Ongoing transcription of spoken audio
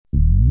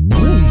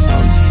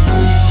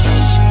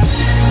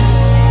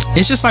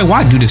it's just like,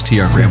 why do this to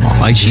your grandma?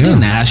 Like, she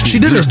didn't ask you. She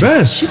did her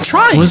best. She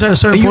tried. Was that a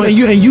certain point?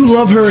 And you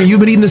love her, and you've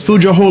been eating this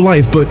food your whole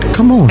life, but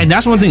come on. And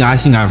that's one thing I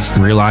think I've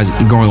realized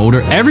growing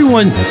older.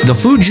 Everyone, the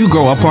food you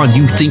grow up on,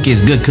 you think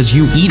is good because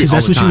you eat it all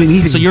that's the what time. you've been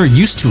eating. So you're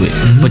used to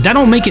it. But that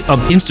don't make it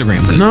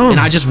Instagram good. No. And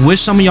I just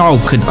wish some of y'all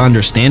could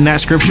understand that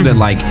scripture that,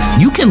 like,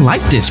 you can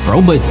like this,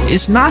 bro, but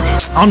it's not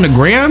on the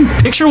gram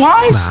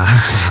picture-wise.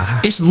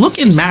 It's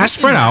looking mad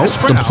spread out.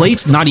 The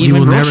plate's not You even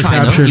will real never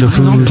China. capture the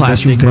food that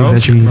Plastic, you bro. think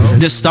that you eat.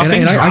 The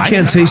stuffing And I dry.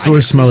 can't taste or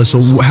smell it,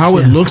 so how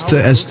it looks, the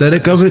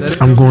aesthetic of it.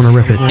 I'm going to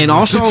rip it. And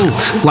also,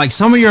 like,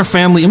 some of your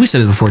family, and we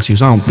said it before too,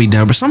 so I don't beat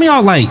down, but some of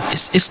y'all, like,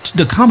 it's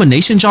the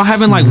combinations y'all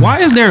having. Like, why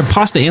is there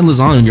pasta and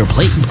lasagna on your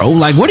plate, bro?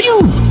 Like, what are you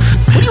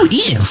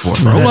eating for,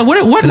 bro? Like, what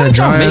And a did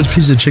y'all dry make? ass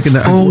piece of chicken.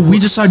 We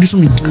decided to do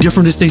something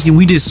different this Thanksgiving.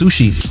 We did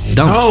sushi.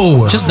 Don't.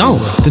 No. Just don't.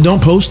 Then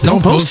don't post it.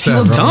 Don't post it. that, You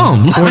look bro.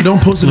 dumb. Or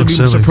don't post it if you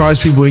silly. surprise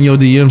people in your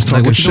DMs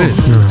talking what you shit.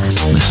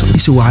 You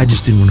see, well, I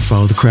just didn't want to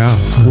follow the crowd.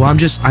 Well, I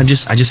just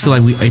feel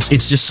like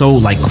it's just so,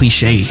 like,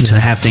 cliche to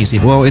have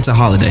Thanksgiving. Well, it's a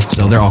holiday,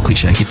 so they're all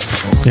cliche.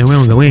 Yeah, we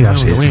ain't got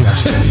shit. We ain't got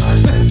shit.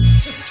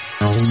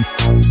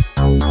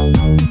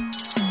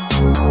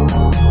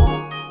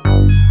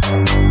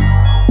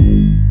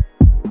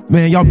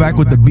 Man, y'all back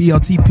with the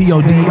BLT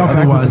POD,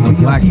 otherwise the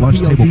Black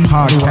Lunch Table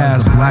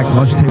Podcast. Black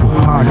Lunch Table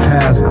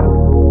Podcast.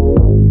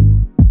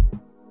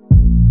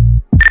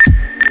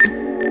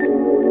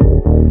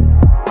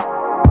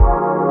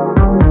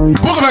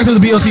 Welcome back to the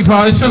BLT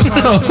Pod.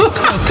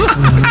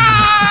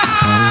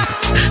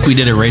 If we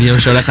did a radio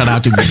show, that's how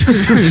that would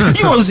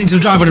be. You are listening to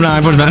Drive for the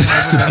 9 for the 9.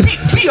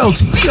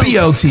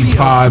 BLT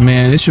Pod,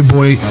 man. It's your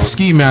boy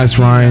Ski Mask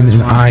Ryan,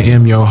 and I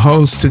am your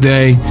host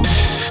today.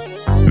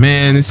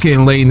 Man, it's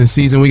getting late in the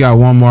season. We got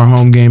one more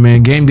home game,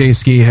 man. Game Day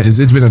Ski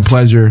it's been a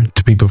pleasure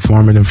to be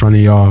performing in front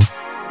of y'all.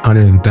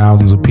 Hundreds and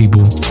thousands of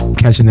people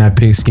catching that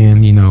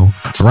pigskin,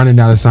 running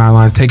down the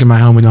sidelines, taking my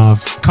helmet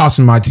off,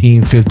 costing my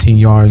team 15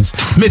 yards,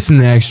 missing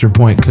the extra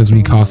point because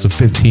we cost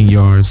 15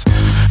 yards.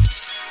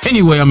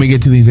 Anyway, I'm gonna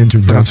get to these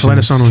introductions. Let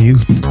us on you.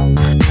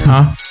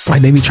 Huh?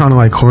 Like, they be trying to,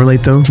 like,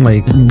 correlate though,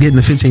 like getting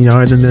the 15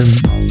 yards and then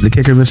the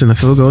kicker missing the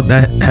field goal.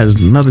 That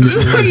has nothing to do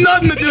with me.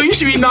 Nothing to do. You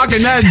should be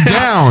knocking that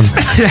down.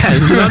 It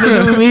has nothing to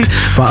do with me.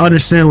 But I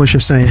understand what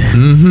you're saying.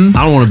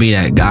 I don't want to be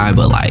that guy,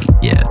 but, like,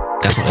 yeah,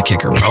 that's what the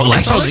kicker, bro.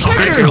 Like, That's what the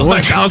kicker,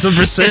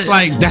 1000%. It's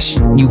like,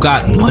 you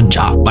got one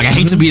job. Like, I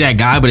hate to be that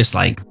guy, but it's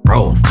like,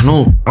 bro, I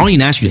don't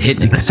even ask you to hit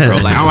niggas, bro.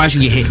 Like, I don't ask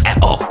you to get hit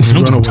at all.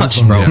 Don't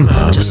touch, bro.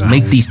 Just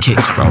make these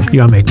kicks, bro. You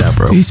gotta make that,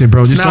 bro. He said,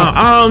 bro, just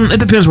It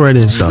depends where it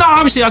is, though. No,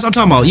 obviously, that's what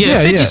I'm talking about.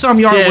 Yeah, 50-some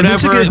yard, Yeah, if you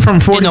whatever. took it from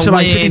 40 in a to,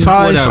 like, win,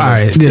 55, whatever. all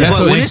right. Yeah, that's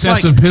But an when it's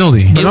excessive like,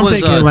 penalty. It I'm was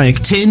thinking, a like,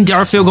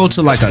 10-yard field goal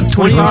to like a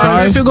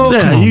 25 25? field goal.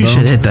 Yeah, Come on, you bro.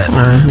 should hit that,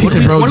 man. He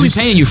said, bro, what are we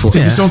paying you for? He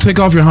said, just don't take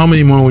off your helmet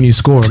anymore when you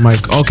score. I'm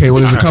like, okay,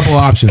 well, there's a couple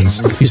options.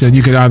 He said,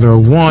 you could either,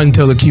 one,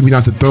 tell the keeper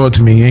not to throw it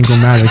to me. It ain't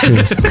gonna matter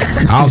because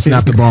I'll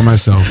snap the ball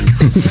myself.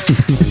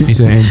 He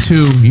said, and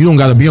two, you don't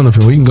gotta be on the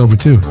field. You can go for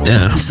two.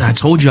 Yeah. I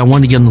told you I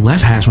wanted to get on the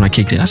left hash when I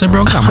kicked it. I said,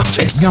 bro, got my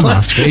face. Got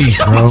my face,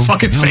 Got bro. my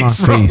fucking Got my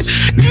face, bro.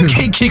 face. You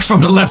can't kick from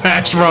the left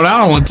hash, bro. I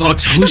don't want to talk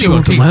to you. Who's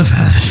going to left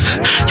hash?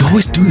 You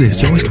always do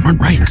this. You always run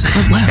right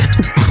instead of left.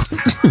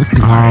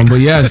 But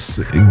yes,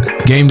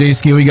 Game Day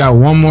Ski, we got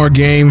one more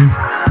game.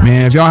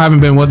 Man, if y'all haven't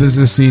been with us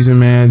this season,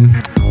 man,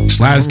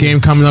 last game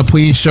coming up,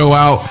 please show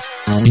out.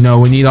 We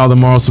need all the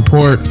moral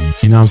support.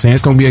 You know what I'm saying?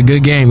 It's going to be a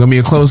good game. It's going to be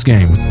a close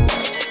game.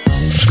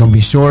 It's going to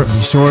be short.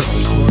 It's going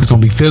to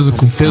be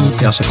physical. It's going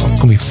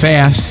to be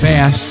fast.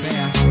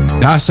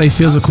 I say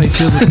physical.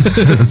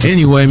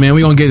 Anyway, man,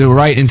 we're going to get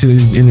right into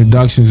the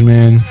introductions,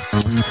 man.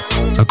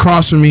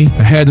 Across from me,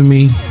 ahead of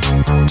me,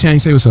 Chan,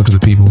 say what's up to the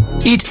people.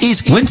 It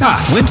is winter.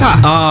 What's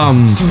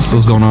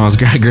going on? It's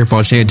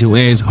Grandpa Chan 2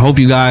 Ends. Hope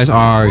you guys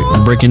are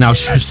breaking out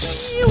your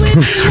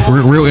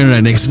real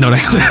internet niggas know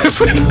that.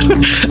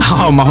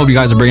 I hope you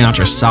guys are bringing out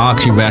your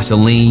socks, your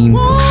Vaseline.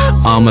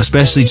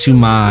 Especially to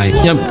my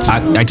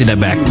I take that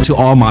back. To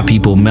all my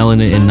people,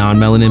 melanin and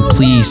non-melanin,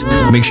 please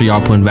make sure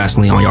y'all putting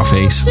Vaseline on your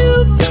face.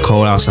 It's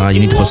cold outside. You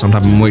need to put some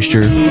type of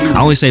moisture.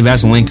 I only say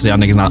Vaseline because y'all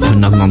niggas not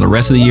putting nothing on the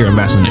rest of the year, and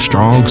Vaseline is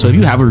strong. So if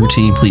you have a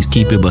routine, please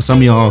keep it. But some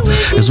of y'all,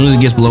 as soon as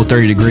it gets below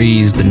 30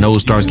 degrees, the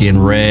nose starts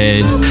getting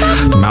red,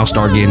 the mouth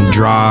starts getting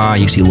dry,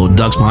 you see little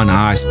ducks behind the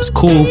eyes. It's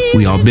cool.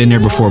 We all been there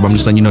before, but I'm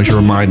just letting you know, it's your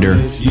reminder.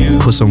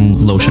 Put some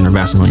lotion or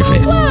Vaseline on your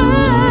face.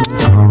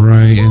 All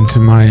right, and to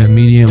my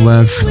immediate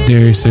left,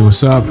 Darius, say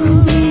what's up.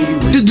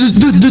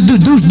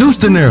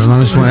 Deuce in there.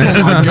 I'm just playing.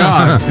 Oh my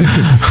God.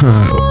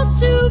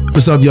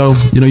 What's up, yo?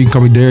 You can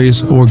call me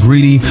Darius or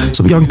Greedy.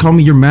 Some of y'all can call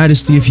me Your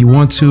Majesty if you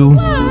want to.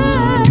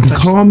 You can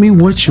call me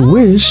what you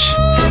wish.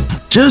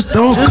 Just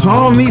don't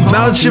call me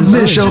about your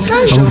bitch,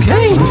 okay?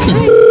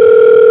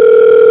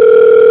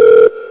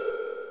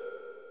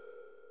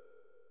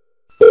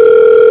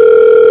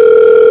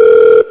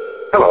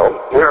 Hello,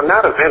 we are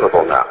not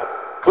available now.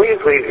 Please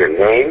leave your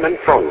name and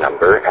phone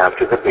number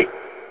after the beep.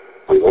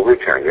 We will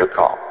return your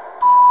call.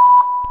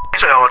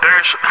 Darius.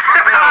 Darius.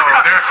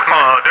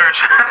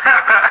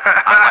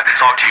 I'd like to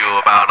talk to you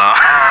about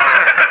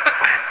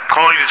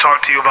calling to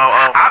talk to you about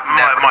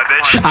my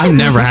bitch. I've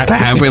never had that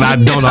happen. I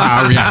don't know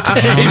how I react.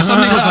 If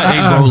somebody was like,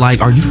 "Hey, bro,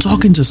 like, are you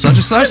talking to such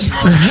and such?"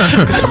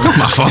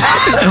 My phone.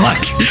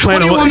 Like, what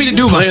do you want me to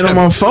do? Playing on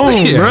my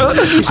phone, bro.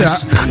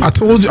 I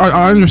told you.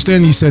 I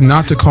understand you said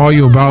not to call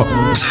you about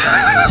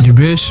your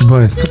bitch,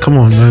 but Come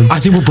on, man. I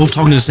think we're both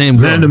talking to the same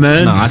girl. Man to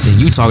man. No, I think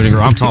you talking to the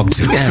girl I'm talking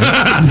to.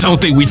 I don't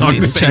think we talking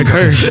to the same Check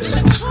girl.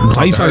 her.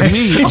 Why you talking to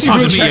me? I'm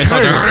talking to me. I'm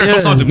talking to her.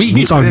 I'm talking to me.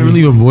 You talking to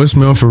leave a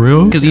voicemail for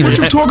real? Because either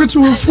Talking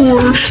to her for.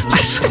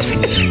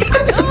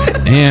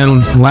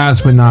 and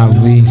last but not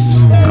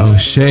least,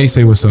 O'Shea,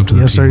 say what's up to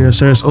the Yes, sir. people. Yes,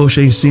 sir. It's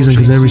O'Shea season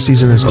because every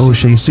season is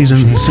O'Shea season.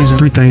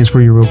 Three things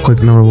for you, real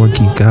quick. Number one,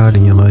 keep God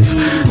in your life.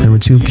 Number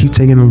two, keep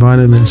taking the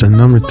vitamins. And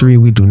number three,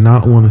 we do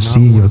not want to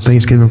see your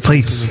Thanksgiving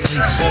plates.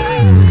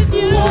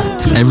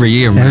 every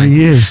year, man. Every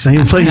year,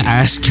 same plate.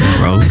 I ask you,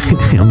 bro.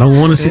 I don't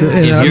want to see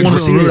that. If I you're want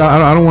to see it.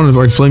 I don't want to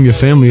like flame your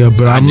family up,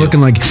 but I'm do.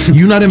 looking like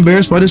you not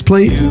embarrassed by this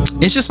plate.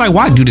 It's just like,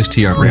 why do this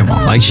to your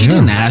grandma? Like, she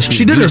didn't ask you.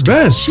 She to did do her this.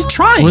 best. She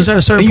tried. Was that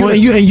a certain And point?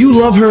 you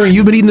love her, and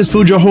you've been eating this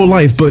food your whole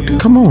life. But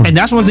come on, And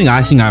that's one thing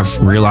I think I've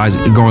realized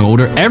growing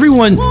older.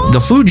 Everyone, the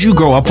food you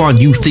grow up on,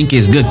 you think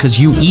is good because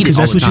you eat it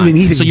all that's the what time. you've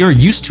been eating. So you're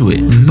used to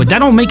it. But that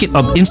don't make it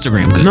up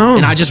Instagram good. No.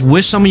 And I just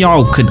wish some of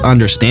y'all could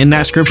understand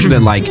that scripture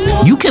that like,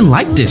 you can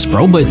like this,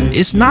 bro, but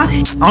it's not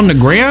on the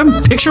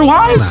gram picture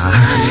wise.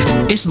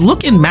 It's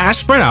looking mad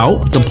spread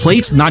out. The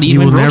plate's not You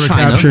even will real never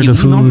China. capture You the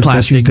eat on food that you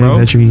plastic, think bro.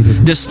 that you're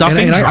eating. The stuff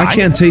ain't dry. I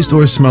can't taste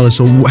or smell it.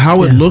 So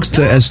how it looks,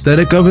 the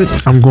aesthetic of it.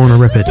 I'm going to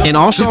rip it. And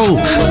also,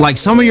 like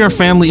some of your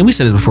family, and we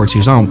said it before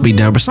too, so I don't beat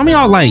down, but some of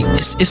y'all like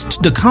it's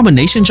the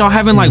combinations y'all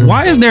having. Like,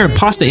 why is there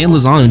pasta and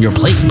lasagna on your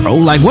plate, bro?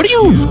 Like, what are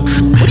you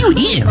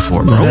eating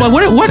for, bro? Like,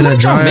 what And did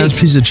that y'all dry make? ass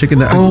piece of chicken.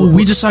 That, Oh,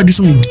 we decided to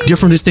do something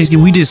different this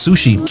Thanksgiving. We did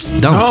sushi.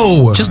 Don't.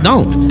 No. Just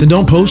don't. then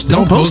don't post it.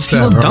 Don't post it.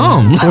 You that, look bro.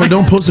 dumb. Or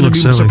don't post it and Looks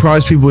be silly.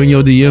 surprise people in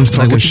your DMs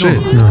talking what you shit.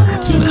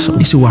 doing?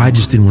 You see, well, I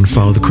just didn't want to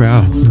follow the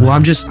crowd. Well, I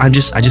just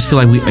feel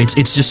like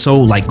it's just so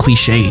like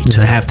cliche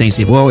to have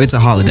Thanksgiving. Well, it's a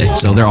holiday,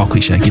 so they're all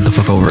cliche. Get the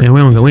fuck over it. Yeah,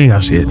 we ain't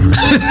got to see it.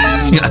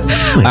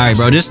 All right,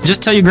 bro.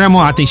 Just tell your grandma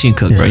I think she can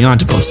cook, bro. You don't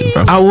have to post it,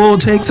 bro. I will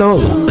take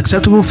though.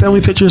 Acceptable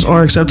family pictures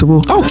are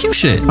acceptable. Oh, cute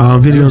shit.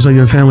 Videos of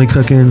your family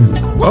cooking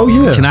Oh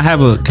yeah, Can I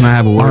have a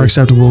are word?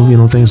 acceptable. You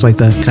know, things like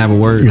that. Can I have a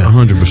word?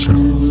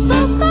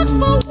 100%.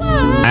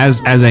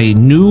 As a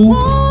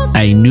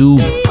new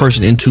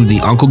person into the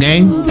uncle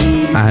game,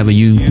 I have a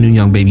new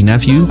young baby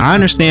nephew. I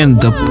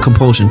understand the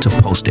compulsion to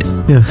post it.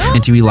 Yeah.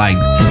 And to be like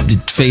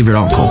the favorite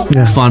uncle,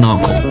 Yeah. fun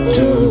uncle.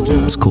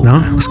 It's cool.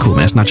 No? It's cool,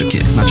 man. It's not your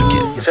kid. Not your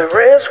kid.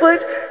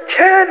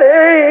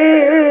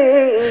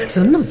 It's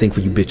another thing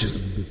for you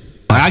bitches.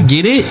 I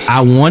get it. I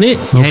want it.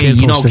 Hey,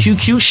 you know, posting.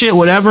 cute shit,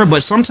 whatever.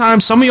 But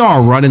sometimes some of y'all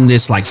are running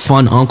this like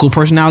fun uncle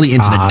personality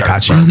into the dirt.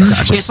 Gotcha.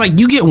 It's like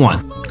you get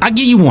one. I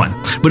give you one.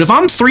 But if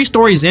I'm 3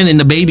 stories in and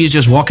the baby is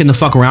just walking the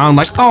fuck around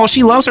like, oh,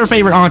 she loves her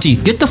favorite auntie,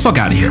 get the fuck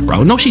out of here,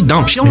 bro. No, she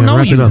don't. She don't know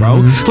wrap it you, up.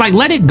 bro. Like,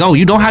 let it go.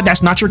 You don't have.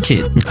 That's not your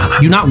kid.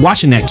 You're not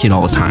watching that kid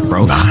all the time,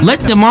 bro. Let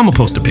the mama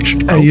post a picture.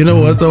 Bro. Hey, you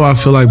know what though? I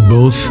feel like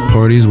both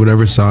parties,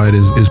 whatever side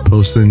is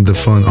posting the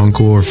fun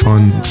uncle or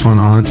fun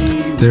aunt,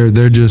 they're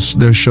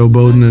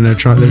showboating and they're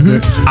trying.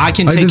 I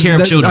can take care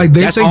of children. Like,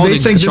 they That's think all they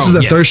think this is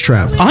a yeah. thirst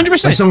trap.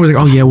 100%. Like someone's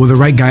like, oh yeah, well the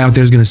right guy out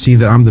there is gonna see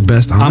that I'm the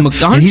best aunt, I'm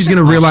a- and he's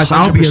gonna realize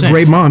I'll be a 100%.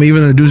 great mom.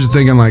 Even the dudes are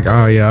thinking like,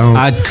 oh yeah, I don't.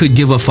 I could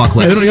give a fuck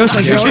less. It's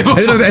like,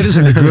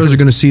 the girls are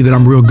gonna see that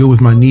I'm real good with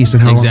my niece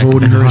and how Exactly. I'm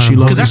holding her and she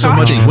loves me that's so how I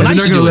much. think. And When I then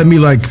used they're to gonna do let it. me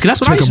like Cause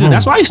that's what I take used to them do.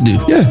 That's what I used to do.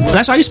 Yeah.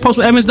 That's why I used to post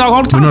with Evan's dog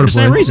all the time know for how the to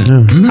same play.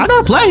 reason. I know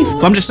how to play.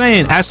 But I'm just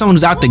saying, as someone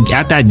who's at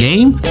that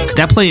game,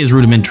 that play is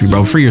rudimentary,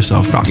 bro. Free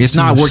yourself, bro. It's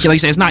not working. Like you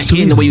said, it's not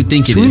hitting the way you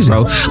think it is,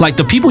 bro. Like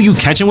the people you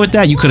catching with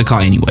that, you could have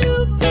caught anyway.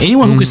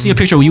 Anyone who could see a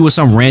picture of you with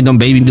some random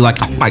baby and be like,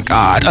 "Oh my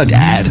god, a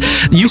dad,"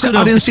 you could.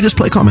 I didn't see this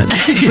play comment.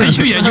 You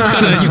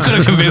could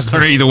have convinced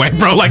her either way,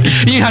 bro. Like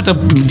you didn't have to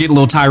get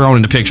little Tyrone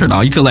in the picture,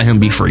 dog. You could let him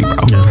be free, bro.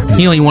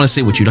 He don't even want to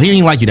sit with you, though. He didn't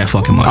even like you that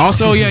fucking much.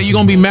 Also, yeah, you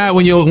gonna be mad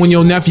when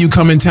your nephew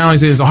come in town and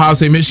says Ohio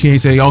State, Michigan. He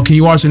say, "Oh, can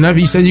you watch your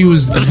nephew?" You said you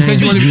was. You said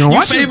you wanted to Your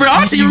watch it. favorite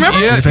auntie, you remember?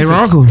 Yeah, Favorite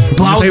uncle.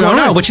 Well, I was going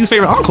out, but you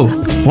favorite uncle.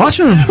 Watch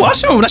him.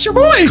 Watch him. That's your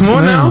boy. Come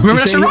on now. Remember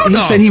that's your road He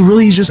dog. said he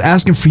really is just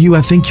asking for you.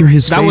 I think you're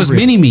his That favorite. was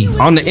mini me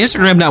on the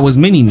Instagram. That was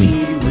mini me.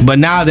 But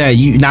now that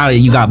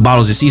you got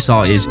bottles of sea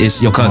salt,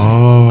 it's your cousin.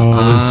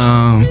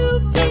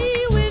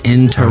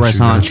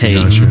 Interessante.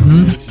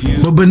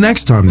 But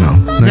next time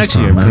though. Next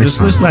year, man.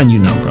 Just letting you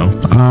know,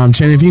 bro.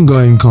 Chan, if you can go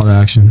ahead and call to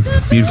action.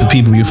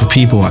 Beautiful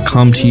people. I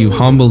come to you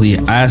humbly,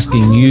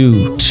 asking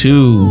you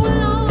to.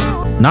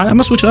 I'm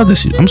gonna switch it up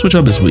this. I'm gonna switch it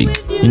up this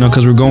week. You know,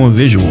 because we're going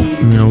visual.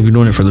 You know, we're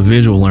doing it for the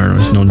visual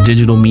learners. You know,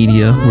 digital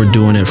media. We're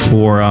doing it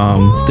for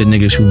the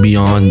niggas who be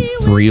on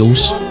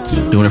Reels.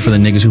 Doing it for the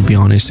niggas who be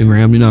on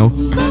Instagram. You know,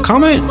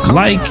 comment,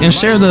 like, and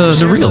share the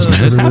reels,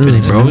 man. It's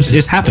happening, bro.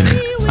 It's happening.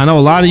 I know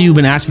a lot of you have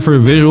been asking for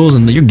the visuals,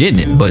 and you're getting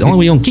it. But the only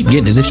way you don't keep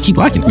getting it is if you keep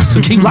liking it.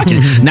 So keep liking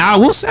it. Now I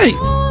will say,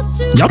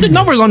 Y'all did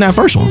numbers on that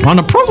first one. On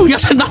the pro, y'all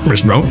did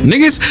numbers, bro.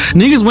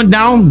 Niggas went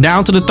down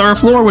to the third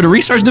floor where the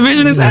research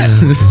division is at.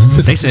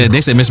 They said,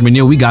 Mr.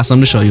 McNeil, we got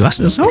something to show you. I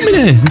said,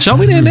 show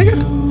me then,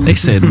 nigga. They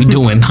said, we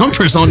doing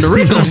numbers on the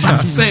reels. I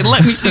said,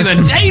 let me see the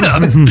data.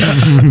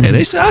 And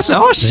I said,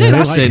 oh shit.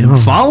 I said,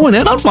 following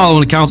and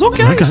unfollowing accounts.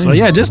 Okay. So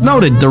yeah, just know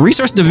that the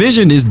research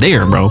division is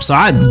there, bro. So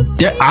I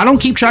don't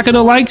keep track of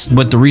the likes,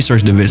 but the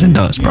research division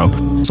does, bro.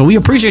 So we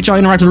appreciate y'all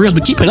interacting with reels,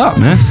 but keep it up,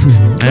 man.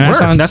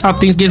 And that's how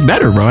things get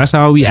better, bro. That's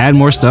how we add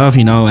more stuff,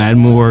 add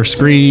more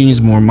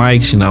screens, more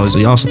mics, so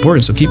y'all support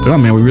it. So keep it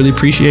up, man. We really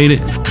appreciate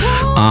it.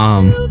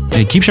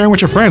 And keep sharing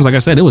with your friends. Like I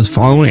said, it was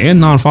following and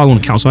non-following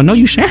accounts. So I know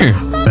you sharing.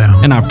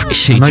 Yeah. And I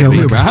appreciate you,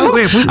 big bro.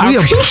 We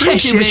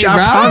appreciate you, bro.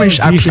 I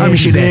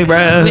promise you that,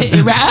 bro.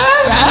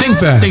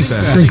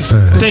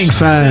 Think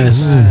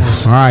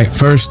fast. All right,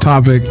 first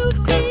topic,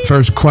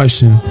 first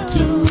question,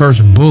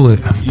 first bullet.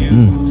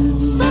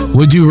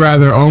 Would you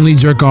rather only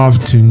jerk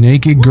off to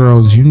naked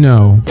girls you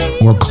know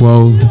or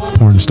clothed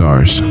porn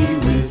stars?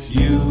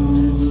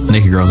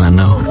 Naked girls I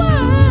know.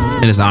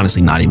 And it's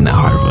honestly not even that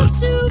hard of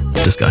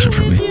a discussion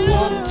for me.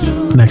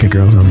 Naked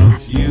girls I know.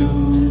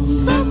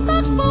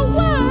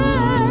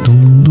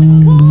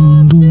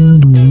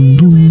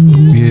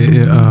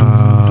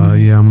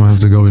 Yeah, I'm gonna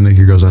have to go with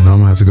naked girls I know. All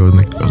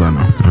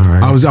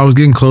right. I was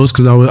getting close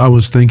because I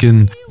was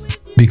thinking,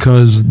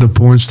 because the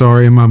porn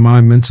star in my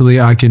mind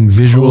mentally, I can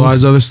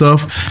visualize other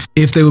stuff.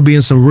 If they would be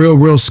in some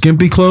real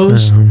skimpy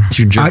clothes,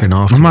 you're jerking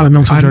off. I'm not a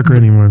mental jerker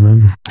anymore,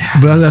 man.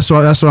 But that's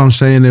what I'm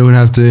saying. They would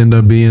have to end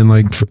up being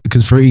like,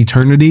 because for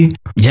eternity,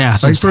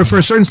 like for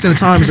a certain extent of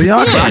time, it's like,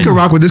 I could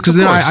rock with this, because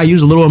then I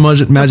use a little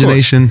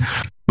imagination.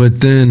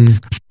 But then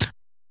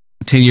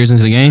 10 years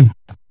into the game,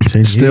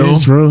 still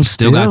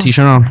got a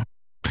t-shirt on.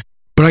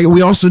 But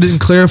we also didn't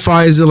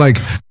clarify, is it like,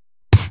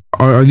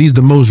 are these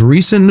the most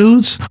recent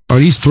nudes? Are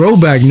these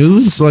throwback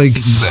nudes? Like,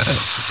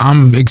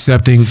 I'm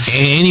accepting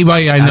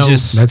anybody I know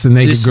that's a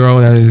naked girl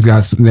that has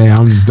got.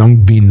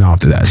 I'm beating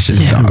off to that shit.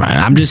 Yeah, right.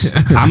 I'm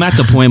at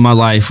the point in my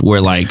life where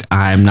like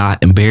I'm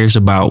not embarrassed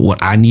about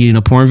what I need in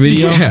a porn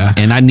video,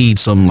 and I need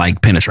some like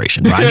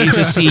penetration. Bro. I need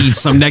to see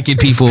some naked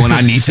people, and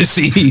I need to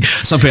see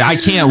something. I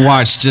can't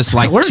watch just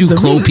like two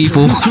clothed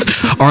people,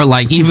 or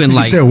like even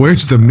like. You said,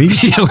 where's the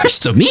meat? Yeah, where's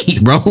the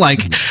meat, bro?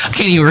 Like I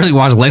can't even really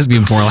watch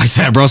lesbian porn like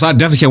that, bro. So I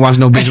definitely can't watch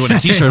no bitch with a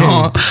t-shirt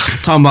on.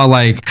 Talking about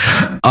like,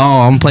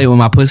 oh, I'm playing with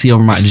my pussy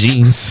over my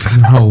jeans.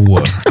 Oh,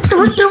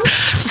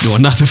 it's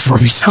doing nothing for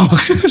me. So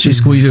she's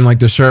squeezing like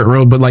the shirt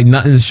real, but like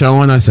nothing's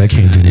showing. I said, I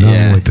can't do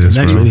nothing with this.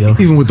 Next bro. video,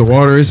 even with the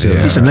water, it's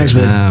the next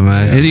video. Nah,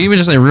 man. Even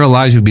just in real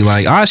life, you'd be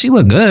like, she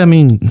look good. I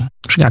mean,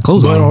 she got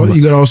clothes on.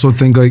 You gotta also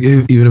think like,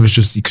 even if it's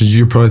just because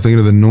you're probably thinking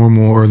of the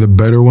normal or the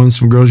better ones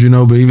from girls,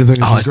 but even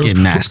thinking it's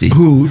getting nasty.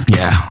 Who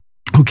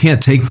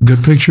can't take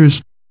good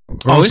pictures.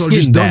 It's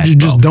getting bad.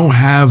 Don't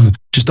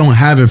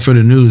have it for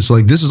the news.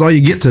 Like, this is all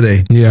you get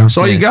today. Yeah, that's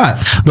all you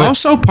got. But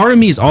also, part of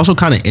me is also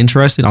kind of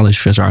interested. I'll let you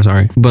finish.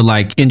 Sorry, but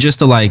like, in just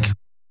the like,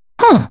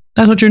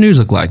 that's what your news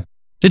look like.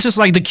 It's just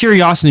like the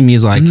curiosity in me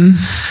is like,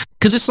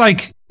 because it's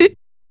like.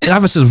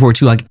 I've said before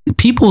too, like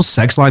people's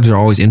sex lives are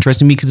always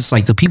interesting to me because it's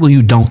like the people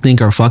you don't think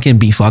are fucking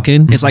be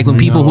fucking. It's like when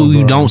people who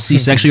you don't see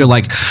sexually are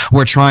like,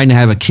 we're trying to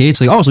have a kid.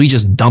 It's like, oh, so he's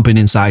just dumping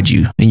inside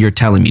you and you're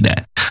telling me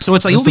that. So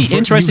it's like, it'll be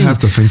interesting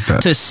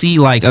to see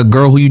like a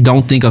girl who you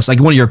don't think of, it's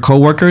like one of your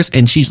coworkers,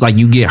 and she's like,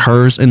 you get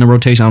hers in the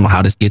rotation. I don't know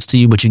how this gets to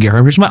you, but you get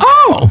her. She's like,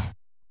 oh,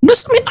 I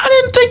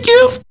didn't think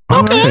you.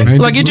 Okay, right.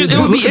 Like it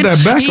would be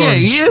that back okay.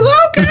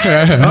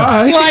 All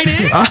right.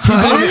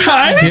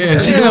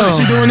 Yeah, she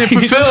doing it for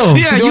Phil.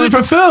 Yeah, she doing it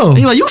for Phil.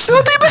 You like, you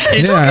filthy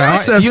bitch. Yeah, okay. I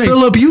said,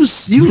 Philip, you.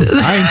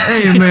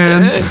 Hey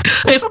man.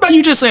 Hey, somebody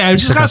you just say, I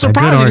just got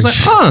surprised.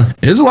 It's like,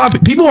 there's a lot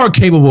of people are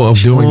capable of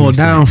doing these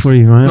down things. For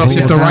you, man. It's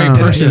just the right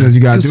person as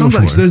you got to do it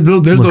for.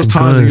 There's those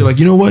times where you're like,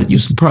 you know what? You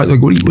surprised?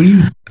 Like, what do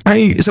you?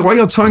 It's like, why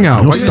your tongue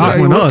out?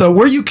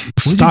 Where you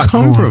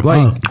come from?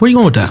 Like, where you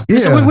going with that?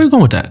 Yeah. Where you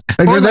going with that?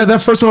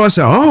 That first one I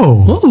said, oh. Okay.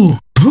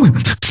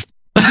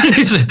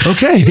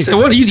 He said,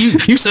 "What?"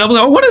 You said,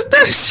 like, "What is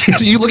this?"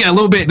 You look at it a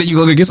little bit, then you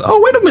look against.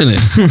 Oh, wait a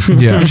minute.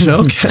 Yeah.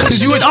 Okay.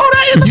 Because you would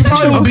you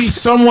probably would be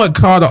somewhat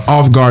caught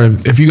off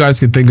guard if you guys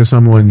could think of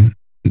someone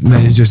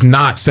that is just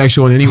not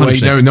sexual in any way.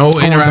 Never, no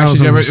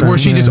interaction, never. Where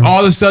she just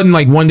all of a sudden,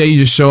 like one day you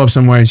just show up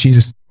somewhere and she's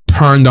just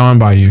turned on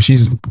by you.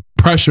 She's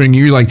pressuring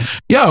you. You're like,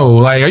 yo,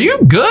 like, are you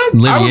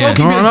good? I would be like,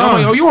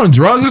 oh, you on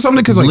drugs or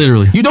something? Because like,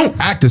 literally, you don't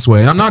act this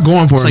way. And I'm not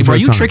going for it. Like, bro, are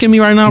you tricking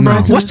me right now, bro?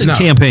 No. What's the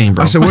campaign,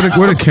 bro? I said, where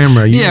the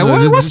camera?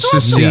 What's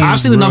I've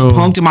seen enough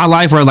punked in my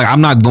life where like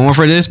I'm not going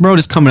for this, bro.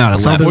 This coming out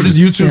of left. What is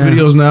YouTube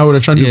videos now where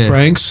they're trying to do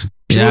pranks?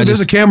 Yeah,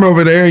 there's a camera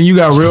over there, and you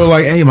got real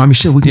like, hey, mommy,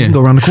 shit, we can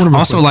go around the corner.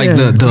 Also, like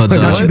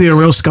the you being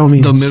real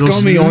scummy. The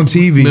scummy on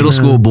TV. Middle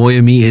school boy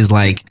in me is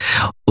like,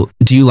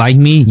 do you like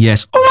me?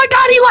 Yes. Oh my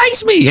God, he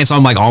likes me. And so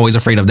I'm like always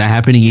afraid of that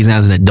happening, even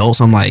as an adult.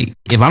 So I'm like,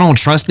 if I don't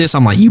trust this,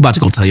 I'm like, you about to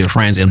go tell your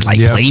friends and like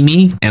play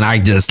me. And I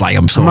just like,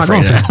 I'm so afraid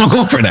of that. I'm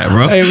going for that,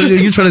 bro. Hey,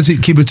 you trying to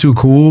keep it too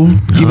cool?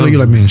 Even though you're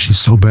like, man, she's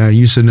so bad.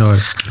 You sitting there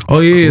like,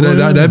 oh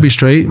yeah, that'd be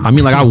straight. I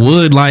mean, like I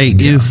would like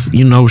if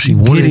you know she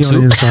wanted Giddy on the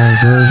to. inside,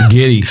 bro.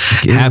 Giddy,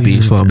 happy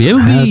as fuck.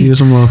 Happy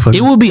as a motherfucker.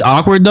 It would be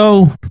awkward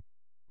though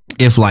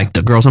if like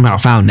the girl somehow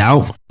found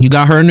out you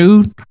got her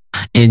nude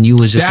and you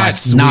was just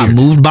That's like not weird.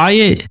 moved by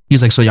it.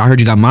 He's like, so y'all heard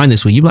you got mine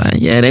this week? You like,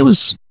 yeah, they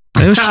was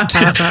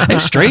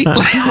straight.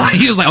 Like,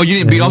 he was like, oh, you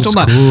didn't beat off. I'm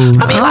like,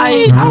 I mean,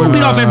 like I don't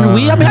beat off every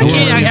week. I mean, I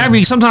can't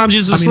every. Sometimes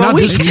it's just a slow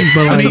week.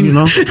 but like, you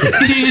know,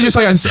 It's just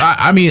like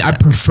I mean, I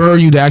prefer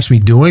you to actually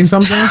be doing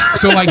something.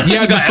 So like,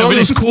 yeah, the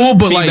photo's cool,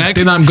 but like,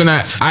 then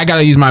I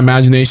gotta use my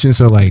imagination.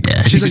 So like,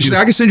 she's like,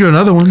 I can send you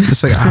another one.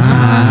 It's like,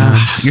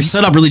 Your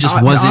setup really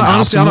just wasn't.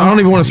 honestly, I don't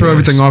even want to throw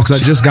everything off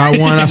because I just got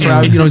one. I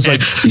forgot, you know, it's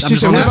like, She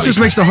said, this just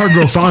makes the heart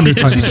grow fonder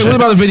type. she said, what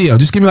about the video?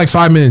 Just give me like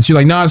 5 minutes. You're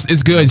like, no,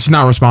 it's good. She's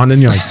not responding.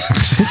 You're like,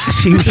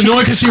 it's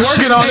annoying because she's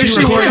working on it. She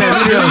recording working on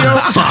that the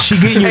video. She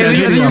getting you that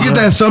video. And then you get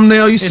that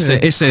thumbnail. You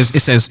said, It says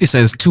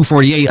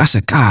 2:48. I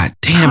said, God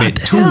damn it,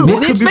 2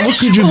 minutes. what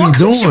could you be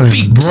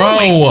doing,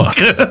 Bro,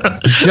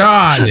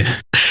 God.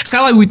 It's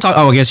kind of like we talk.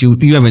 Oh, I guess you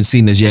haven't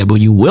seen this yet, but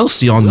you will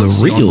see on the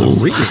reel.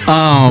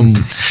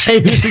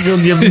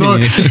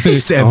 He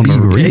said, On be the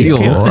real.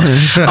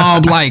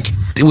 reel. Like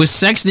with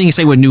sexting and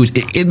say with nudes,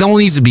 it don't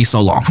need to be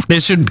so long.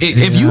 It should.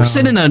 If you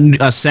send in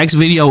a sex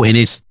video and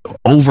it's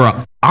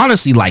over,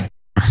 honestly, like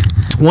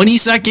 20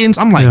 seconds,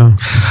 I'm like.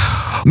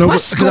 No,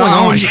 What's going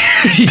on?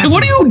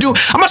 What do you do?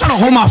 I'm not trying to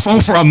hold my phone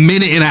for a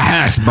minute and a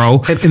half,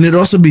 bro. And it'd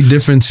also be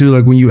different too,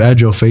 like when you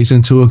add your face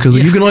into it, because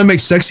you can only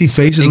make sexy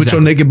faces with your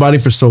naked body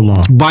for so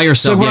long. By So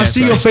yourself. when I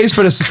see your face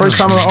for the first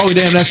time, I'm like, oh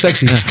damn, that's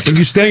sexy. If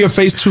you stay on your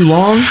face too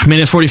long,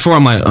 minute 44,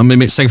 I'm like,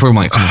 second 44, I'm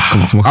like,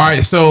 come on. All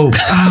right, so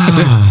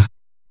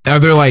are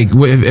there like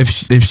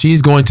if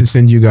she's going to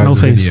send you guys No a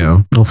face.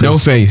 video, No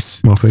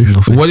face.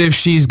 What if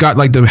she's got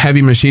like the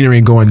heavy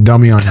machinery going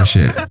dummy on your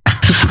shit?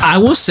 I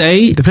will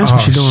say, Depends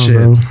what she's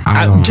doing,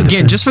 bro.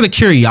 again, just for the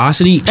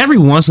curiosity, every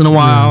once in a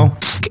while,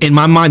 in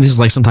my mind, this is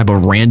like some type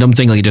of random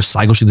thing, like it just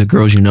cycles through the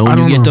girls you know when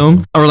you get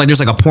them, or like there's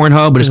like a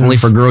Pornhub, but it's only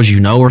for girls you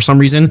know or some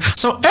reason.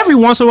 So every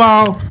once in a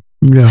while.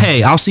 Yeah.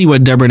 Hey, I'll see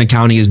what Deborah in the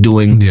county is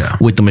doing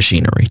with the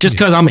machinery. Just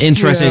because I'm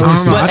interested.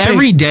 But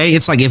every day,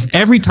 it's like if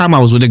every time I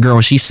was with a girl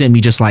and she sent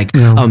me just like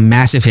a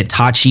massive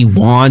Hitachi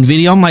wand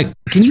video, I'm like,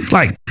 can you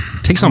like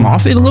take some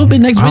off it a little bit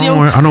next video?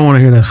 I don't want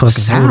to hear that fucking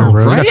Sound, motor,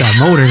 bro. right? Got that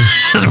motor.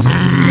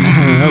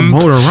 That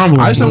motor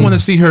rumbling. I just don't want to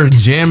see her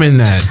jamming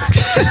that,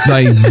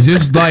 like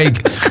just like.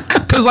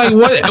 Cause like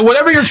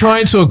whatever you're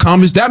trying to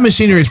accomplish, that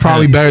machinery is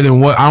probably better than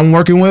what I'm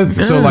working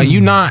with. So like you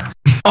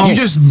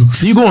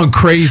going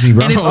crazy,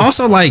 bro. And it's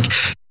also like,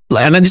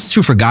 and this is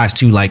true for guys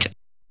too, like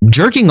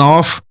jerking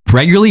off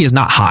regularly is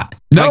not hot.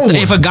 No. Like,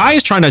 if a guy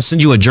is trying to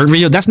send you a jerk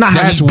video, that's not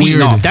how That's he's beating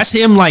weird. off. That's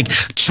him like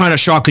trying to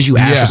show off because you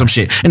asked for some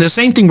shit. And the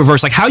same thing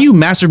reverse. Like how you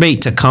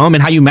masturbate to come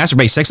and how you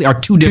masturbate sexually are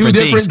two different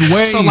things.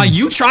 ways. So like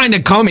you trying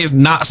to come is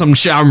not some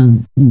shit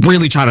I'm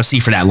really trying to see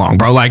for that long,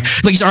 bro. Like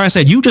I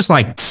said, you just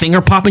like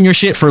finger popping your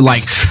shit for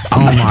like oh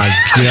my god,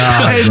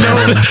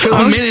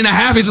 a minute and a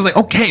half. It's just like,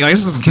 okay, like,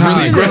 this is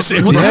really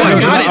aggressive. Bro. Yeah,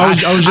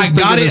 I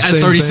got it at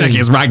 30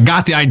 seconds, bro. I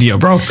got the idea,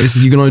 bro.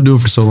 you can only do it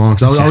for so long.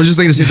 So I was just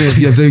thinking the same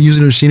thing. If they're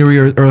using machinery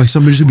or like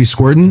somebody should be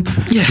squirting.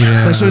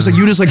 Like, so it's like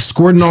you just like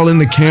squirting all in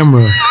the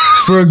camera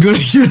for a good,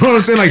 you know what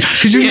I'm saying? Like,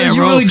 cause you're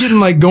really getting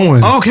like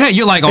going. Okay,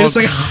 you're like, It's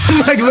like I'm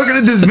like looking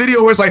at this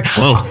video where it's like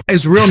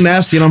it's real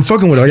nasty and I'm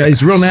fucking with it. Like,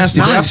 it's real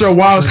nasty. But after a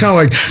while, it's kind of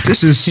like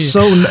this is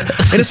so,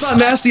 and it's not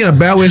nasty in a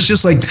bad way. It's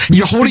just like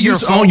you're holding your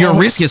phone, your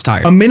wrist gets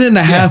tired. A minute and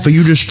a half of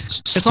you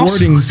just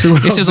squirting through.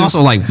 It's just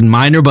also like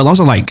minor, but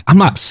also like I'm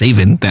not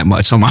saving that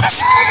much on my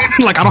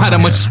phone. Like I don't have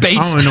that much space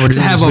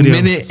to have a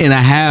minute and a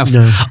half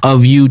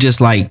of you just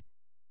like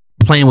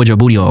playing with your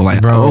booty hole, like,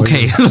 bro,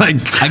 okay, like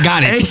I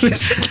got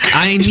it.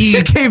 I need.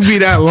 It can't be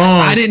that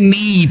long. I didn't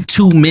need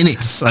 2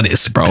 minutes of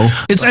this, bro.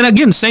 It's and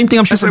again, same thing.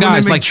 I'm sure for like guys,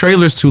 when they make like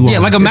trailers too long. Yeah,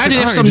 like imagine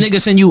if some nigga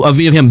send you a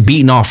video of him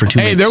beating off for 2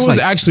 minutes. Hey, there was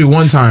like, actually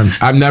one time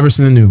I've never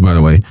seen a nude, by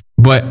the way,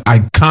 but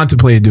I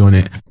contemplated doing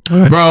it,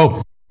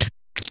 bro.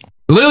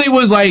 Lily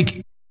was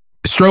like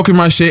stroking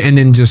my shit and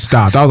then just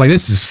stopped. I was like,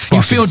 this is fucking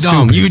you feel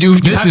dumb. stupid. You do. You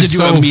This have to is do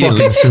so it immediately.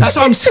 fucking stupid. That's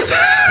what I'm saying.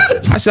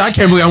 I said, I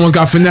can't believe I almost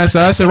got finesse.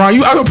 I said, Ron,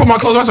 I'm gonna put my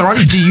clothes on. I said, Ron,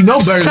 you know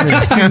better than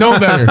this. You know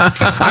better.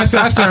 I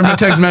sent him a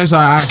text message.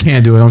 I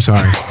can't do it. I'm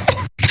sorry.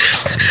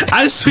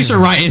 I just switched her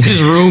right in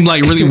his room,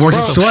 like really working.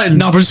 sweating.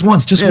 No, but just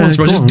once,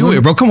 bro. Just do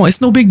it, bro. Come on,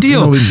 it's no big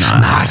deal. Nah,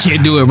 I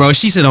can't do it, bro.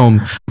 She said,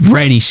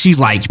 ready. She's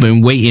like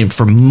been waiting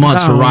for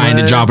months for Ryan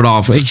to drop it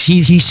off.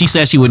 She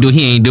said she would do it.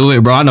 He ain't do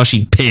it, bro. I know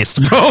she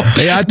pissed, bro.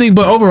 Yeah, I think,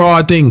 but overall,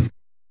 I think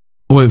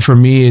for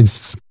me,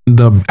 it's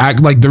the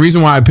act. Like the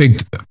reason why I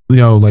picked,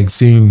 like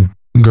seeing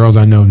girls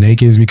I know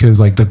naked is because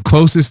like the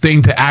closest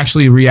thing to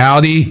actually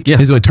reality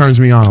is what turns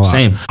me on a lot.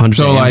 Same. 100%.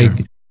 So like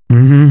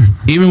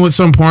Even with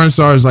some porn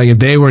stars, like if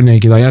they were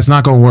naked, like that's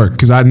not gonna work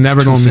because I'm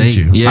never gonna meet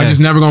you. Yeah. I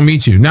just never gonna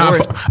meet you. Now,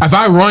 if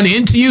I run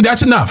into you,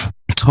 that's enough.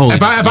 Totally.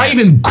 If I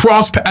even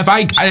cross,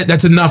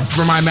 that's enough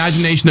for my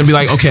imagination to be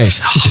like, okay,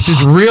 this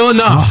is real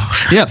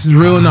enough. Yeah, this is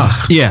real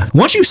enough. Yeah.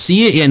 Once you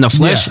see it in the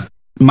flesh,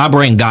 my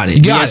brain got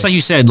it. Got It's it. like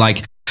you said,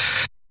 like.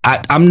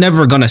 I'm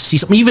never gonna see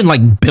something even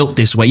like built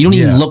this way. You don't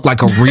even look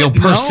like a real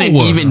person,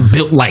 even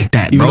built like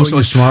that, bro. Even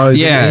so smart.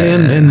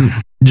 And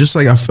just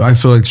like I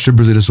feel like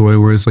strippers are this way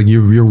where it's like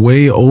you're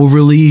way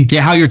overly.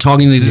 Yeah, how you're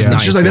talking to this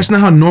It's just like that's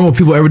not how normal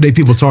people, everyday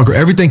people talk. Or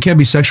everything can't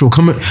be sexual.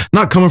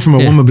 Not coming from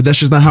a woman, but that's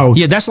just not how.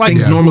 Yeah, that's like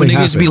things normally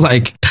normally niggas happen. be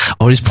like,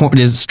 oh,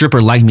 this stripper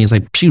liked me. It's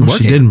like she working.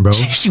 She didn't, bro.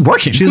 She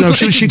working.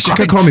 She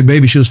kept calling me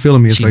baby. She was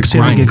feeling me. It's like See,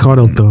 I get caught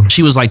up though.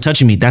 she was like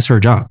touching me. That's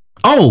her job.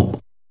 Oh,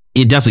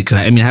 it definitely could.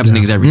 I mean, it happens to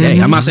niggas every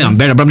day. I'm not saying I'm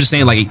better, but I'm just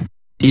saying like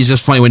it's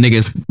just funny when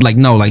niggas like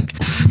no, like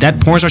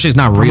that porn star shit is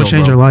not I'm real. gonna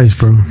change bro. her life,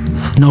 bro.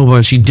 No,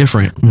 but she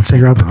different. I'm gonna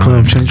take her out the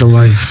club, change her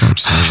life.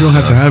 she don't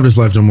have to have this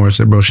life no more. I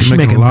said, bro, she's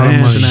making a lot of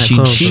bands money. in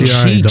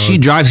that club. She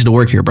drives to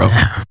work here, bro.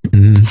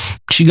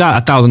 She got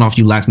 1,000 off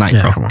you last night,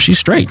 Yeah, come bro. on. She's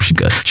straight. She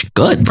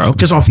good, bro.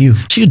 Just off you.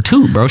 She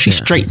too, bro. She's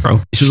straight, bro.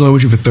 She was only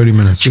with you for 30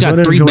 minutes. She Just got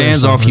let her 3 enjoy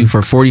bands herself, off man. you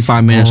for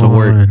 45 minutes of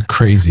work. Man.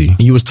 Crazy.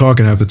 And you was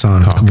talking half the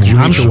time. You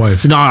hate your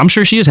wife. No, I'm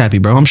sure she is happy,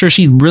 bro. I'm sure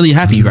she's really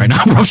happy right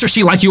now, bro. I'm sure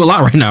she like you a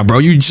lot right now, bro.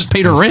 You just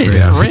paid her rent.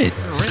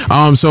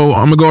 Rent. So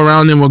I'm gonna go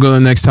around and we'll go to the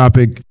next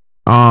topic.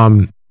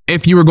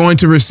 If you were going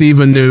to receive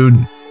a nude,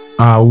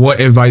 what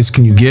advice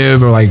can you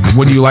give, or like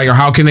what do you like, or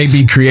how can they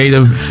be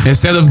creative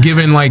instead of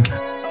giving like?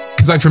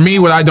 Because like for me,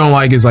 what I don't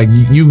like is like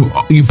you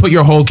put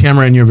your whole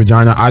camera in your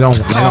vagina. I don't.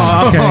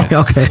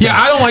 Okay. Yeah,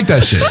 I don't like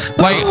that shit.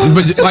 Like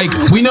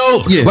we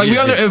know,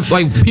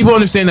 like people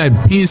understand that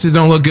penises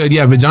don't look good.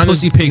 Yeah, vaginas,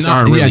 Pussy pics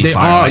aren't really Yeah, they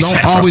fire like don't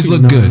that, always bro.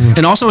 look good.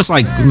 And also, it's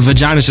like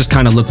vaginas just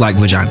kind of look like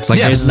vaginas. Like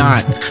Yes. it's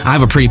not. I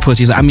have a pretty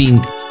pussy. I mean,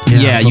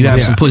 yeah, you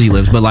have some pussy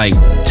lips, but like.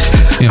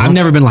 Yeah. I've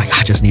never been like,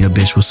 I just need a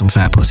bitch with some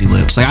fat pussy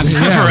lips. Like I've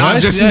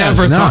just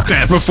never thought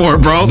that before,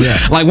 bro. Yeah.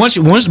 Like once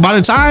by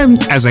the time,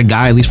 as a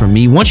guy, at least for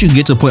me, once you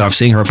get to the point of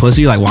seeing her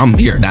pussy, like, well, I'm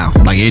here now.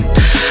 Like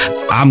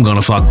I'm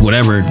gonna fuck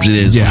whatever it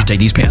is once you take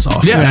these pants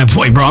off. Yeah. At that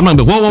point, bro, I'm not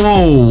gonna be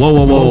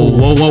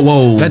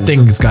whoa. That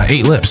thing's got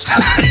 8 lips.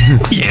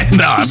 Yeah,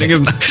 nah,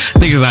 niggas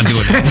not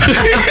doing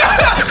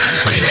that.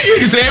 You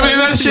examining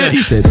that shit?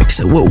 He said,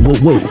 whoa.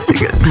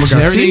 Is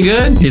everything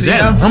good? Is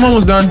that- I'm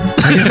almost done. All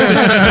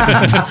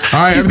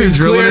right, everything's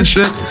clear.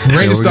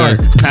 Ready to start.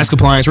 Pass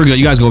compliance, we're good.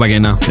 You guys go back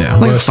in now. Yeah.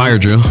 Like a fire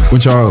drill.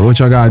 What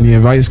y'all got? Any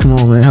advice? Come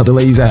on, man. Help the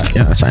ladies out.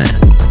 Yeah, that's right.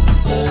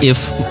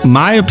 If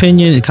my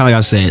opinion, kind of like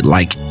I said,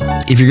 like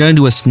if you're gonna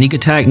do a sneak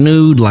attack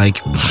nude,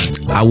 like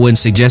I wouldn't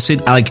suggest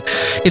it. Like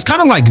it's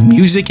kind of like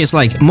music. It's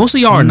like most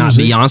of y'all are not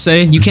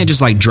Beyonce. You can't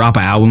just like drop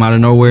an album out of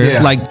nowhere.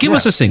 Yeah. Like give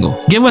us a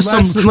single, give us some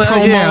Let's-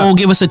 promo, yeah.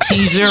 give us a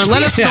teaser.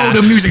 Let us know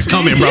the music's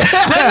coming, bro.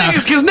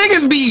 Because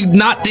niggas be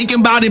not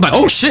thinking about it. Like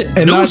oh shit,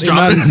 And news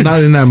dropping.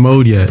 not in that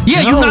mode yet.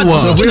 Yeah, you're not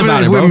So if we thinking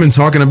about it, haven't bro. been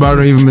talking about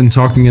it or even been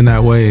talking in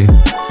that way,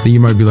 then you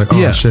might be like, oh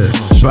Yeah. shit.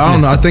 But I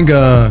don't know. I think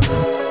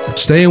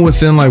staying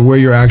within like where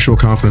your actual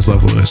confidence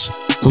level is.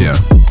 Yeah.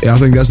 Yeah, I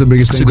think that's the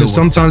biggest thing. Because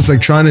sometimes like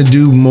trying to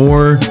do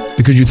more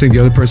because you think the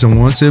other person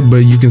wants it,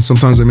 but you can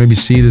sometimes like maybe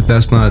see that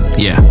that's not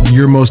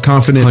your most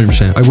confident.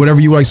 100%. Like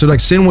whatever you like. So like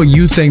send what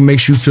you think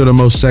makes you feel the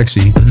most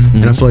sexy,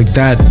 and I feel like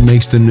that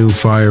makes the new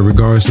fire,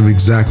 regardless of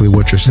exactly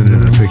what you're sending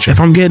in the picture. if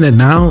I'm getting it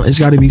now, it's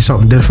got to be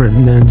something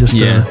different than just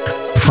the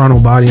frontal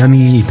body. I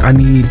need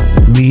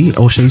me,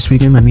 O'Shea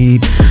speaking. I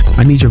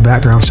need your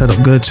background set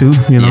up good too.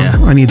 You know, Yeah.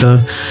 I need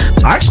the.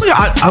 Actually,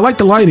 I like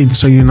the lighting,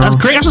 so you know.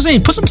 That's great. That's what I'm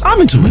saying. Put some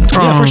time into it.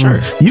 Yeah, for sure.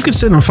 You can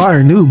send a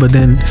fire nude, but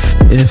then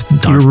if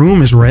your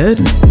room is red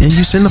and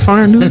you send a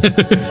fire nude,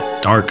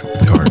 Dark.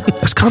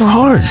 that's kind of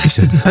hard.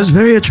 That's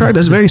very attractive.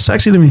 That's very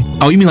sexy to me.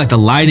 Oh, you mean like the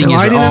lighting is?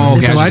 Oh,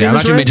 if the gotcha. lighting I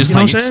is thought you red, meant just you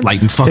know like what I'm it's saying?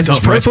 like fucked If up,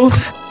 it's right? purple,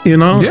 you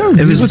know, Yeah, if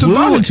you it's put some blue,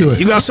 thought into it.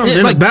 you got something Yeah,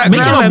 in like, the background.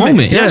 make it a that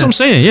moment. Yeah, that's what I'm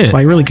saying, yeah.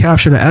 like really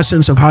capture the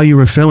essence of how you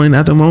were feeling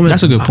at the moment.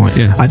 That's a good point,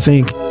 yeah. I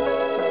think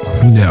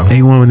Yeah.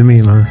 A1 to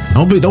me, man.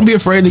 Don't be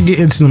afraid to get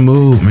into the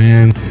mood,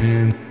 man.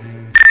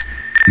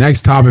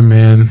 Next topic,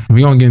 man.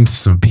 We gonna get into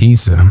some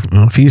pizza.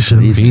 Pizza.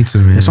 Pizza,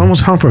 man. It's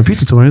almost time for a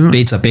pizza tour, isn't it?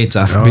 Pizza.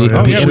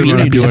 yeah,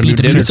 we do it.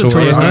 Dinner tour.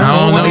 tour. I don't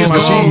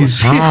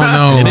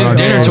know. It is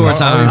dinner tour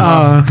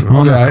time.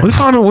 Okay. We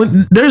found out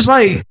there's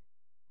like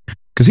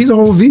Because he's a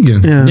whole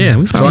vegan. Yeah,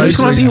 we found It's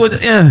gonna be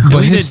with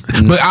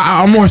But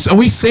I'm more. Are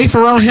we safe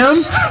around him?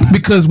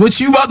 Because what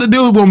you about to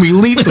do is gonna be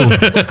lethal.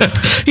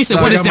 He said,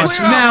 "What is that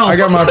smell?" I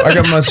got my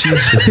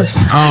cheese.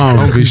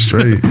 Don't be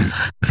straight.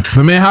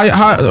 But man, how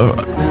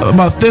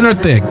about thin or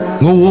thick?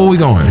 Where we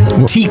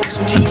going? Teak.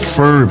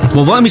 firm.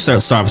 Well, let me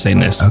start saying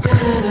this. Okay.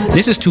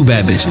 This is two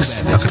bad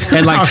bitches. Okay.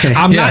 And like,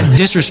 I'm not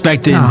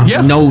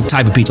disrespecting no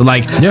type of pizza.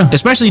 Like,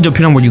 especially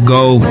depending on where you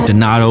go,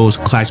 Donato's,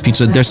 Class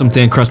Pizza, there's some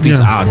thin crust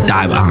pizza I'll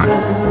die behind.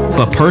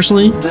 But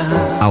personally,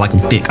 I like them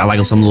thick. I like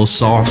them some a little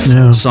soft,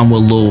 some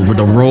with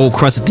the roll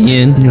crust at the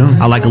end.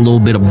 I like a little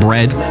bit of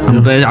bread.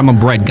 I'm a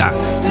bread guy.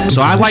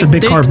 So I like a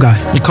big thick, carb guy.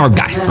 The carb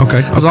guy.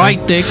 Okay. So I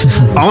like thick.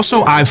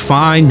 Also, I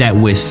find that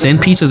with thin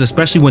pizzas,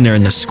 especially when they're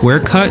in the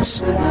square cuts,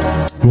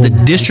 the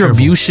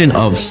distribution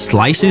of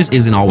slices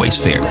isn't always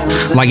fair.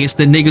 Like, it's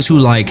the niggas who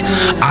like,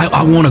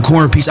 I want a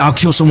corner piece. I'll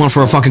kill someone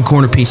for a fucking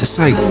corner piece. It's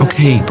like,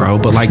 okay, bro,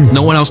 but like,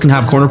 no one else can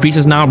have corner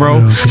pizzas now, bro.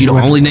 You the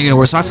only nigga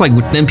where. So I feel like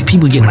with them,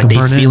 people get like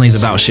their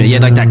feelings about shit. Yeah,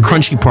 like that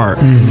crunchy part.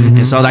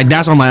 And so like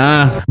that's why I'm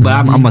like, but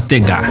I'm a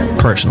thick guy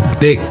personally.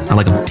 Thick. I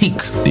like them thick.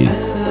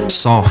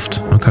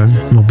 Soft. Okay.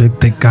 I'm a big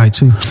thick guy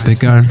too. Thick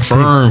guy.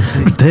 Firm.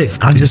 Thick.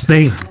 I just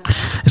think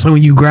it's like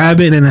when you grab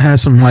it and it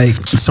has some weight.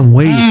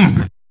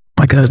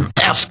 Like a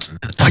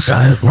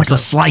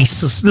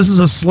slice. This is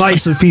a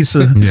slice of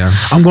pizza. Yeah.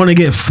 I'm going to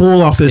get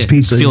full off this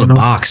pizza. Feel the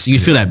box. You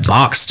feel that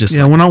box just.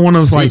 Yeah. When I want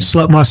to like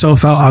slut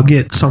myself out, I'll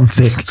get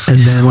something thick, and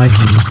then like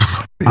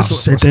I'll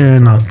sit there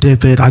and I'll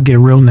dip it. I get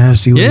real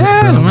nasty with it,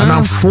 and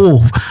I'm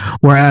full.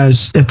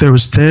 Whereas if there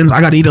was thins, I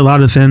got to eat a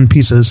lot of thin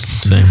pizzas.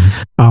 Same.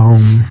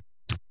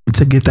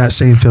 To get that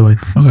same feeling.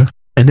 Okay.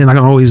 And then I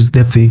can always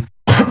dip the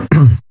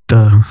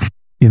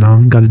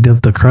got to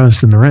dip the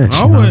crust in the ranch.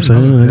 You know what I'm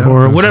saying?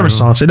 Or whatever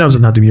sauce. It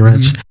doesn't have to be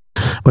ranch.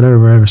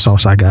 Whatever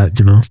sauce I got,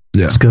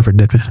 it's good for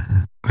dipping.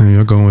 And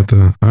you're going with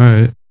the, all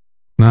right.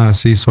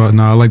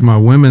 I like my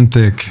women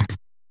thick,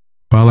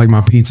 but I like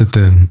my pizza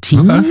thin.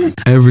 Okay.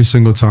 Every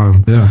single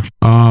time. Yeah.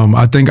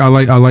 I think I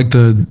like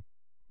the,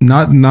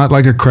 not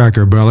like a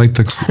cracker, but I like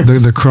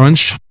the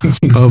crunch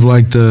of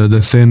like the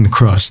thin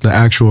crust, the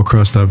actual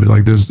crust of it.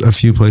 Like there's a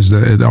few places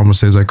that it almost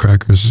tastes like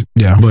crackers.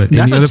 Yeah, but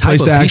that's any other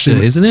place that pizza,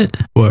 actually, isn't it?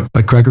 What,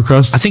 like cracker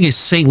crust? I think it's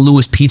St.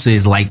 Louis pizza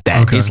is like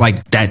that. Okay. It's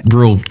like that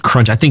real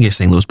crunch. I think it's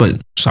St. Louis, but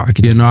sorry.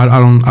 Yeah, no, I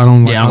don't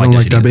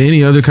like that. But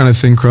any other kind of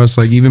thin crust,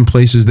 like even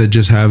places that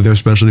just have their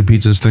specialty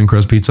pizzas, thin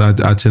crust pizza,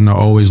 I tend to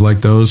always like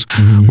those.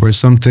 Whereas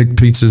some thick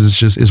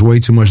pizzas, it's way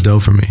too much dough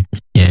for me.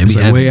 Yeah, it's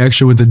like way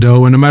extra with the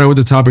dough, and no matter what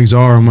the toppings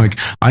are, I'm like,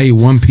 I eat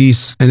one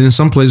piece, and in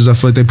some places I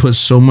feel like they put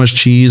so much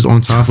cheese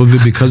on top of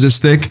it because it's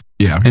thick.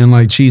 Yeah, and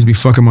like cheese be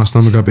fucking my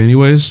stomach up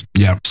anyways.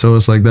 Yeah, so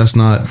it's like that's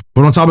not.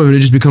 But on top of it, it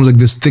just becomes like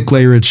this thick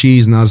layer of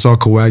cheese. Now it's all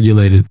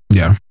coagulated.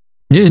 Yeah.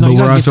 Yeah, no, but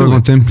where I feel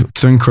like on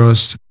thin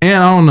crust,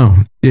 and I don't know.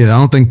 Yeah, I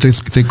don't think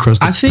thick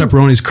crust. I think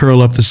pepperonis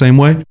curl up the same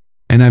way.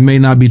 And that may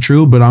not be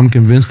true, but I'm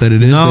convinced that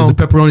it is. No, the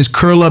pepperonis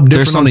curl up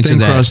different on thin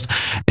crust,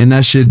 and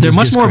that shit. They're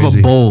much more crazy.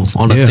 Of a bowl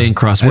on a thin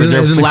crust, whereas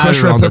they're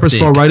flatter on the peppers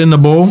thick. fall right in the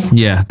bowl.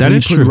 Yeah, that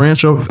is true.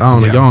 Ranch over. I don't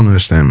know. Y'all don't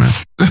understand, man.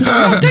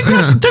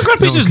 Thin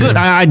crust pizza is good.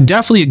 I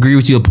definitely agree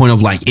with you. A point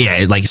of like,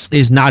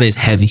 it's not as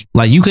heavy.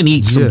 Like you can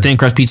eat some thin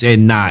crust pizza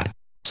and not.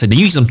 So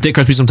you eat some thick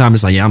crust pizza sometimes.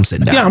 It's like, I'm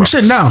sitting down. Yeah, I'm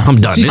sitting down. I'm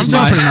done. I'm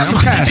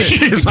cash.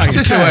 It's like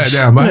sit your ass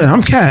down, man. Yeah,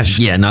 I'm cash.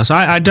 Yeah, no. So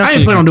I definitely. I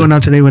ain't planning on doing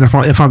that today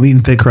if I'm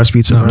eating thick crust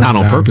pizza. No, not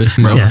on purpose,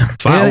 bro. Yeah.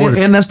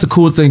 And that's the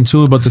cool thing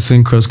too about the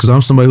thin crust, because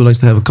I'm somebody who likes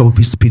to have a couple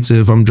pieces of pizza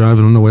if I'm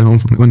driving on the way home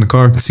in the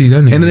car. See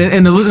that? And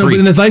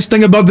the nice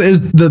thing about it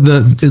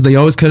is they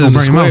always cut it in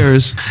the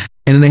squares,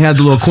 and then they have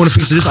the little corner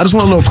piece. I just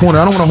want a little corner.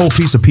 I don't want a whole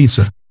piece of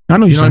pizza. I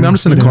know you know what I mean? I'm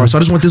just in the car, so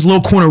I just want this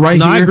little corner right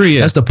here. I agree.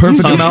 That's the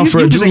perfect amount for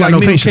a dude like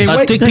me. A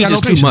thick pizza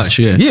is too much.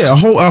 Yeah, a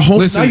whole.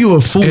 Listen, now you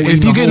a fool.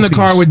 If you get in the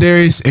car with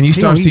Darius and you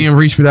start seeing him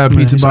reach for that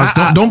pizza box,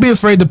 don't be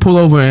afraid to pull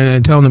over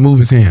and tell him to move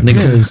his hand.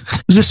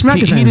 Just smack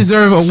his hand. He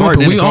deserves a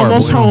whooping. We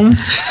almost home.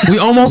 We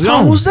almost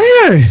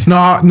there.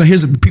 No,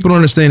 here's people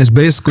don't understand. It's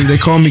basically they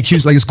call me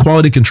cute, like it's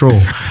quality control,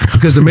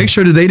 because to make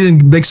sure that they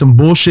didn't make some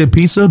bullshit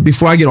pizza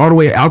before I get all the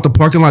way out the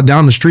parking lot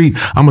down the street,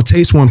 I'm gonna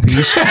taste one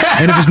piece,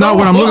 and if it's not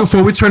what I'm looking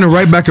for, we turn it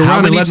right back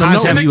around and let them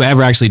know. Have you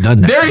ever actually done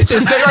that? Darius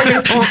said, stay right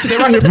here. Stay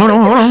right here.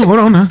 Hold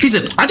on now. He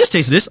said, I just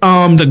tasted this.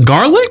 The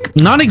garlic,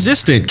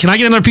 non-existent. Can I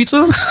get another pizza?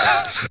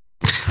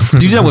 Do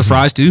you do that with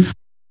fries too?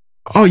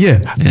 Oh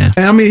yeah. And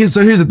I mean,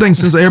 so here's the thing.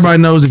 Since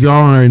everybody knows, if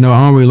y'all don't already know,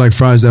 I don't really like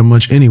fries that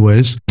much,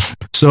 anyways.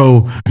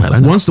 So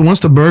once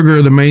the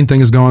burger, the main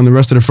thing is gone, the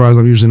rest of the fries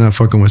I'm usually not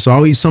fucking with. So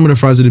I'll eat some of the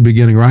fries at the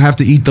beginning, or I have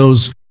to eat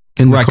those.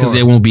 Right, because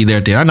they won't be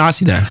there. I know, I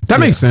see that. That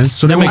makes sense.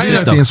 So that makes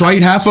sense. So I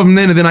eat half of them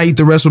then, and then I eat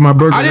the rest with my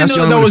burger. I didn't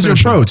know that was your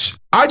approach.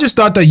 I just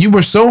thought that you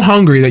were so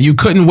hungry that you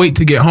couldn't wait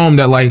to get home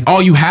that like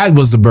all you had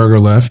was the burger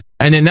left.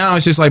 And then now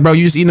it's just like, bro,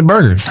 you just eating the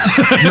burger.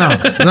 No.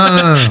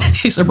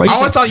 He said, bro, I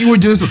always thought you were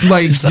just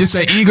like just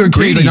an eager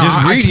greedy. Like,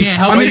 I can't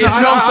help it. It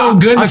smells so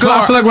good in the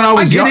car. I feel like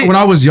when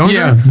I was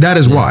younger, that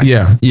is why.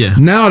 Yeah.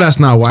 Now that's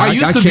not why. I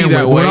used to be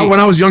that way. When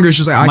I was younger, it's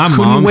just like I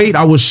couldn't wait.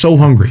 I was so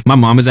hungry. My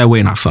mom is that way,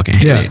 and I fucking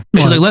hate it.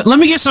 She's like, let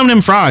me get some of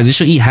them fries. You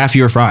should eat half of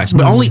your fries,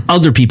 but only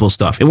other people's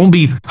stuff. It won't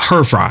be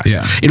her fries.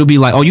 Yeah. It'll be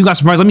like, oh, you got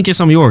some fries. Let me get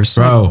some of yours,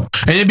 bro.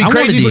 And it'd be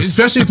crazy,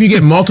 especially if you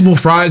get multiple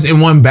fries in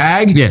one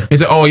bag. Yeah.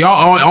 It's like, oh,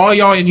 all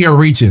y'all in here there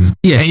reaching.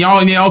 Yeah. And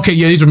y'all, okay,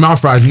 yeah, these are mouth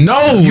fries.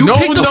 No, You no,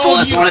 picked the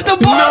fullest one at the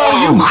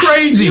bottom. No, you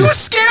crazy. You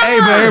scared. Hey,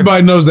 man,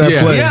 everybody knows that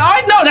Yeah. play. Yeah,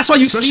 I know. That's why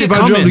you Especially see if it I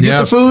drove coming. to get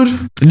the food.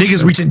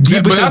 Niggas reaching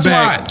deep But into the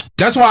bag.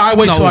 that's why I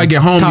wait till I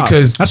get home Top.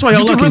 because That's why you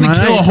y'all can lucky, really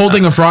man. kill a whole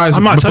thing of fries.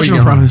 I'm not before touching you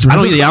get home. fries. I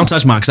don't either. I don't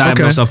touch mine because I have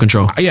no Okay.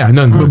 self-control. Yeah,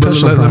 no.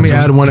 But let me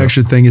add one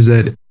extra thing is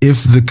that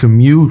if the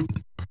commute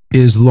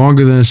is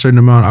longer than a certain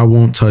amount, I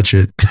won't touch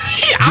it.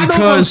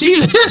 Because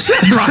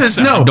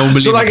No, don't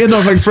believe so like it.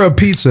 like for a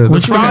pizza, the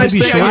What you want fries to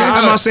be thing, short?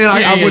 I'm not saying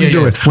I wouldn't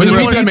do it. When the For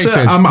pizza, that makes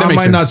sense. I That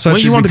makes might not sense. touch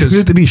When you it want the because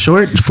commute to be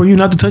short for you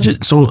not to touch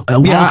it, so a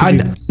long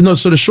commute. no.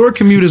 So the short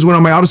commute is when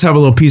I'm like, I'll just have a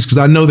little piece because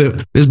I know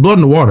that there's blood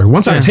in the water.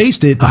 Once I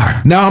taste it,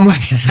 now I'm like,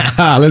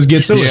 let's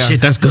get to it. Yeah.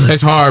 Shit, that's good.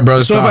 It's hard,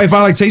 bro. So if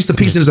I like taste the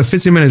piece and it's a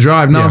 15-minute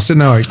drive, now I'm sitting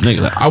there like,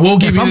 Nigga, I will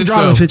give If you I'm this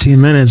driving though.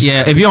 15 minutes,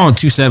 yeah, if you're on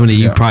 270,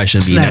 you probably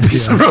shouldn't be in that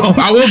pizza, bro.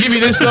 I will give you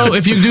this though.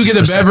 If you do get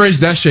a beverage,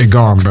 that shit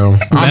gone, bro.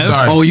 I'm Bev?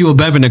 sorry. Oh, you a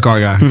Bev in the car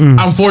guy.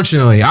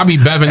 Unfortunately, I'll be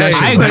beving that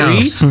I shit down.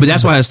 agree, but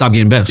that's why I stopped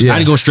getting Bevs. I had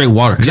to go straight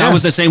water. Because I Yeah.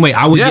 was the same way.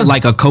 I would Yeah. get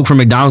like a Coke from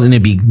McDonald's and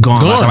it'd be gone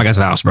by the Gone. time I got to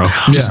the house, bro.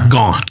 Just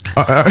gone.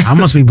 I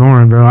must be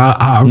boring, bro.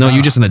 No,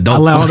 you just an adult.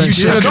 I let all that You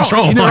shit- just have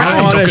control. You know, I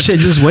let all that shit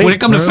just wait. When it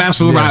comes to bro. fast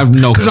food, I have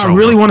no Because control. I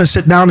really want to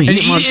sit down and And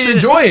eat my eat shit. and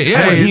enjoy it.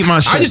 Yeah, Hey, eat my I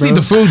shit, just bro. need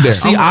the food there.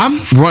 See,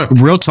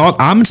 real talk.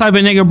 I'm the type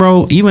of nigga,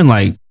 bro. Even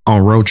like on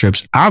road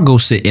trips, I'll go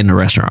sit in the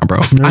restaurant, bro.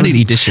 I need to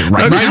eat this shit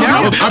right now.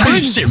 now? I need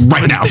this shit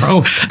right now,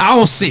 bro.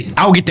 I'll sit.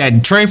 I'll get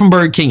that tray from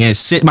Burger King and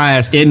sit my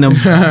ass in them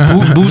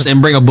boots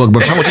and bring a book,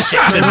 bro. I want this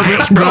shit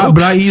tonight, bro.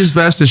 But I eat as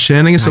fast as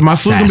Shannon, so my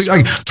food's gonna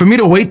be like for me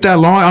to wait that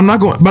long. I'm not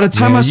going. By the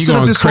time Yeah, I you sit up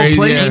going this crazy,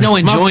 whole plate, yeah. Ain't no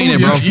enjoying my it,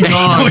 food, bro. you- Ain't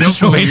gone. no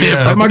enjoying it,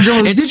 Like bro. my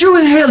girl, did you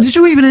inhale? Did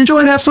you even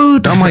enjoy that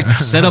food? I'm like,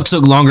 Setup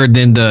took longer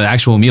than the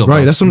actual meal, bro.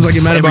 right. That's when I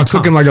get mad Every about time.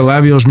 cooking like a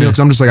Lavios meal because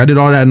I'm just like I did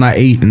all that and I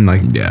ate and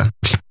like Yeah.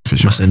 I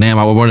said, damn,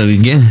 I would want it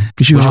again.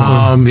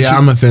 Yeah,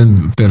 I'm a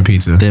thin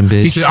pizza. Thin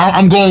bitch. He said,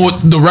 I'm going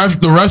with the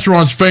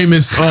restaurant's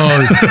famous.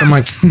 I'm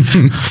like,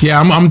 yeah,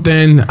 I'm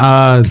thin.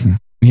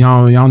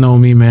 Y'all know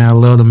me, man. I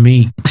love the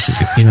meat.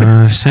 You know what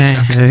I'm saying?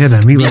 Yeah,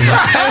 that meat like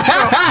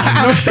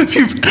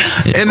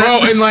And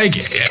like,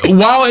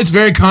 while it's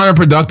very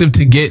counterproductive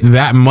to get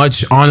that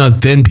much on a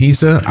thin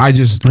pizza, I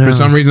just for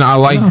some reason I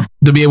like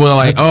to be able to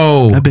like,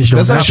 that bitch don't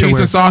that that shit piece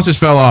work. of sausage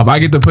fell off. I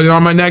get to put it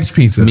on my next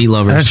pizza. Meat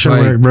lovers. That shit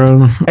like- work,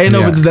 bro. Hey, no,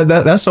 Yeah.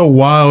 but that's a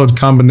wild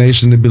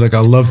combination to be like I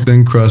love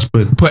thin crust,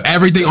 but Put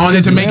everything on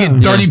it to make it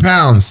 30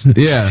 pounds.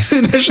 Yeah,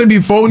 that should be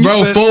folding.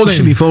 bro, folding.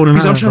 Should be folding.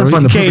 Because I'm out, trying to bro.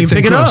 find the You can't perfect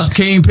pick thin it up. crust.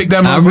 Can't even pick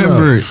that. I motherfucker up.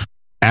 remember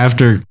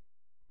after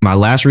my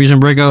last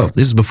recent breakup,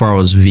 this is before I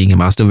was vegan,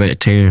 but I was still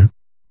vegetarian.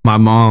 My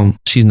mom,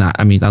 she's not,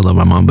 I mean, I love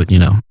my mom, but you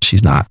know,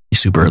 she's not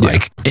super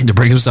like into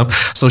breakup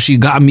stuff. So she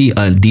got me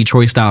a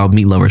Detroit style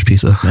meat lovers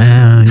pizza.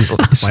 Man,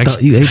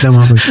 you ate that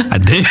motherfucker. I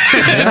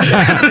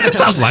did.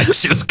 So I was like,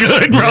 shit was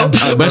good, bro.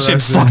 That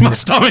shit fucked my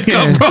stomach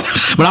up, bro.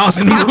 But I was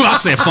in the mood. I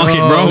said, fuck it,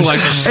 bro. Like,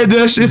 Hey,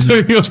 that shit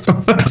threw your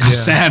stomach. I'm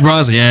sad, bro. I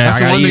was like, yeah, That's I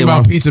the gotta one eat thing it,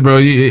 about bro. pizza, bro.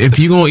 If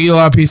you're gonna eat a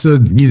lot of pizza,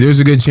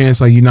 there's a good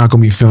chance like you're not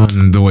gonna be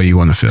feeling the way you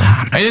want to feel.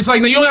 And it's like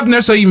you don't have to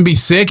necessarily even be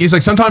sick. It's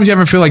like sometimes you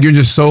ever feel like you're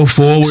just so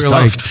full where you're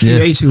like, Stuffed. You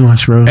Yeah. ate too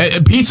much, bro.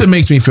 pizza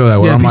makes me feel that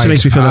way. Yeah, I'm pizza like,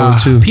 makes me feel that way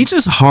too.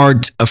 Pizza's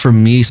hard for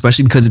me,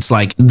 especially because it's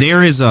like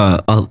there is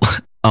a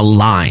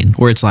line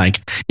where it's like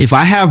if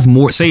I have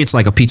more, say it's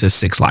like a pizza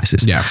 6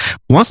 slices. Yeah.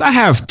 Once I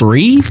have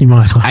 3, You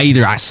might as well.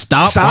 I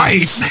stop.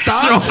 Right?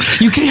 Stop.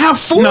 So you can't have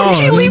 4. No, you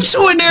can't leave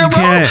 2 in there, bro.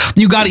 can't.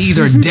 You got to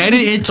either dead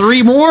it in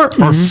 3 more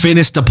or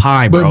finish the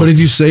pie, bro. But if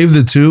you save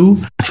the 2,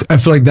 I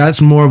feel like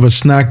that's more of a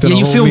snack than Yeah, a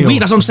you whole feel meal. weak.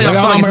 That's what I'm saying. I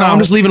feel like it's not- I'm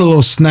just leaving a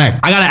little snack.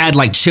 I gotta add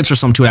like chips or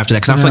something to it after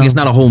that because I feel like it's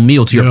not a whole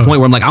meal. To your Yeah. point,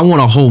 where I'm like, I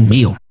want a whole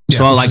meal.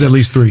 So which like is at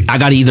least 3. I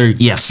gotta either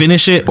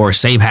finish it or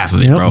save half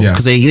of it, Yep. bro. Yeah.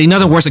 Because ain't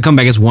nothing worse than come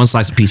back as 1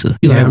 slice of pizza.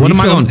 You're Yeah, like, what you am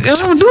I feel- going to I'm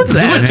gonna do with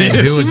that. Do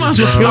it, You might as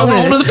well bro. feel I want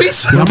that. another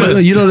pizza. Yeah,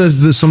 but you know,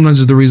 there's sometimes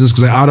there's the reasons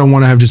because I don't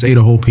want to have just ate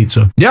a whole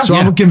pizza. Yeah. So Yeah.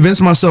 I'm gonna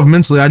convince myself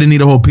mentally I didn't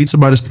eat a whole pizza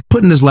by just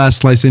putting this last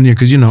slice in here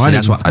because you know I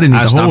That's didn't. why I didn't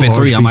eat the stop whole at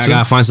 3. I'm like, I pizza.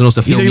 gotta find something else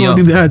to fill Either me you up. want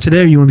to be mad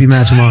today or you want to be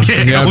mad tomorrow.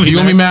 Yeah, you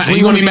gonna be mad.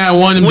 You gonna be mad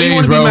one of them When you days,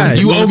 wanna be bro. mad?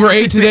 You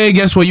overate today.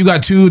 Guess what? You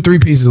got 2-3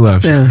 pieces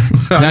left. Yeah.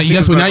 Now you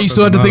guess what? Now you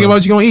still have to think about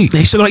what you're gonna eat.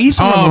 They still gonna eat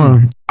some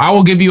more. I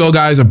will give you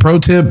guys a pro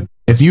tip.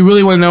 If you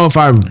really want to know if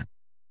I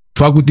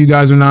fuck with you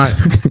guys or not,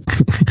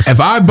 if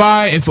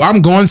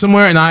I'm going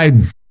somewhere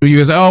and you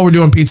guys say, oh, we're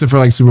doing pizza for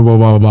like Super Bowl,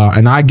 blah, blah, blah,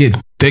 and I get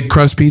thick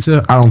crust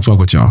pizza, I don't fuck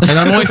with y'all. And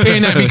I'm only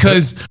saying that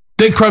because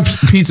thick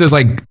crust pizza is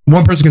like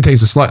one person can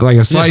taste a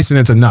slice and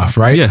it's enough,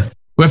 right? Yeah.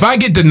 But if I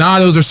get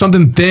Donatos or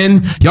something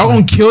thin, y'all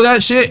gonna kill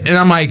that shit. And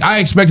I'm like, I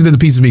expected the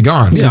pizza to be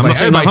gone. Yeah, It's I'm like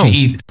gonna take everybody mine can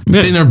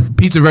home. eat thinner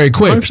pizza very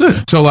quick.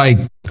 100%. So like,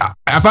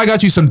 if I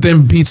got you some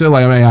thin pizza,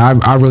 like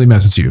I really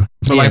mess with you.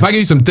 So like, if I get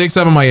you some thick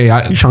stuff, I'm like, hey,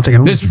 You trying to take it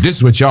home? this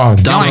is what y'all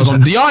ain't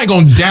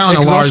gonna down a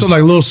It's large. also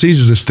like Little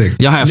Caesars is thick.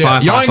 Y'all have Yeah,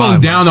 5, y'all 5, ain't gonna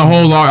 5. down the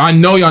whole large. I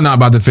know y'all not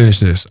about to finish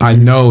this. I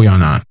know y'all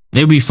not.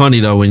 It'd be funny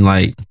though when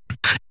like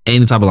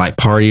any type of like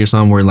party or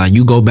something where like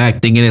you go back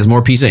thinking there's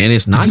more pizza and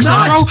it's not.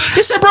 Bro.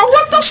 It said, bro,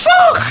 what the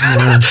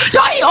fuck?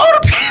 Y'all eat all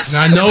the pizza.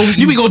 I know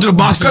you be going to the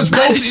box because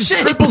folks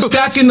is triple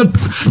stacking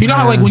the. You know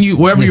how like when you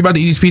wherever you're about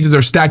to eat these pizzas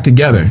are stacked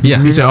together.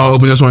 Yeah. You say, oh,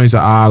 open this one. You say,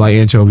 like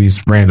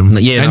anchovies, random.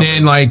 Yeah. And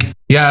then like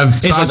you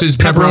have sausage,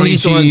 pepperoni,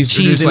 cheese,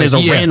 and there's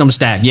a random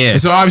stack. Yeah.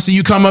 And so obviously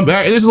you come up.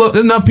 There's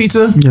enough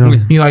pizza. Yeah.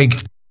 You like.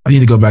 I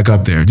need to go back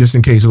up there just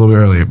in case a little bit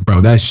earlier,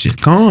 bro. That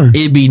shit gone.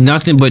 It'd be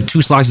nothing but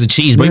 2 slices of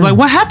cheese. But you're like,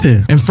 what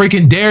happened? And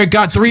freaking Derek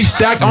got 3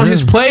 stacked on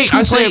his plate.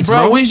 I said,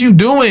 bro, what is you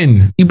doing?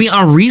 You be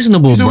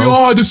unreasonable, bro. We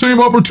all had the same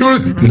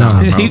opportunity. No,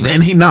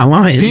 and he not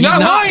lying. He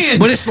not lying.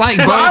 But it's like,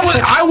 bro,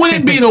 I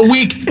wouldn't be a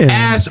weak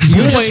ass boy.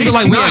 Just feel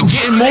like we not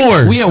getting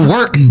more. We at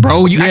work,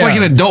 bro. You act like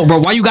an adult, bro.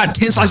 Why you got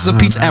 10 slices of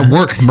pizza at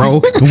work,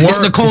 bro? It's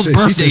Nicole's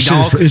birthday,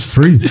 dog. It's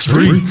free. It's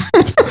free.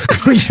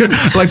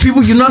 Like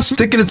people, you're not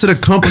sticking it to the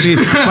company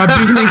by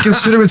being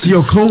inconsiderate to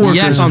your coworkers.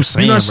 Yeah, that's what I'm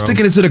saying. You're not bro.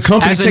 sticking it to the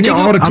company. As a taking nigga,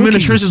 all the I'm in the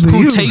cookies. trenches with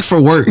you. Take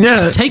for work.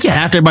 Yeah. Take it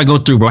after everybody go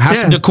through, bro. Have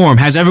some decorum.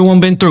 Has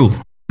everyone been through?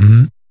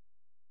 Mm-hmm.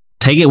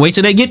 Take it. Wait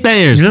till they get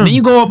theirs. Yeah. Then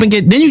you go up and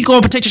get. Then you go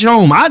up and take your shit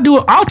home.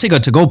 I'll take a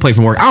to-go plate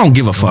from work. I don't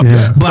give a fuck.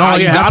 Yeah. But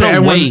I after don't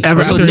everyone- wait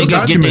after until it's niggas get their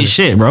documented.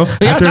 shit, bro.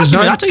 Yeah, After it's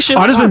done, I take shit.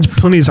 there's been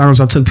plenty of times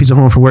I took pizza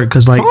home from work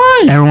because like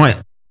Fine. everyone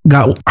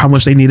got how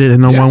much they needed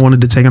and no one wanted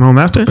to take it home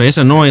after. But it's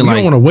annoying. You Like,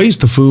 don't want to waste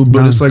the food,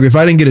 but it's like if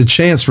I didn't get a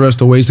chance for us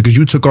to waste it because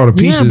you took all the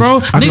pieces. yeah, bro.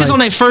 I'd be Niggas like, on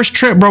their first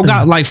trip, bro,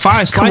 got like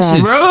 5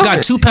 slices. bro.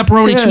 Got 2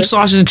 pepperoni, 2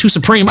 sausages, and 2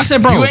 supreme. I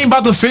said, bro, You ain't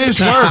about to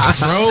finish work,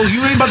 bro.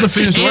 You ain't about to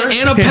finish work.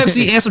 and a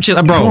Pepsi and some shit,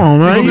 like, bro. Come on,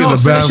 man. gonna be You in not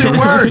the finishing bathroom.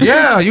 work.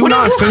 Yeah, you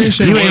not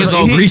finishing Your work. hands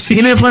all greasy.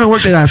 He didn't plan to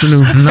work that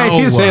afternoon. No.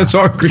 his hands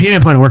are He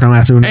didn't plan to work on the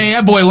afternoon. Hey,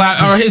 that boy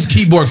his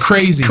keyboard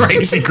crazy.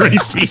 Crazy.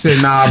 He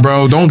said, nah,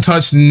 bro, don't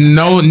touch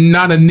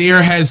not a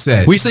near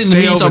headset. We sitting in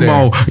the Stay meantime,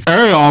 over bro.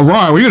 Hey, all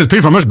right, we get this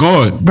pizza from. It's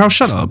good, bro.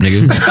 Shut up,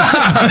 nigga.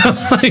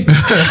 Like,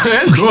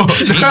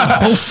 the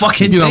whole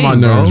fucking Get on my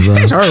thing, bro. nerves,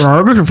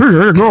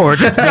 bro.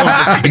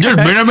 Just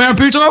Minute Man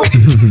pizza?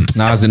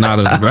 Nah, it's not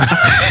us, bro.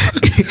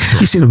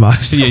 You seen the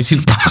box? Yeah, you see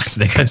the box,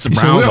 nigga. It's a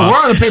So brown where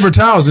box. are the paper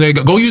towels?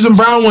 Nigga? Go use them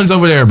brown ones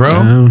over there,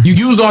 bro. You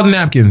use all the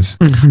napkins.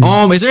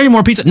 Is there any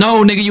more pizza?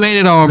 No, nigga, you ate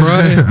it all, bro.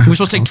 We're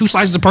supposed to take 2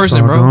 slices a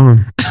person, bro.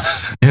 Gone.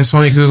 And it's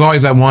funny because there's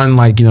always that one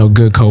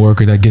good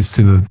coworker that gets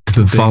to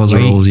the Follows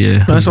thing. rules,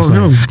 yeah. That's on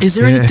him. Is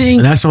there anything?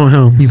 And that's on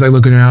him. He's like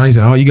looking around. He's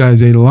like, "Oh, you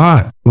guys ate a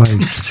lot." Like,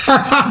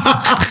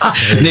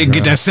 Nigga,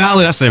 get that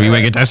salad. I said, you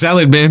ain't get that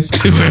salad, man.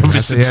 Fuck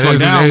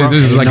down, bro. this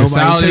is like a Nobody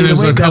salad. told you There's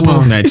to a wait that couple.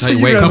 long. Nah, tell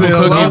you, wait, You guys couple ate a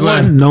lot. cookies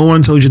left. No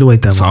one told you to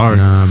wait that long. Sorry.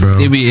 Nah, bro.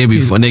 It'd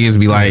be fun. Niggas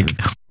be like,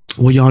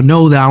 well, y'all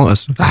know that.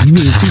 I mean,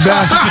 too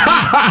bad.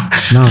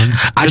 No,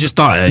 I just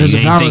thought there's you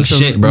a ain't think balance of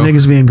shit, bro.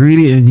 niggas being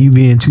greedy and you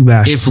being too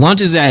bashful. If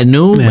lunch is at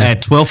noon, Yeah.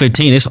 at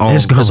 12:15, it's off.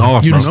 It's It's gone.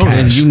 off, You bro. know that.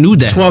 And you knew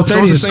that.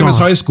 12:30 is the same as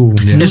high school.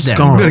 It's that.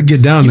 gone. You better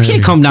get down You there.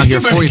 can't come down here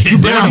 40. You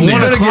better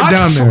get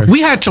down there.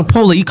 We had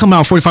Chipotle. You come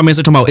out 45 minutes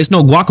and talking about it's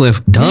no guac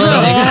lift. Duh,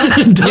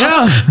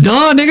 nigga.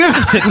 Duh,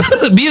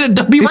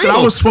 nigga. Be He said I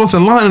real. was 12th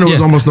in line and there was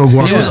Yeah. almost no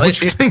guac. It was-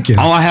 What you thinking?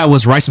 All I had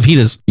was rice and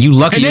fajitas. You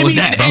lucky And it they, was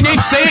that, bro. and they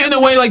say it in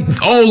a way like,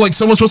 oh, like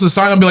someone's supposed to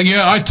sign up and be like,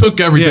 yeah, I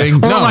took everything. Or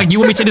No. like, you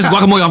want me to take this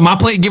guacamole off my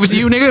plate and give it to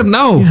you, nigga?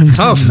 No.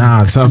 Tough.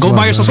 Nah, tough Go luck,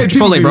 buy yourself man. some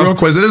People Chipotle, be bro. real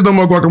quick. There's no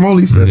more guacamole.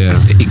 He said. Yeah.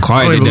 He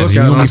quiet I did don't that. even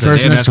You look know at I him. said,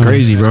 First yeah, next that's time.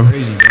 crazy, bro.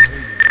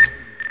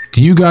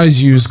 Do you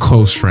guys use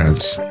close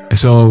friends?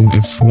 So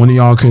if one of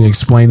y'all could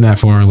explain that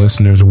for our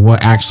listeners,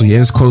 what actually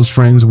is close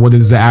friends? What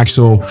is the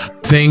actual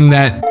thing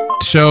that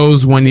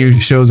shows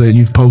that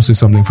you've posted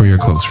something for your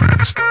close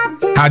friends?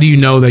 How do you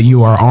know that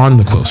you are on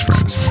the close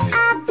friends?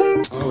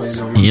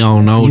 You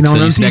don't know You know till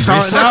you until you see that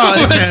find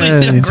out. green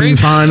circle. Yeah, until you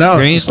find out.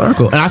 Green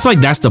circle. And I feel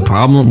like that's the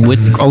problem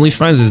with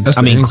OnlyFans is, That's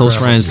I the mean, in close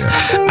crowd, friends.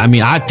 I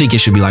mean, I think it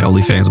should be like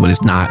OnlyFans, but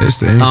it's not. It's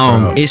the in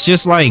crowd. It's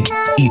just like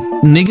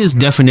niggas'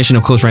 definition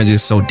of close friends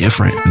is so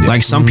different.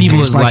 Like some people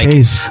Case is by like,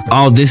 case.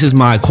 oh, this is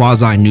my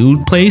quasi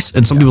nude place,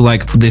 and some people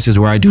like this is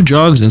where I do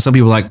drugs, and some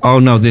people like, oh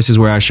no, this is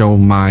where I show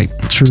my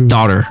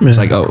daughter. It's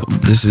like, oh,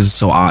 this is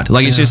so odd.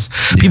 Like it's just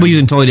people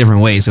using totally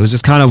different ways. So it's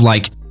just kind of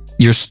like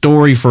your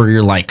story for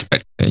your like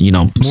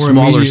smaller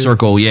immediate.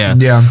 circle, Yeah.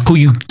 who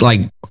you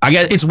like. I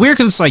guess it's weird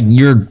because it's like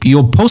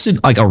you'll post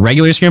it like a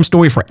regular Instagram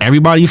story for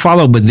everybody you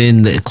follow, but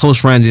then the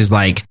close friends is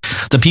like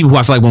the people who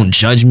I feel like won't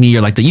judge me,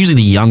 or like usually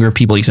the younger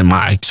people, at least in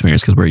my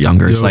experience because we're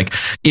younger. It's like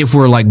if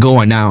we're like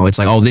going out, it's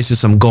like, oh, this is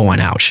some going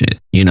out shit,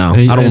 I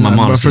don't want my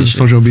mom to see for this shit.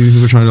 social media,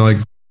 people are trying to like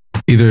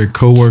either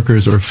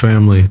coworkers or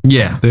family.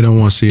 Yeah, They don't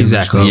want to see it.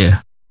 exactly.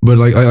 Yeah. But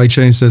like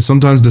Shane said,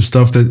 sometimes the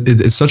stuff that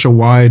it's such a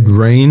wide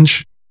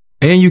range,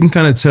 and you can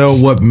kind of tell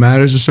what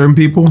matters to certain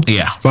people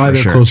Yeah, by for their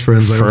sure. close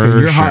friends. Like, For okay,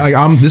 you're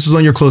sure. this is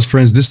on your close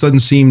friends. This doesn't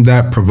seem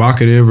that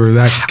provocative or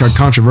that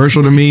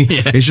controversial to me.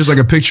 It's just like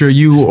a picture of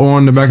you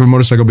on the back of a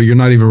motorcycle, but you're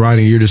not even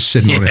riding. You're just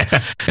sitting on it,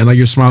 and like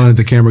you're smiling at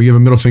the camera. You have a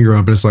middle finger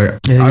up, and it's like,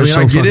 Yeah, I you're mean, so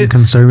I get fucking it.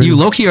 conservative. You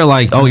low key are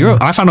like, oh,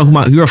 I found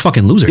out you're a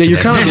fucking loser. Yeah, you're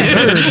today. kind of a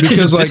nerd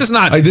because like this is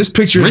not like this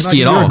picture is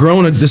risky not, at you're all.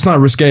 grown. It's not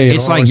risque. At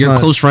It's all. like your not-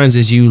 close friends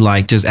is you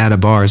like just at a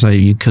bar. It's like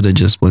you could have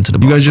just went to the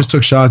bar. You guys just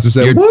took shots and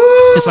said, You're- "Woo!"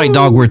 It's like,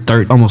 dog, we're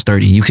almost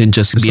 5:30. You can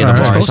just be in the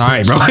bar. It's all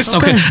right, bro. It's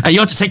okay. And you don't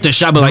have to take the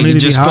shot, but like you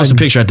just post a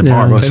picture at the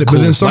bar, bro. It's But cool.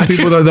 then some Like-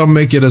 people they'll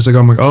make it as like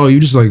I'm like, oh, you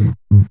just like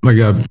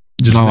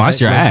just Oh, that's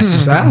your ass.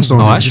 Just ass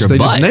on Oh, it. that's your They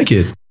butt. just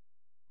naked.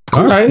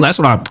 Cool. All right. That's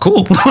what I'm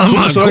cool. I'm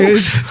like, So cool.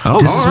 it's- Oh,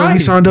 This is all what we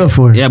right. signed up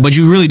for. Yeah, but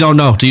you really don't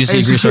know till you see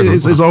a green circle.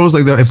 It's always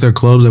like that if they're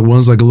clubs. Like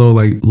one's like a little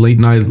like late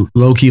night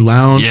low key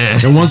lounge, Yeah.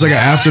 and one's like an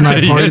after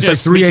night party. It's like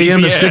 3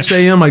 a.m. to 6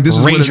 a.m. Like this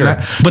is what it's Ranger.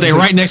 at. But they're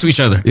right next to each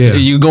other. Yeah.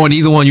 You go in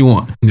either one you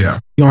want. Yeah.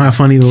 You don't have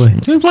fun either way.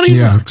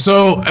 Yeah.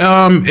 So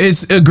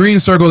it's a green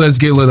circle that's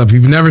get lit up. If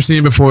you've never seen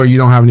it before, you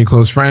don't have any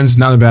close friends.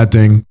 Not a bad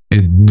thing.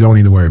 You don't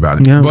need to worry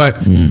about it. Yeah.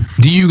 But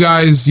do you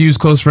guys use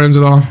close friends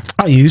at all?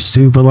 I used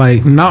to, but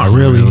like not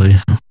really.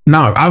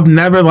 No, I've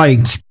never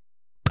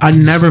I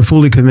never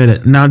fully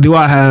committed. Now,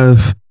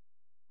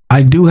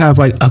 I do have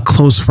like a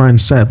close friend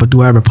set, but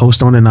do I ever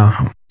post on it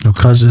now?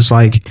 Because it's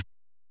like,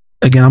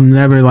 again, I'm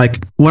never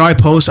like, what I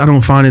post, I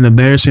don't find it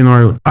embarrassing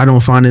or I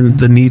don't find it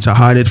the need to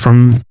hide it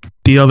from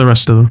the other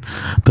rest of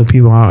the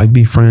people I like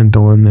befriend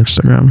on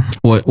Instagram.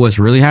 What's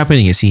really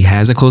happening is he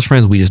has a close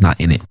friend, we just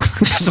not in it.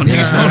 So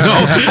niggas don't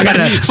know. I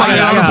gotta find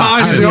out on the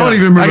pod. I don't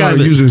even remember how to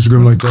use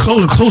Instagram like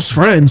that. Close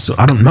friends.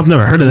 I've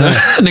never heard of that.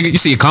 Nigga, you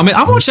see a comment?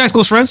 I'm on Shaq's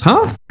close friends,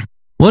 huh?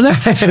 What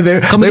was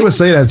that? they would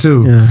say that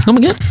too. Yeah. Come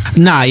again?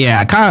 Nah,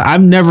 yeah.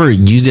 I've never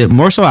used it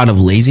more so out of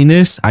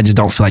laziness. I just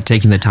don't feel like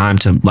taking the time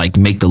to like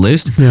make the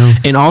list. Yeah.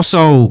 And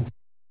also,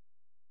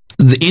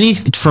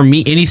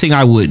 anything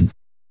I would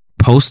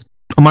post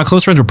on my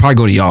close friends would probably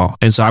go to y'all.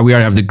 And so we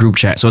already have the group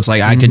chat. So it's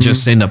like I could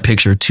just send a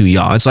picture to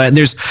y'all. It's like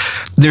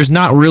there's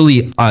not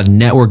really a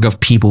network of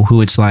people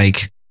who it's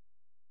like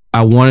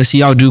I want to see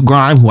y'all do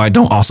grime who I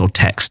don't also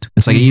text.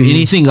 It's like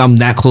anything I'm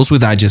that close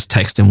with, I just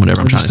text them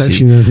whatever I'm trying to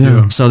see.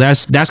 Yeah. So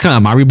that's kind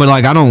of my read, but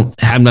like I don't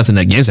have nothing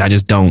against it. I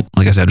just don't,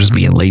 like I said, I'm just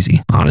being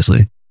lazy,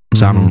 honestly.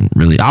 So I don't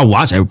really. I'll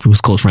watch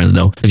everyone's close friends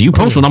though. If you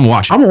post one, I'm gonna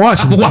watch it. I'm gonna watch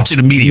it. I'm gonna watch it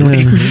immediately.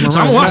 Yeah.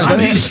 So I'm gonna watch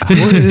it.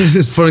 It's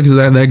just funny because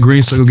that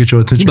green circle get your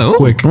attention Like, oh,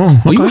 quick.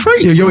 Oh, you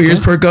afraid? Yeah, your ears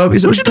perk up. He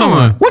said, What you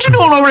doing? What you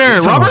doing over there,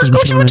 Robert?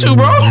 What you into,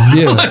 bro?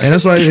 Yeah, and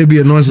that's why it'd be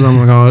annoying. I'm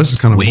like, oh, this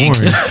is kind of Weak.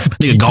 boring.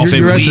 Nigga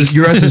golfing weak.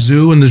 You're at the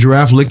zoo and the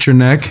giraffe licked your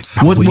neck.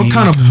 What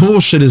kind of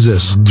bullshit is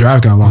this?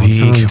 Giraffe got a long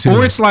tongue too.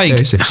 Or it's like,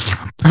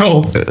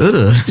 Oh,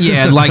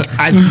 yeah, like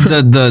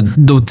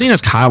the thing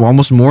that's kind of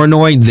almost more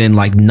annoying than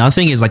like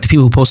nothing is like the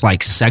people who post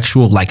like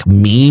sexual like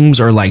memes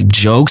or like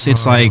jokes.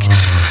 It's like,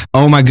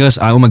 oh my god,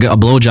 a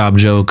blowjob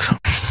joke.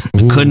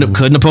 Couldn't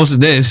have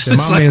posted this. My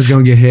It's like, man's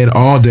gonna get head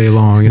all day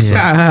long. It's like,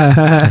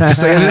 I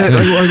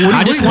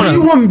just what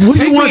do want you want? What do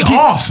take you want? me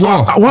off.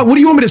 What do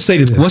you want me to say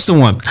to this? What's the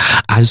one?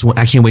 I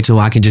can't wait till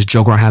I can just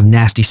joke or have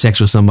nasty sex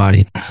with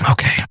somebody.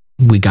 Okay.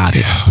 We got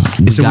it.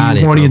 We So got when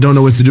it. you're horny bro. and don't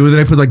know what to do, then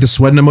they put like the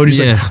sweating emojis.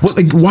 Yeah. Like, what,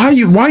 like,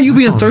 why are you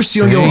being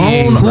thirsty on your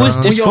own? Who is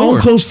this on your for? own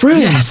close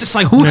friends? Yes, it's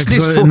like who is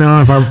this for?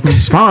 Now, if I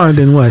respond,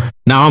 then what?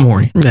 Now I'm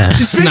horny. Yeah.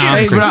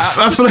 Hey, but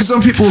I feel like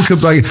some people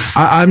could like.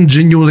 I'm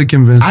genuinely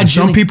convinced.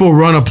 Some people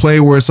run a play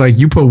where it's like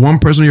you put one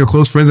person of your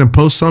close friends and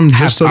post something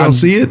just so they'll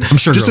see it. I'm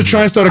sure just to girls try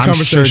do. and start a I'm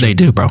conversation. sure they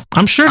do, bro.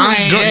 I'm sure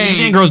these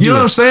ain't girls do. You know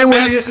it. what I'm saying?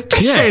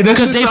 Yeah, that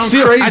because shit they sounds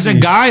feel crazy. as a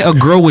guy, a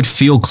girl would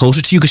feel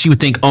closer to you because she would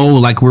think, oh,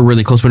 like we're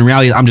really close. But in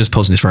reality, I'm just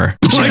posting this for her.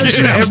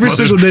 Every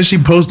single day she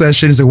posts that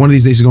shit. It's like one of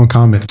these days she's gonna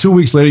comment. 2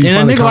 weeks later, you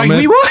And a find nigga a like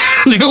comment. me, what?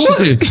 Nigga, what?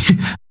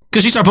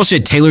 Because she started posting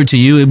shit tailored to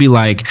you, it'd be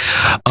like,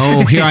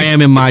 oh, here I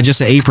am in my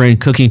just an apron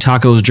cooking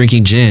tacos,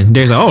 drinking gin.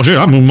 There's like, oh shit,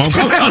 I'm oh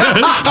shit,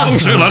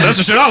 that's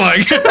the shit I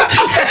like.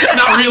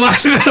 Not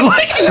realizing that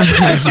like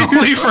it's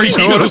only for you.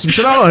 That's some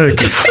shit I like.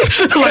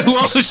 Like who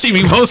else would she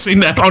be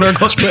posting that on her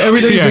culture? But every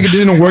day it's like it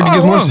didn't work. It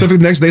gets more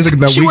specific. The next day it's like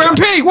that She wearing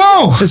pink.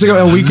 Whoa. It's like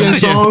a weekend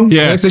song.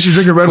 Yeah. Next day she's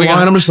drinking red We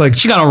wine. got- I'm just like,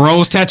 She got a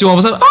rose tattoo all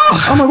of a sudden. Oh,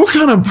 I'm like, what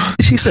kind of?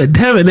 She said,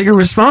 "Damn it, nigga,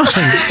 respond."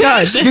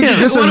 God damn,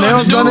 Get some what do I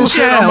nails do? done and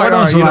shit. I'm like, what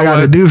all else right, you know I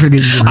gotta what? do for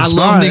getting you to I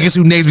love respond? niggas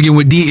who names begin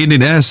with D, N,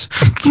 and S.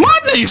 My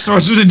name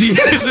starts with a D, N,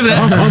 and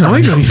S. Oh,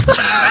 my name.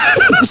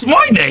 That's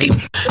my name.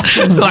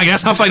 Like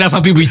that's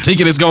how people be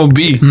thinking it's gonna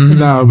be.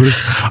 No, but it's,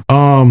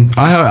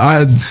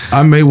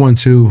 I made one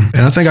too,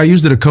 and I think I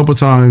used it a couple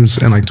times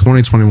in like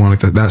 2021, like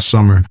that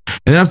summer.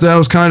 And after that, I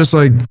was kind of just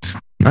like,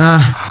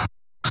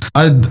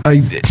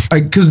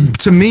 because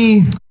to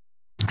me,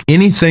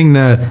 anything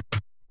that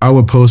I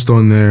would post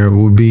on there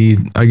would be,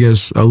 I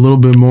guess, a little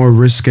bit more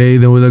risque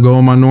than would go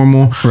on my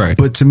normal. Right.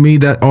 But to me,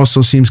 that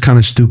also seems kind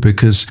of stupid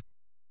because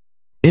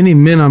any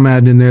men I'm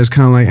adding in there is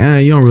kind of like,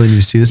 you don't really need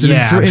to see this.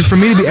 Yeah. And for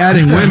me to be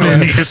adding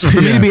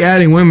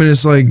women,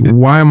 it's like,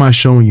 why am I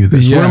showing you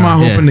this? What am I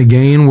hoping to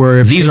gain? Where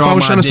if These are I all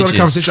was trying my to start a bitches.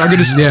 conversation, I could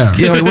just, like,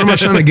 what am I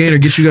trying to gain or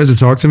get you guys to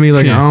talk to me?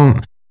 Like, I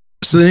don't.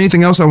 So then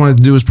anything else I wanted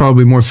to do is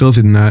probably more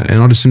filthy than that,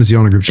 and I'll just send it to you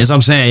on the group chat. That's what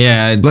I'm saying.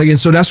 Yeah. Like, and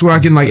so that's where I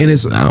can like, and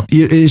it's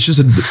just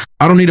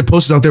I don't need to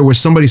post it out there where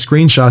somebody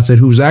screenshots it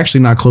who's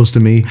actually not close to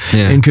me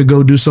and could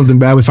go do something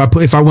bad.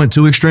 If I went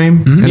too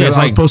extreme, and it's I was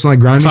like, posting like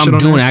grimy if shit I'm on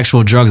doing there.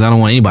 actual drugs, I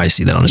don't want anybody to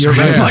see that on the screen.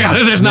 right. Like,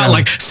 there's not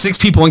like 6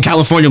 people in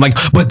California like,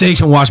 but they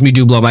can watch me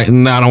do blow. Like,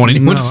 no, I don't want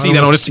anyone to see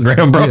that on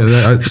Instagram, bro.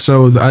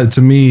 Yeah,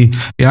 to me,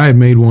 I had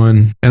made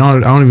one, and I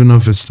don't even know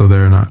if it's still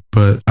there or not.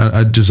 But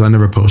I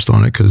never post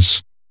on it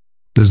because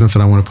there's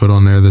nothing I want to put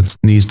on there that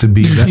needs to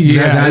be that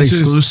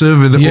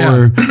exclusive.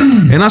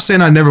 And I'm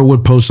saying I never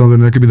would post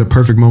something that could be the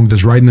perfect moment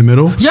that's right in the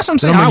middle. Yes, I'm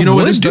saying I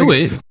would do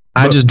it.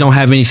 I just don't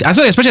have anything. I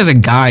feel like, especially as a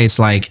guy, it's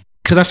like,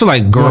 because I feel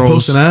like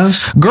girls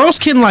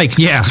can like,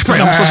 I'm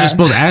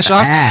supposed to ass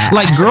shots.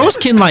 Like girls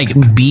can like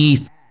be,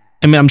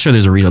 I mean, I'm sure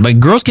there's a reason, but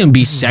girls can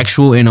be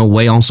sexual in a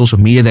way on social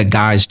media that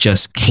guys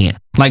just can't.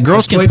 Like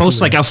girls can post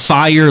like a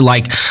fire,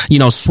 like,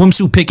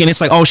 swimsuit pic, and it's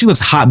like, oh, she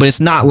looks hot, but it's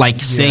not like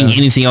saying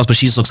anything else, but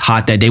she just looks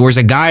hot that day. Whereas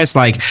a guy, it's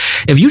like,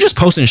 if you just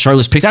posting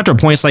shirtless pics, after a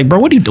point, it's like, bro,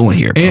 what are you doing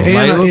here, bro?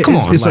 And come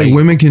on. It's like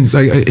women can,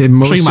 like, in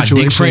most situations, show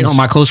you my dick print on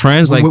my close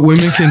friends. Like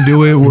women can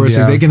do it where it's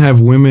like they can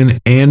have women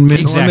and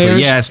men on there.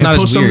 Yeah, it's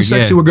not as weird.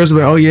 Sexy where girls are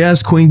like, oh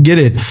yes, queen, get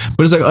it.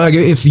 But it's like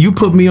if you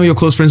put me on your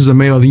close friends as a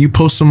male, then you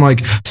post some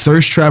like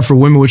thirst trap for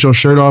women with your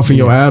shirt off and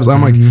your abs.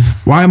 I'm like,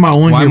 why am I on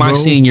here, bro? Why am I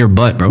seeing your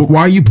butt, bro?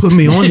 Why are you putting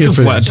me on here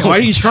for this? Why are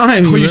you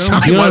trying? What do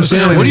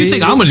you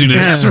think I'm gonna do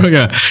this?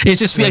 It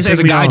just feels as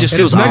a guy, just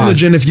feels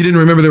negligent if you didn't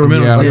remember they were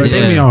men.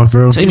 Take me off,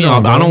 bro. Take me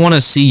off. I don't want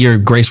to see your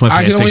gray sweatpants.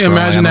 I can only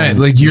imagine that,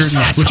 like you're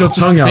with your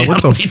tongue out.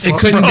 What the fuck? It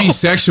couldn't be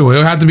sexual. It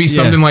would have to be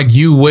something like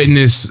you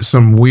witnessed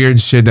some weird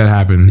shit that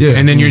happened,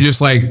 and then you're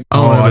just like,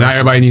 oh, now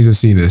everybody needs to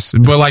see this.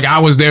 But like I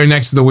was there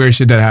next to the weird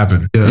shit that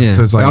happened.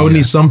 So it's like I would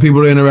need some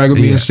people to interact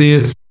with me and see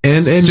it.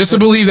 And just to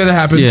believe that it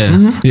happened.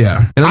 And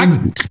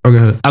go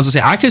ahead. I was gonna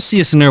say, I could see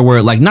a scenario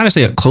where, like, not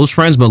necessarily close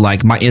friends, but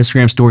like my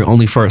Instagram story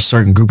only for a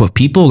certain group of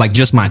people, like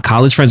just my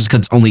college friends, because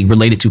it's only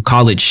related to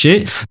college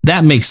shit.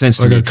 That makes sense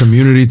to me. Like a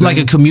community thing? Like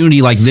a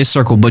community, like this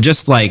circle, but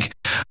just like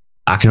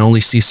I can only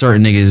see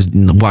certain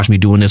niggas watch me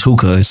doing this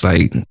hookah. It's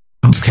like,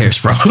 who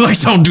cares, bro? Like,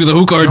 don't do the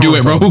hookah or do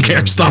it, bro. Who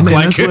cares? Stop.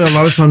 Like, that's why a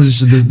lot of times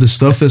it's just the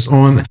stuff that's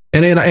on.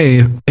 And then,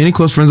 hey, any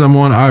close friends I'm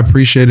on, I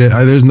appreciate it.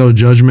 There's no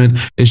judgment.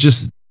 It's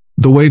just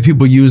the way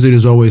people use it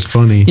is always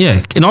funny.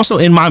 Yeah. And also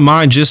in my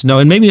mind, just know,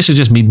 and maybe this is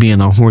just me being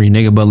a horny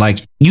nigga, but like,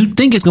 you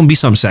think it's going to be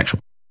something sexual.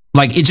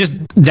 Like, it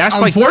just,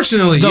 that's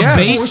unfortunately, like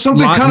the base, or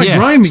something kind of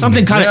grimy,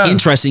 something kind of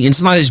interesting. It's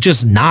not, it's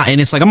just not.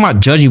 And it's like, I'm not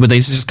judging, but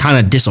it's just kind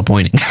of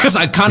disappointing because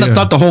I kind of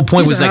thought the whole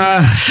point was like,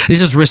 it's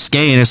just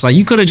risque. And it's like,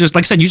 you could have just,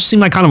 like I said, you just seem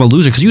like kind of a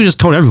loser because you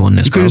just told everyone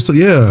this, bro.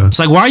 It's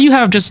like, why you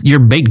have just your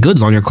baked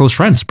goods on your close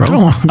friends, bro?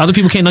 Other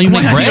people can't know you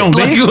make bread.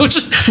 Like,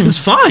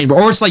 it's fine. Bro.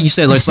 Or it's like you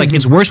said, it's like,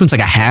 it's worse when it's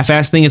like a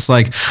half-ass thing. It's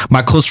like,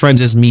 my close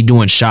friends is me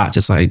doing shots.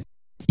 It's like,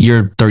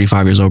 you're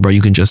 35 years old, bro.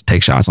 You can just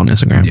take shots on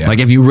Instagram. Like,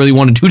 if you really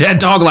want to do that,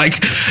 dog, like,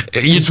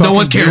 no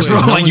one cares, bro.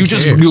 Like, you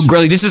just,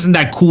 really, this isn't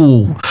that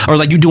cool. Or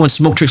like, you doing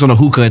smoke tricks on a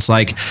hookah. It's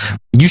like,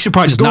 you should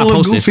probably just not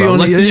post this, bro.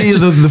 Like, any of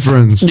the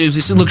friends.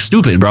 It looks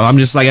stupid, bro. I'm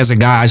just like, as a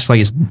guy, I just feel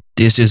like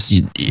it's just,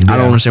 I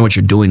don't understand what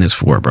you're doing this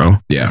for, bro.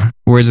 Yeah.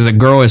 Whereas as a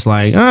girl, it's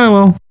like, oh,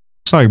 well,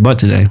 saw your butt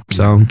today.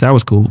 So that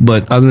was cool.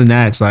 But other than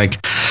that, it's like,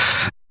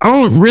 I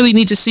don't really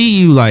need to see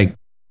you, like,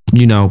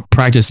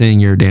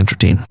 practicing your dance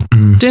routine.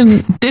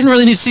 Didn't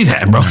really need to see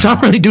that, bro.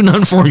 Don't really do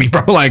nothing for me,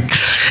 bro. Like,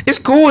 it's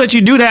cool that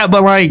you do that,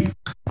 but like,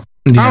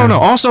 I don't know.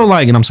 Also,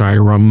 like, and I'm sorry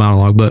to run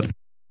monologue, but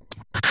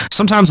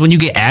sometimes when you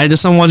get added to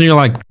someone and you're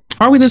like,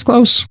 are we this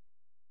close?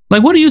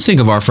 Like, what do you think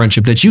of our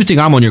friendship that you think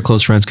I'm on your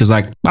close friends? Because,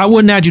 like, I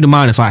wouldn't add you to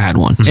mine if I had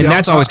one. And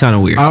that's always kind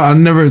of weird.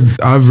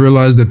 I've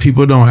realized that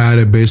people don't add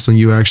it based on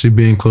you actually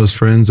being close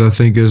friends. I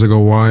think there's like a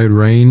wide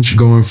range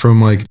going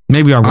from like,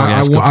 maybe I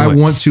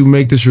want to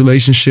make this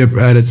relationship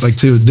at it like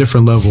to a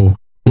different level.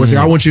 Where it's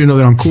like, I want you to know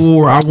that I'm cool,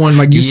 or I want,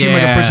 like, you seem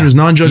like a person who's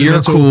non-judgmental.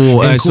 You're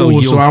cool. And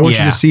cool, so I want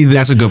you to see that.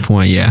 That's a good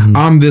point,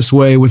 I'm this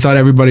way without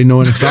everybody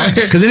knowing it.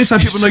 Because anytime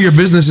people know your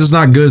business, it's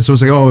not good. So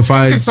it's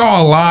like, it's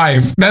all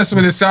live. That's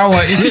what it sounds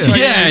like. It's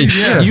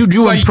like, you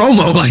doing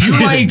promo. Like, you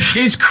like,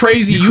 it's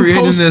crazy. You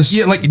post this.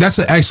 Yeah, like, that's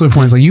an excellent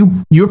point. It's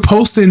like, you're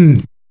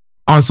posting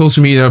on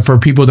social media for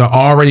people to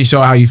already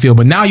show how you feel,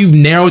 but now you've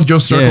narrowed your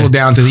circle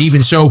down to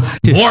even show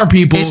more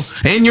people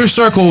in your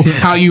circle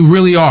how you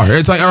really are.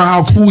 It's like, or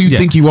how cool you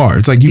think you are.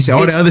 It's like, you say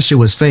all the other shit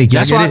was fake.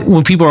 That's why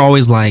when people are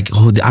always like,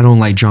 oh, I don't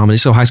like drama.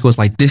 It's so high school. It's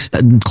like this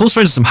close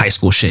friends is some high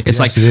school shit. It's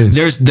like,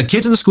 there's the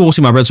kids in the school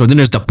see my brother, so then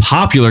there's the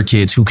popular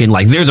kids who can,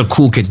 like, they're the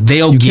cool kids.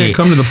 You can't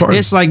come to the party.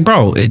 It's like,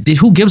 bro,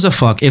 who gives a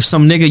fuck if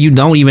some nigga you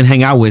don't even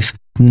hang out with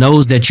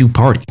knows that you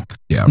party?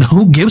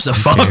 Who gives a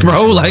fuck,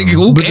 bro? Like,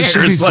 who cares? But it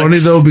should be funny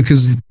though,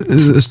 because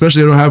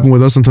especially it'll happen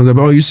with us sometimes. Like,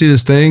 oh, you see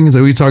this thing? It's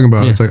like, what are you talking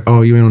about? It's like,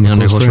 oh, you ain't on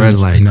the close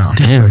friends. Like, no,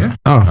 damn.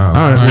 All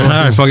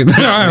right, fuck it. All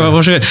right,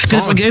 well, shit.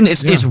 Because again,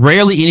 it's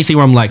rarely anything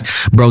where I'm like,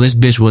 bro, this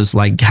bitch was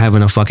like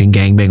having a fucking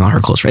gangbang on her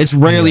close friend. It's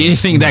rarely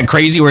anything that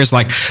crazy where it's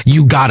like,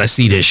 you gotta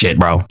see this shit,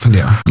 bro.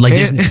 Yeah, like,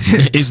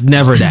 it's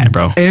never that,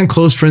 bro. And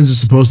close friends is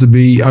supposed to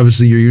be,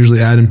 obviously, you're usually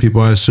adding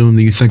people, I assume,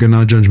 that you think are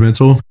not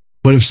judgmental.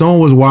 But if someone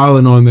was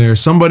wilding on there,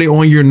 somebody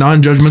on your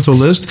non-judgmental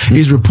list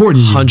is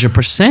reporting you.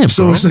 100%.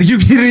 So you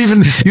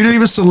didn't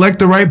even select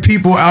the right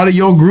people out of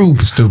your group.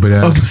 Stupid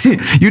ass. You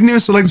didn't even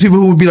select the people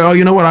who would be like, oh,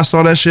 you know what? I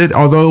saw that shit.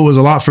 Although it was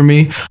a lot for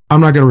me,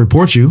 I'm not gonna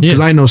report you because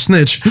I ain't no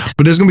snitch.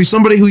 But there's gonna be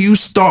somebody who you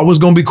thought was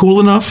gonna be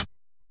cool enough.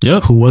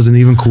 Yep. Who wasn't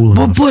even cool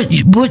enough. But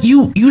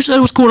you said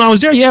it was cool when I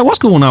was there. Yeah, it was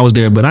cool when I was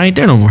there, but I ain't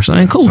there no more. So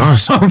I ain't cool.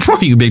 So I'm for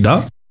you, big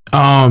dog.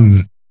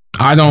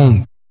 I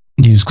don't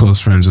use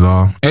close friends at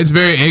all. It's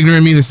very ignorant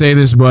of me to say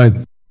this, but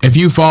if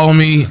you follow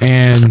me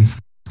and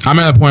I'm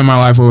at a point in my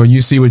life where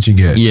you see what you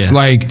get. Yeah.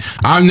 Like,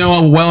 I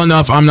know well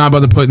enough, I'm not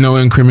about to put no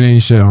incriminating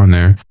shit on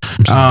there.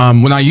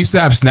 When I used to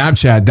have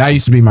Snapchat, that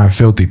used to be my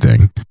filthy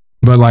thing.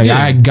 But like,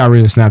 I got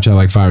rid of Snapchat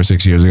like 5 or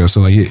 6 years ago.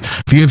 So like,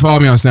 if you follow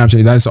me on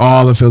Snapchat, that's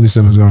all the filthy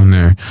stuff is going on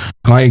there.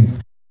 Like,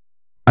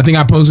 I think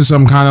I posted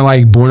some kind of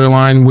like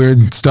borderline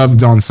weird stuff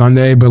on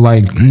Sunday, but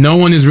like no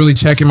one is really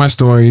checking my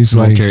stories.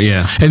 Like,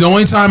 and the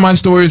only time my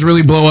stories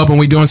really blow up and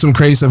we doing some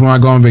crazy stuff when I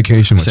go on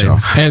vacation with y'all.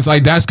 And it's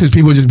like, that's because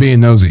people just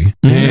being nosy.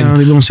 Yeah,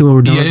 they want to see what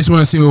we're doing. Yeah, they just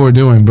want to see what we're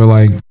doing. But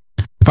like,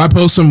 if I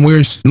post some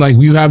weird, like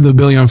you have the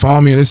ability to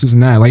unfollow me, this is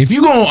and that. Like, if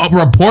you gonna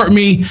report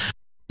me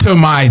to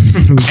my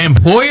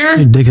employer,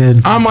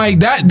 dickhead. I'm like,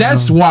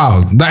 that's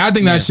wild. Like, I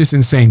think that's just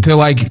insane. To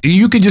like,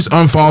 you could just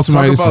unfollow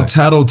somebody. Talk about like,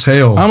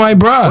 tattletale. I'm like,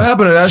 bro, what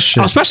happened to that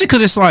shit? Especially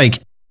because it's like,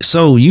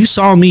 so you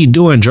saw me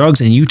doing drugs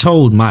and you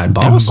told my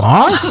boss?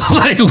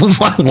 Like,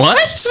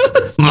 what?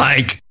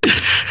 Like,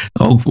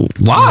 oh,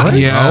 why? What?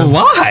 Yeah. Oh,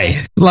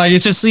 why? Like, it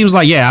just seems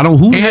like, I don't,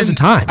 who has the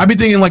time? I be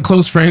thinking like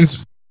close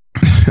friends.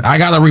 I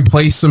gotta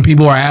replace some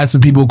people or add some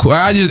people.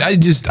 I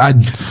just.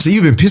 So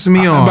you've been pissing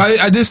me off. But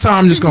at this time,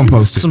 I'm just gonna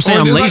post it. So I'm saying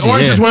I'm lazy. Or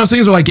it's just one of those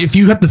things where like, if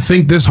you have to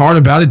think this hard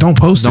about it, don't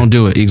post it. Don't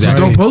do it. Exactly. Just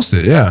don't post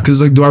it. Yeah.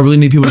 Because like, do I really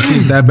need people to see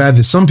it that bad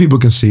that some people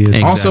can see it?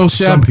 Exactly. Also,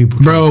 Shep, Some people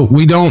bro,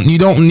 you don't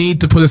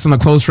need to put us on the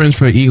close friends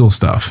for Eagle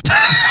stuff.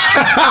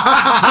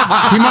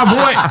 He my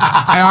boy,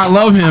 and I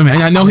love him,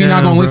 and I know he's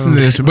not gonna listen to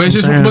this. But it's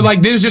just, but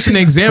like, there's just an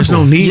example. There's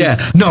no need.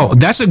 Yeah, no,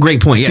 that's a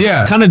great point.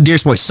 Yeah. Kind of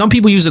Deer's point. Some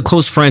people use the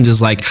close friends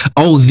as like,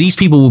 oh, these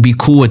people will be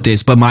cool with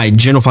this, but my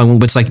general friend won't.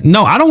 But it's like,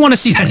 no, I don't want to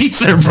see that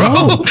either, bro.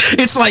 No.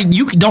 It's like,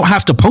 you don't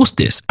have to post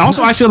this.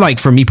 Also, I feel like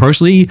for me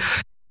personally,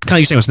 kind of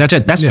you saying with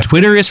Snapchat, that's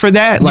Twitter is for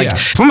that. Like,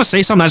 if I'm gonna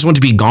say something I just want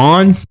to be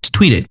gone, just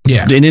tweet it.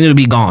 Yeah, and then it'll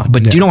be gone.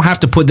 But you don't have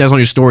to put that on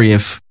your story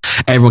if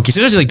everyone can.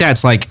 Especially like that,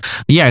 it's like,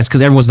 it's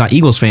because everyone's not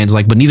Eagles fans.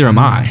 Like, but neither am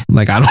I.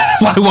 Like, I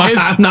don't. Why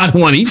I'm not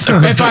one either.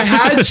 If I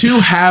had to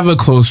have a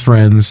close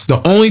friends,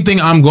 the only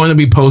thing I'm going to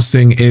be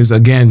posting is,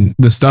 again,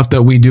 the stuff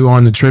that we do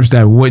on the trips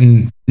that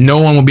no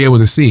one will be able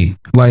to see.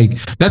 Like,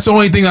 that's the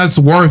only thing that's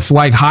worth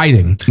like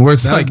hiding. Where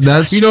it's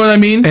that's you know what I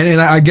mean? And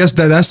I guess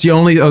that's the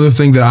only other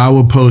thing that I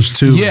would post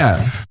too.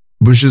 Yeah.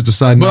 But it's just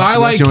deciding. But I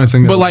like, the only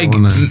thing but like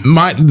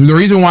the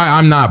reason why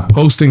I'm not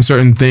posting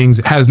certain things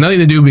has nothing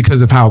to do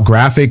because of how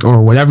graphic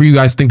or whatever you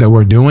guys think that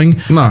we're doing.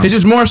 No. It's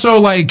just more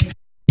so like,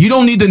 you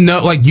don't need to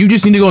know, like, you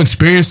just need to go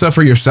experience stuff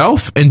for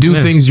yourself and do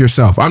things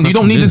yourself. You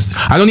don't need to,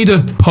 I don't need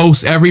to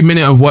post every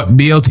minute of what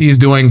BLT is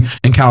doing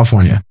in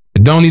California.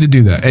 I don't need to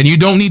do that. And you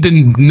don't need to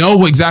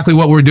know exactly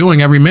what we're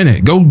doing every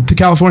minute. Go to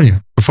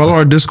California. Follow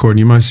our Discord and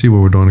you might see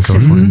what we're doing in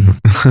California.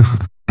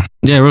 Mm-hmm.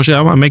 Yeah, real shit.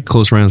 I might make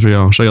close friends for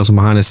y'all. Show y'all some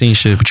behind the scenes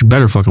shit, but you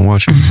better fucking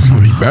watch it.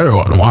 You better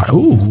watch.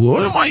 Ooh,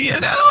 what am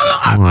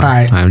I? All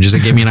right. I'm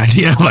just give me an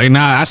idea. Like,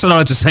 I still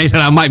know to say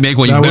that I might make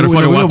one. You better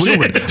fucking watch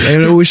it.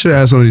 Hey, we should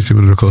ask some of these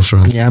people that are close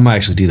friends. Yeah, I might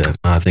actually do that.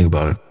 I think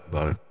about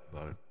it.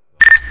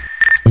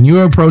 When you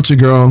approach a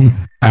girl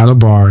at a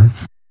bar,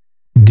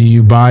 do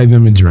you buy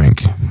them a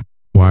drink?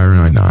 Why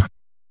or not?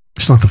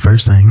 It's not the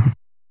first thing.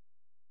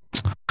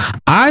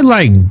 I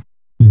like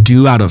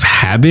do out of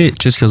habit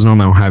just because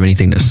normally I don't have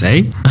anything to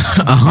say.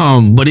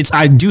 But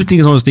I do think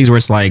it's one of those things where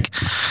it's like,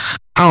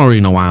 I don't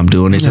really know why I'm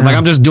doing this. Like,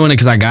 I'm just doing it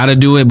because I gotta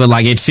do it, but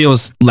like, it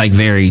feels like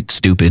very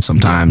stupid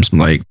sometimes. I'm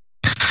like,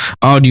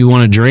 oh, do you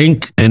want a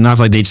drink? And I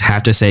feel like they just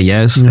have to say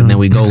yes, and then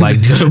we go like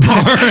to the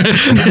bar.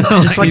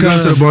 It's like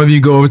going to the bar,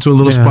 you go over to a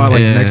little spot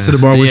like next to the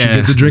bar where you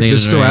get the drink. They're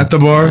still at the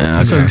bar.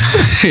 So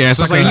it's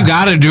like you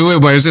gotta do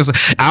it, but it's just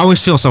I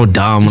always feel so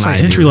dumb. It's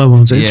like entry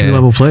level. It's entry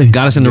level play.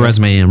 Got us in the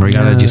resume in, bro. You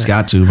gotta just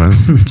got to, man.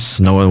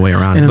 There's no other way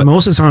around it. And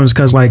most of the time it's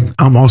because like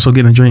I'm also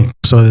getting a drink,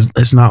 so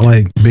it's not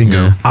like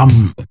bingo.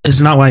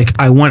 It's not like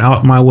I went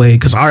out my way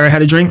because I already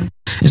had a drink.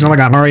 It's not like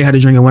I already had a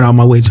drink and went out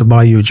my way to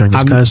buy you a drink.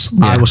 It's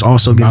because I was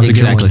also getting a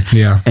drink.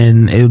 Yeah.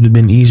 And it would have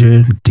been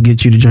easier to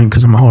get you to drink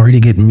because I'm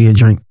already getting me a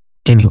drink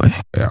anyway.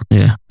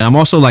 Yeah. And I'm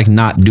also like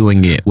not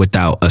doing it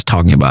without us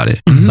talking about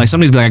it. Mm-hmm. Like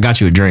somebody's be like, I got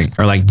you a drink.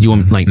 Or like, you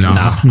want, like,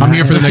 nah. I'm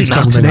here for the next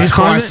couple minutes.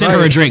 Or I sent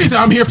her a drink.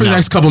 I'm here for the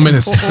next couple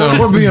minutes. So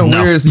we're being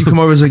weird is you come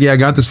over and say, yeah, I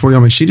got this for you.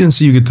 I'm like, she didn't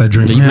see you get that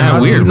drink. You're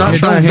not weird. Not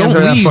trying to hand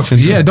her that fucking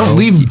drink. Yeah, don't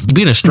leave.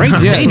 Being a straight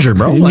danger,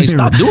 bro. Like,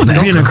 stop doing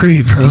that. Being a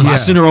creep, bro. I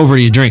send her over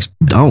these drinks.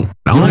 Don't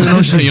even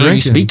know she's drinking.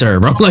 You speak to her,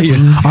 bro. Like,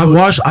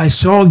 I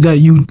saw that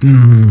you.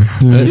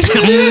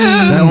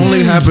 That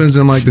only happens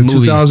in like the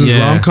 2000s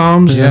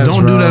rom-coms.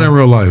 Don't do that in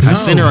real life. I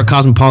sent her a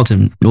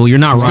Cosmopolitan. Well, you're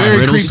not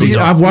right. Very creepy.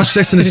 I've watched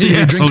Sex and the City.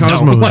 Drink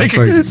Cosmos. Like,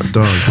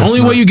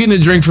 only way you getting a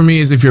drink from me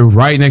is if you're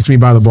right next to me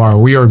by the bar.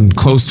 We are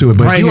close to it.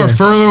 But if you are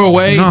further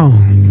away,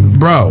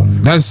 bro,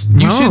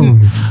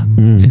 shouldn't.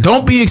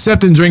 Don't be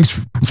accepting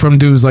drinks from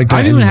dudes like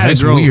that. I even had a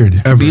girl weird.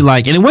 Be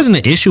like, and it wasn't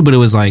an issue, but it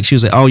was like, she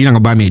was like, oh, you're not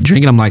gonna buy me a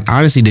drink, and I'm like, I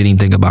honestly didn't even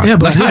think about it. Yeah,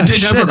 but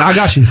I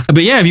got you.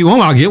 But yeah, if you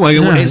want, I'll get one.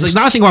 It's like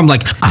not a thing where I'm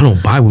like, I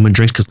don't buy women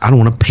drinks because I don't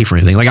want to pay for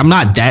anything. Like, I'm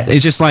not that.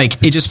 It's just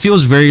like, it just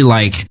feels very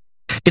like,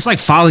 it's like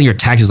filing your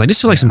taxes. Like,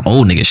 this feel like some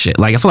old nigga shit.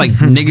 Like, I feel like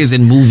niggas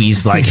in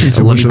movies, like,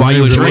 let me buy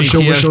you a drink.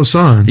 What's your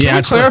son? Can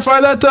I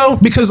clarify that though?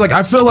 Because like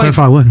I feel like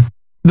Clarify what?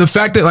 the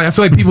fact that like I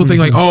feel like people think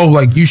like, oh,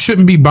 like you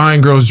shouldn't be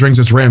buying girls drinks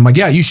that's random. Like,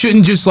 yeah, you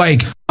shouldn't just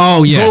like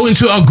go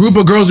into a group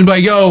of girls and be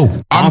like, yo,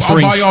 I'll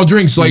buy y'all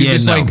drinks. Like,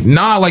 it's like,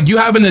 nah, like you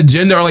have an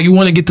agenda or like you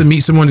want to get to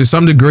meet someone to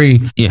some degree.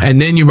 Yeah. And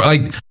then you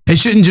like, it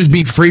shouldn't just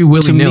be free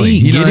willy nilly.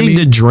 You know what I mean?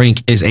 The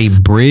drink is a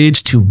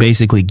bridge to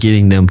basically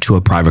getting them to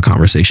a private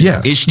conversation.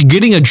 Yeah.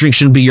 Getting a drink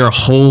shouldn't be your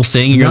whole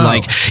thing. You're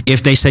like,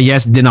 if they say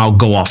yes, then I'll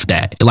go off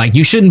that. Like,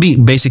 you shouldn't be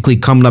basically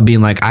coming up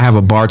being like, I have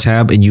a bar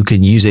tab and you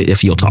can use it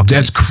if you'll talk to me.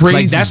 That's crazy.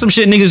 Like, that's some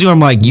shit niggas do. I'm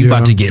like, you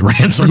about to get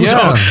ran through.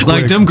 Yeah.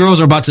 Like, them girls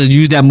are about to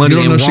use that money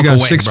and walk she got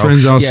away, 6 bro.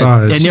 friends outside.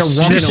 Yeah. And they're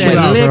walking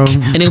away,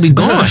 and they'll be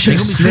gone.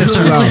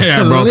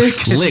 Yeah, bro. Lick,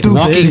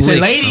 walking lick.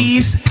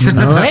 Ladies,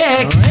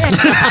 lick.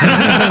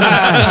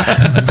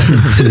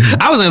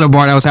 I was in a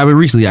bar that was happening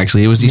recently,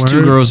 actually. It was these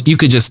two girls. You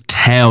could just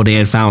tell they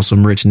had found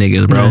some rich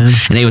niggas, bro. And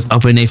they was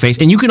up in their face.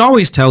 And you can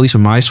always tell, at least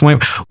from my swim,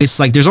 it's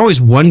like there's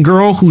always one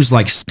girl who's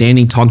like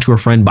standing talking to her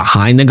friend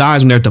behind the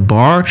guys when they're at the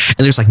bar. And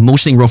there's like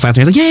motioning real fast.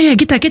 And he's like, yeah,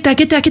 get that.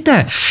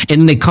 And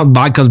then they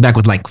comes back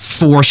with like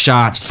 4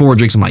 shots, 4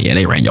 drinks. I'm like, yeah,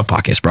 they ran your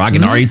pockets, bro. I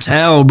can already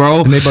tell,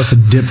 bro. And they about to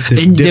dip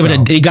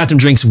they got them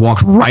drinks,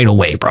 walked right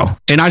away, bro.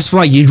 And I just feel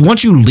like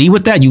once you leave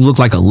with that, you look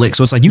like a lick.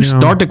 So it's like you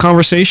start the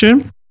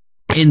conversation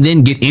and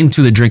then get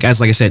into the drink as,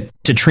 like I said,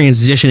 to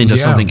transition into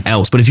something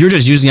else. But if you're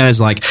just using that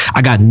as like,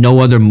 I got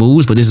no other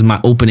moves, but this is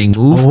my opening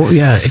move. Oh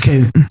yeah, it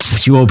can.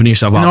 You open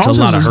yourself up to a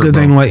lot of hurt. Good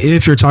thing, like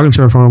if you're talking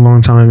to her for a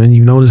long time and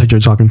you notice that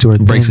you're talking to her,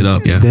 breaks it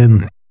up. Yeah.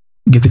 Then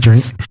get the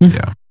drink.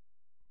 Yeah.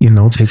 You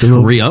know, take the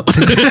little re-up.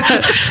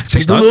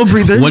 take the little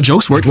breather. What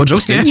jokes worked? What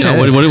jokes didn't? You know,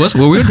 what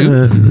we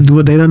gonna do? Do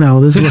a data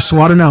analysis. Do a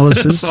SWOT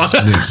analysis. Do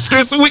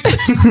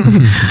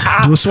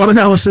a SWOT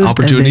analysis.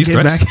 Opportunities, and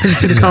then get back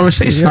into the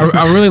conversation.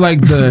 I really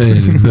like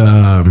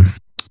the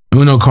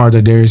Uno card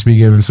that Darius be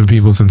giving some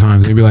people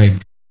sometimes. They be like,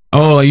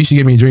 oh, like, you should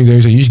give me a drink.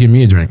 Darius like, you should give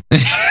me a drink.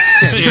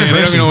 Yeah, they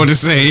don't even know what to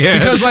say. Yeah,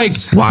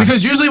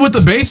 because usually with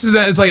the base is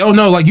that it's like, oh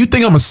no, like you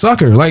think I'm a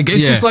sucker. Like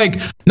it's just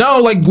like, no,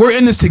 like we're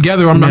in this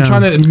together. I'm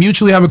trying to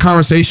mutually have a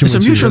conversation. It's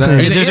with a mutual you.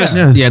 thing.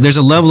 There's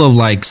a level of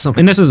like some,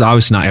 and this is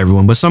obviously not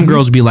everyone, but some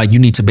girls be like, you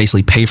need to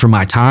basically pay for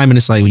my time, and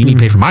it's like, well, you need to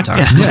pay for my time.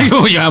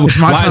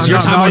 Why is your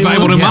time more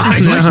valuable than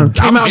mine?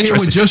 I'm out here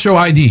with just your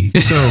ID.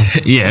 So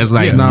yeah, it's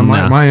like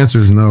my answer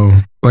is no.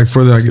 Like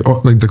for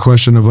the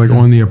question of like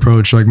on the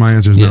approach, like my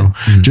answer is no.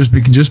 Just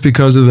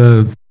because of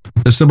the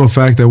simple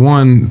fact that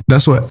one,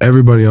 that's what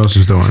everybody else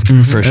is doing.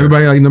 For sure.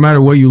 Everybody, like, no matter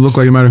what you look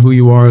like, no matter who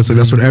you are, it's like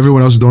that's what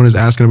everyone else is doing, is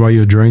asking about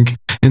you a drink.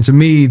 And to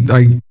me,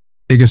 like,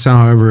 it can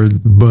sound however,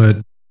 but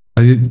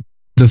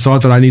the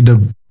thought that I need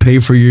to pay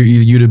for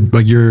you to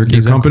like your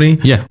company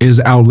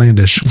is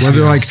outlandish.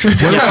 Whether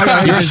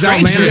it's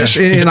outlandish,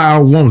 and I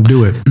won't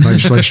do it like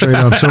straight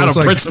up. So it's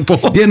like principle.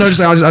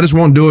 I just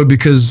won't do it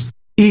because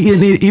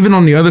even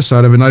on the other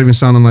side of it, not even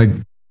sounding like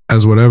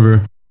as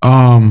whatever.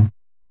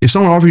 If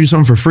someone offers you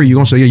something for free, you're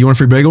going to say, yeah, you want a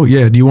free bagel?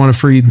 Yeah. Do you want a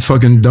free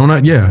fucking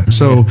donut? Yeah.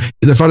 So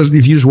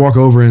if you just walk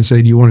over and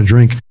say, do you want a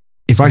drink?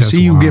 If I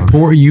see you get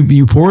pour,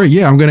 you pour it,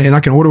 yeah, I'm going to, and I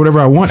can order whatever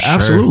I want. Sure.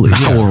 Absolutely.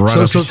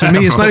 Yeah. So to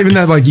me, it's not even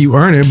that like you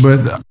earn it,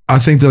 but I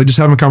think that like, just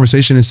having a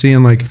conversation and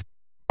seeing like,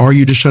 are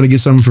you just trying to get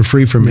something for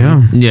free from me?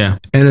 Yeah.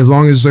 And as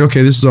long as it's like,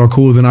 okay, this is all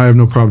cool, then I have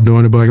no problem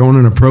doing it. But like on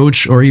an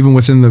approach or even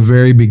within the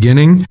very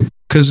beginning,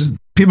 because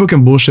people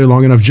can bullshit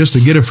long enough just to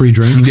get a free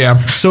drink. Yeah.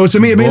 So to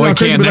me, it may not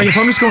crazy, but like if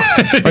I'm just going,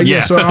 like,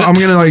 so I'm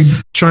gonna like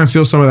try and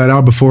feel some of that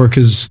out before,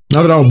 because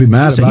not that I would be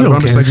mad about it, but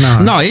I'm just like,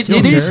 nah. No, it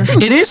is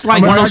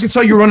like I can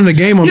tell you're running the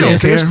game on me.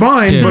 Okay, it's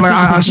fine, but like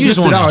I just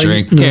want to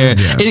drink. Yeah.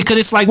 Because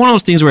it's like one of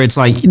those things where it's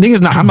like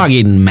niggas. I'm not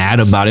getting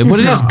mad about it, but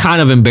it is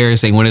kind of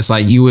embarrassing when it's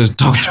like you was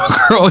talking to a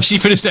girl and she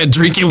finished that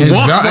drink and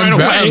walked right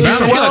away.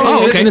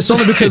 Oh, okay. And it's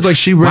only because like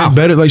she ran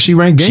better, like she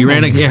ran game. She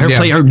ran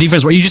her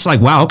defense. Where you just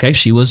like, wow, okay,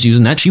 she was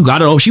using that. She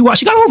got it. She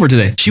got over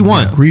today. She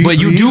won, but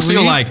you do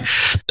feel like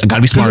I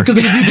gotta be smart. Because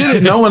if you did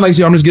it knowing like,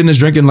 I'm just getting this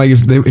drink, and like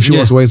if she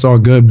walks away, it's all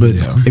good. But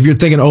if you're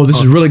thinking, oh, this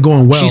is really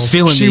going well, she's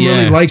feeling she me.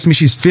 really likes me.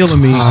 She's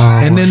feeling me,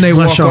 and then they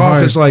walk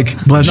off. It's like,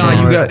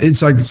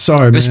 it's like,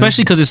 sorry, man.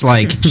 Especially because it's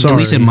like, at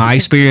least in my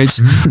experience,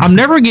 I'm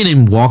never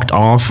getting walked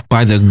off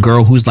by the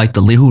girl who's like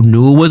who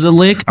knew it was a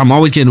lick. I'm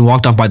always getting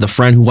walked off by the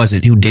friend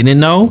who didn't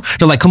know.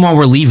 They're like, come on,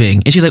 we're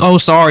leaving, and she's like, oh,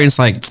 sorry. And it's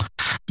like,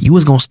 you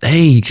was gonna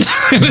stay.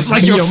 It's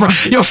like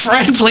your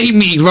friend played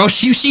me, bro.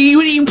 You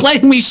didn't even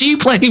play me. She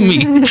played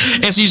me. And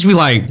so you just be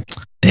like,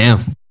 damn.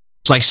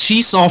 It's like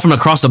she saw from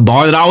across the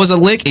bar that I was a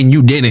lick and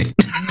you didn't.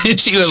 And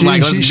she was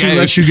like, she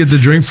let you get the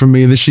drink from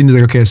me. And then she's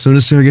like, okay, as soon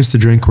as Sarah gets the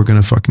drink, we're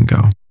gonna fucking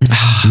go.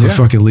 We're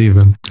fucking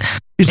leaving.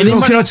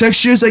 Can I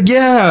text you? It's like,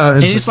 yeah.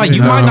 And it's like,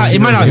 you might not, it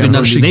might not have been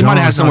nothing. They might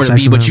have had somewhere to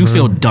be, but you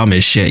feel dumb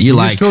as shit. You're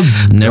like,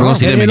 never gonna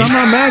see them again. And I'm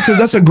not mad because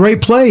that's a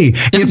great play.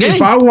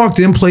 If I walked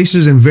in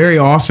places and very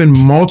often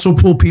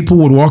multiple people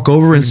would walk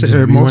over and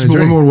say, multiple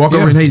women would walk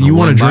over and, hey, you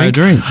want a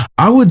drink?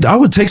 I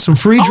would take some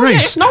free drinks. Yeah,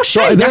 it's no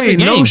shade. There ain't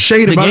no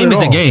shade about it. The game is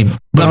the game.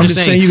 But I'm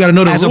just saying you got to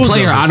know the rules. As a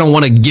player, I don't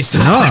want to get to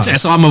that,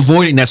 so I'm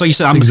avoiding that. So you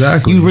said,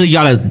 you really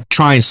got to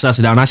try and suss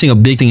it out. And I think a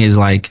big thing is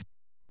like,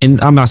 and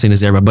I'm not saying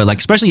this to everybody, but like,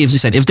 especially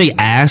if they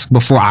ask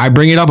before I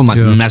bring it up, I'm like,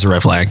 that's a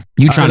red flag.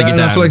 You trying to get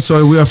that? I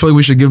feel like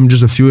we should give them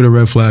just a few of the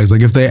red flags.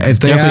 Like if they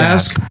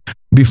ask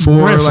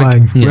before, red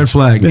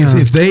flag.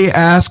 If they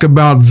ask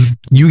about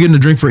you getting a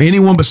drink for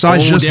anyone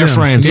besides just their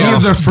friends, any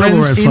of their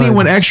friends,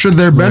 anyone extra,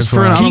 their best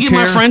friend, can you get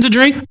my friends a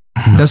drink?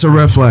 That's a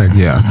red flag.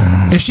 Yeah.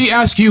 If she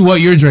asks you what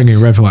you're drinking,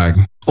 red flag.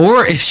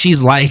 Or if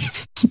she's like,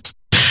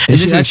 if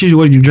she asks you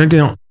what you're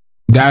drinking.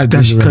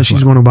 That's because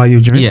she's going to buy you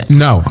a drink? Yeah.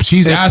 No,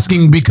 she's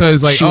asking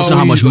because like, she wants to know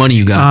how much money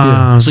you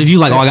got. So if you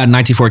like, I got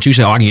 1942,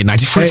 say, I can get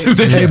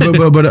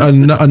 1942. But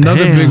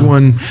another big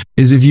one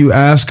is if you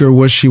ask her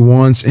what she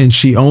wants and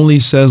she only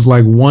says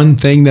like one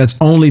thing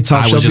that's only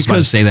top shelf. I was just about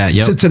to say that.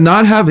 To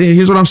not have,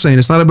 here's what I'm saying.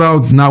 It's not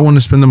about not wanting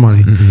to spend the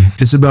money.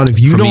 It's about if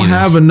you don't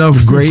have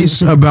enough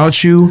grace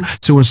about you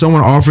to when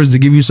someone offers to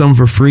give you something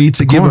for free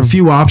to give a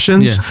few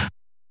options. Yeah.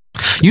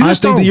 You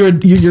just think that you're a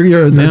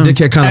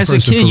dickhead kind of person.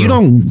 As a kid, you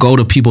don't go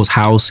to people's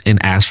house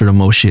and ask for the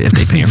most shit if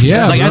they paying for it.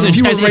 Yeah, like as a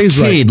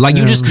kid, like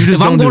you just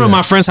if I'm going to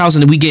my friend's house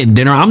and we getting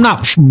dinner, I'm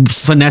not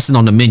finessing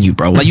on the menu,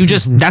 bro. Like you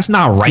just that's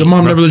not right. Your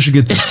mom never let you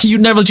get that. You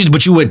never let you,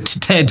 but you went to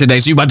Ted today,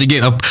 so you about to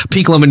get a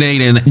pink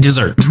lemonade and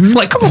dessert.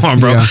 Like come on,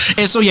 bro.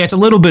 And so it's a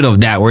little bit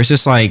of that where it's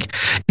just like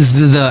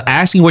the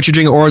asking what you're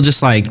drinking, or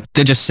just like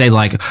they just say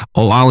like,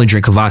 oh, I only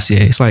drink Cavassier.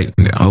 It's like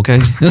okay,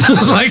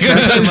 like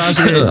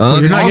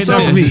also,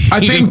 I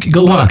think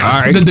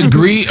the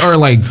degree or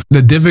like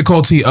the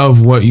difficulty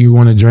of what you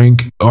want to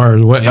drink or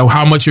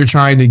how much you're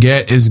trying to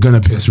get is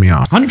gonna piss me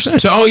off. 100%.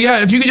 So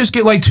if you could just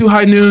get like 2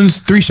 high noons,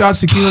 3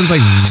 shots tequila, it's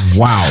like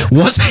wow,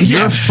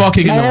 you're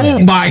fucking.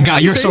 Oh my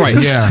god, you're so right.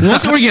 Yeah.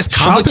 Once it gets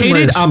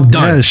complicated, I'm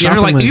done.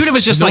 Like even if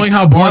it's just knowing like,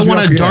 how bars I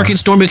want a dark and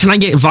stormy. Can I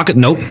get vodka?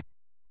 Nope.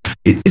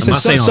 It's a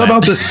sub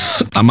out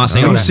the. I'm not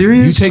saying Are you that.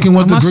 serious? You taking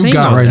what the group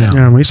got right now?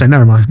 Yeah, when you say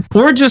never mind.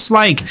 Or just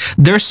like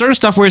there's certain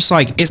stuff where it's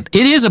like it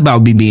is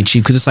about me being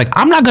cheap because it's like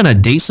I'm not gonna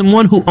date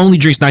someone who only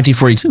drinks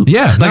 1942.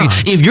 Yeah, like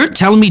if you're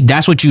telling me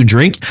that's what you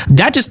drink,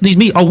 that just leaves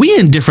me. Are we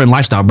in different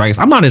lifestyle brackets?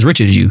 I'm not as rich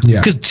as you.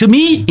 Because to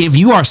me, if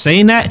you are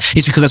saying that,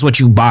 it's because that's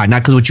what you buy,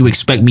 not because what you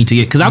expect me to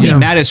get. Because I'll be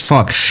mad as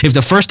fuck if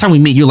the first time we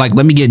meet you're like,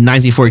 let me get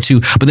 1942,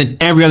 but then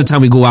every other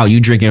time we go out you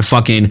drinking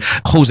fucking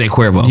Jose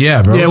Cuervo.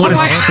 Yeah, bro. Yeah, when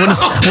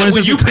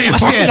is you paying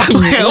for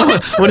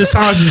when it's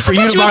time for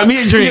you to buy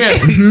me a drink.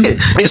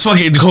 It's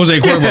fucking Jose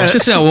Cuervo. She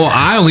said, well,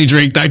 I only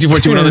drink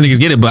 1942 and other niggas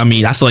get it, but I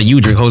mean, I feel like you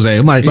drink Jose.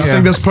 I'm like, I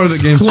think that's part of the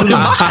game too.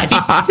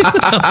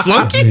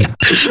 Flunky?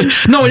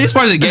 No, it is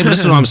part of the game, but this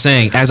is what I'm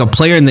saying. As a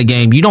player in the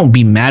game, you don't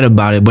be mad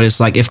about it, but it's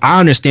like, if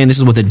I understand this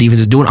is what the defense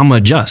is doing, I'm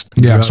going to adjust.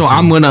 Yeah. So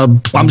I'm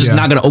just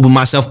not going to open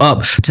myself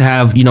up to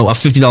have, a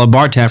 $50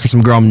 bar tab for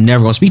some girl I'm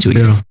never going to speak to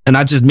again. Yeah. And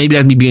maybe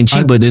that's me being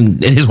cheap, but then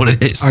it is what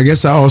it is. I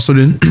guess I also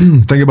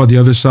didn't think about the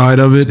other side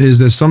of it is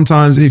that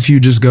sometimes if you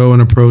just go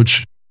and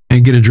approach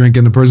and get a drink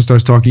and the person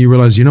starts talking, you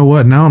realize, you know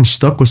what? Now I'm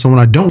stuck with someone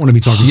I don't want to be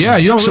talking to. Yeah,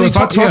 you don't so really if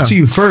I talk to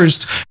you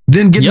first,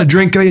 then getting a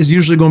drink is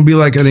usually going to be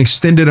like an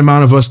extended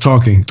amount of us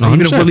talking. 100%.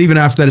 Even if we're leaving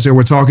after that, it's like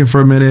we're talking for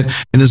a minute,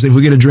 and if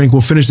we get a drink,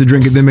 we'll finish the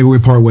drink, and then maybe we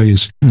part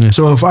ways. Yeah.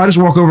 So if I just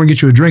walk over and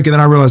get you a drink, and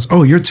then I realize,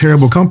 oh, you're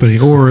terrible company,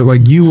 or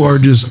like you are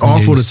just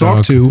awful to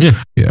talk to.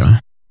 Yeah.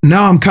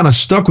 Now I'm kind of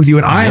stuck with you,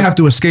 and I have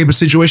to escape a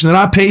situation that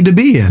I paid to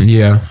be in.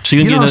 Yeah. So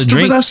you know how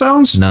stupid that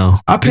sounds? No.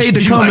 I paid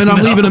to come, and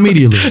I'm leaving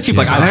immediately.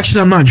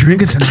 Actually, I'm not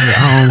drinking tonight.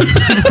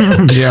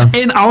 Yeah.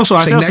 And also,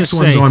 I next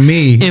say, one's on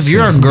me. If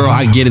you're a girl,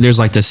 I get it. There's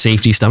like the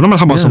safety stuff. I'm not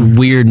talking about some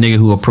weird nigga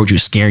who approach you,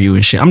 scare you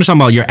and shit. I'm just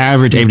talking about your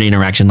average everyday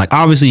interaction. Like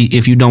obviously,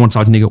 if you don't want to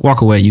talk to nigga,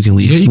 walk away. You can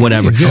leave. You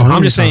whatever.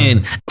 I'm just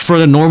saying, for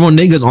the normal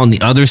niggas on the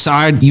other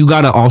side, you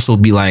gotta also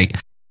be like,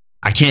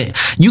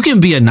 you can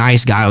be a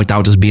nice guy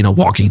without just being a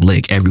walking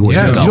lick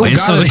everywhere you go. And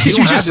so you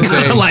just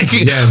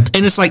gotta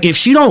and it's like, if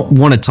she don't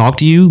want to talk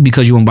to you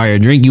because you want to buy her a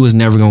drink, you was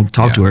never going to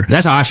talk to her.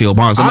 That's how I feel.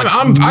 I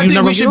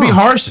think we should be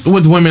harsh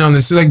with women on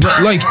this. Like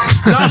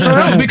not for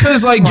real,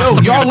 because like,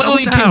 y'all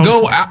literally can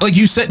go out, like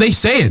you said, they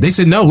say it. They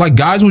said, no, like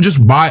guys will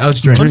just buy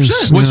us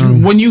drinks. Which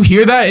when you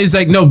hear that is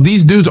like, no,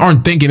 these dudes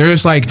aren't thinking. They're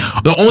just like,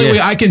 the only way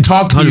I can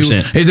talk to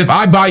 100%. You is if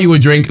I buy you a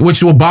drink,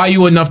 which will buy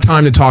you enough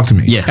time to talk to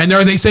me. Yeah. And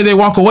they say they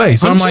walk away.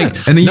 So 100%. I'm like,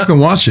 and then you can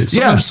watch it.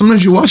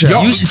 Sometimes you watch it.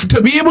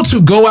 To be able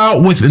to go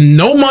out with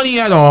no money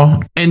at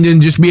all and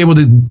then just be able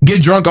to get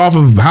drunk off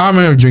of however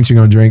many drinks you're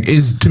gonna drink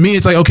is, to me,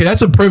 it's like, okay,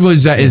 that's a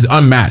privilege that is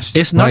unmatched.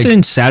 It's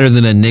nothing sadder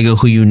than a nigga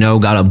who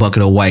got a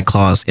bucket of White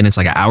Claws and it's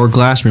like an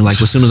hourglass and you're like,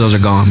 well, as soon as those are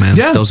gone, man,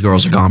 those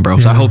girls are gone, bro.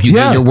 So I hope you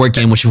get your work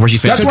in before she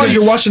finishes. That's why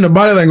you're watching the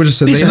body language.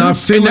 So they're not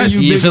feeling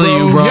you,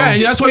 bro. Yeah,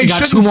 that's why you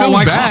shouldn't feel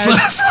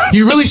bad.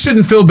 You really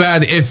shouldn't feel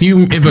bad if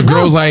a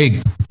girl's like,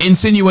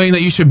 insinuating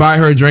that you should buy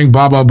her a drink,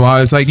 blah, blah,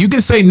 blah. It's like, you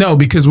can say no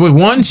because with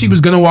one, she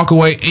was going to walk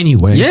away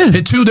anyway. Yeah.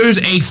 And two,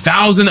 there's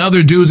 1,000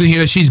 other dudes in here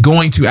that she's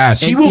going to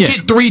ask. She will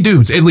get 3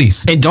 dudes at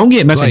least. And don't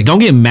get messy. Don't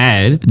get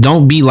mad.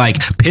 Don't be like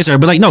pissed at her.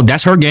 But like, no,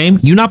 that's her game.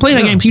 You not playing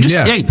that game. You just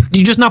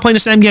you just not playing the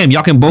same game.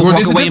 Y'all can both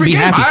walk away and be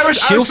happy. I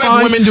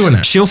respect women doing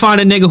that. She'll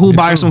find a nigga who'll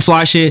buy her some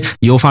fly shit.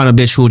 You'll find a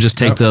bitch who'll just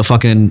take the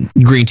fucking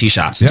green tea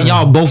shots. And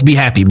y'all both be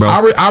happy, bro.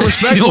 I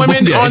respect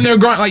women on their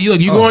grind. Like,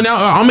 look, you going out,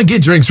 I'm gonna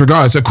get drinks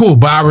regardless. So cool,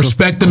 but I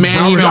respect the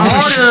man even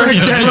harder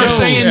for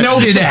saying no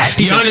to that.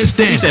 You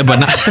understand? He said, but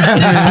not.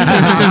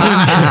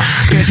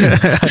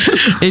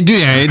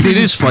 It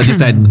is fun. Just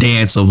that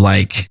dance of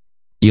like,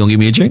 you don't give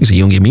me a drink, so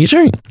you don't give me a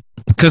drink.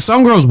 Because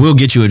some girls will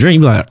get you a drink.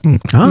 You be like, and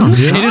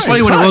it's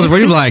funny when the roles are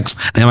you be like,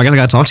 damn, I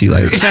gotta talk to you.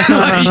 Like,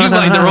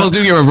 the roles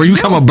do get reversed. You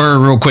become a bird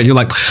real quick. You're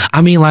like,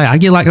 I mean, like, I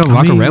get like a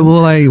vodka Red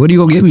Bull. Like, what are you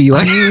gonna give me?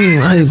 Like,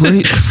 you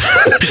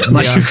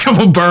become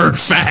a bird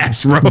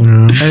fast, bro.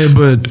 Hey,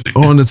 but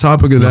on the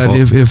topic of that,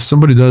 if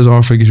somebody does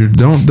offer you,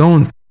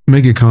 don't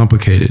make it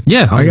complicated.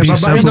 Yeah,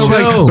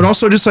 but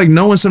also just like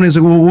knowing somebody's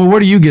like, well, what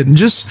are you getting?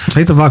 Just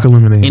take the vodka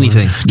lemonade.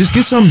 Anything. Man. Just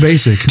get something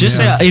basic. Just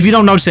say, if you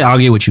don't know, just say, I'll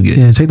get what you get.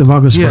 Yeah, take the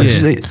vodka.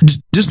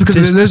 Just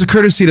because there's a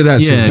courtesy to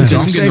that too. I'm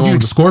getting the one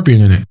with the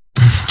scorpion in it.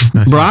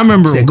 Bro, I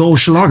remember gold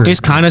schlager. It's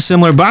kind of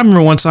similar, but I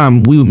remember one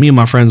time me and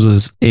my friends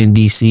was in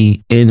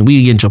DC and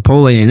we get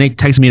Chipotle and they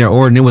texted me their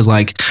order and it was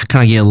like, can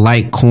I get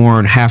light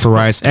corn, half a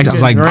rice? I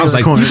was like, I just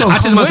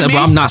myself,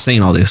 bro, I'm not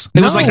saying all this.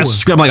 It was like a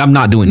script, like I'm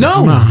not doing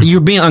that.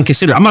 You're being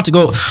unconsiderate. I'm about to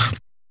go.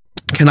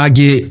 Can I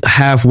get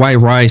half white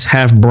rice,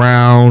 half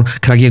brown?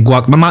 Can I get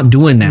guac? I'm not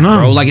doing that,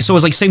 bro. Like, so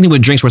it's like same thing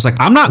with drinks where it's like,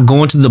 I'm not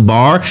going to the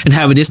bar and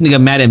having this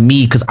nigga mad at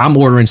me because I'm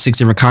ordering 6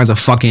 different kinds of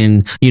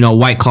fucking,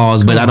 White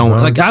Claws, but I don't,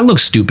 like, I look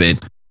stupid.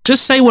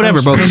 Just say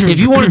whatever, bro. If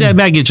you wanted that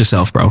bad, get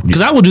yourself, bro.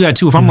 Because I will do that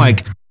too. If I'm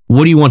like,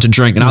 what do you want to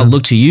drink? And I'll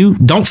look to you.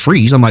 Don't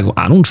freeze. I'm like, well,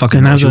 I don't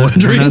fucking know what you want to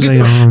drink.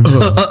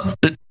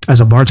 As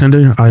a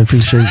bartender, I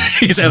appreciate.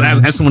 He said,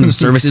 as someone in the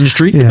service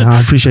industry. Yeah,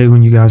 I appreciate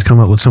when you guys come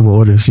up with simple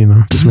orders.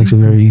 Just makes it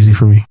very easy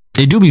for me.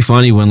 It do be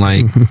funny when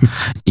like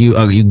you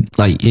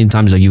like in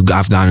times like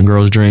I've gotten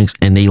girls drinks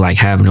and they like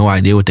have no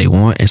idea what they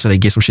want and so they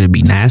get some shit to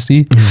be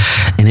nasty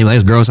and they like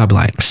as girls I'll be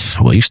like,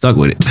 well, you stuck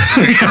with it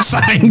because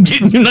I ain't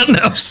getting you nothing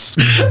else,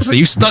 so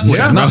you stuck with it.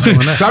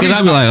 Because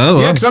I'll be like,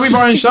 oh, because I'll be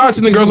buying shots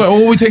and the girls like,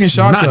 oh, we taking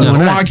shots of?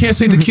 Well, I can't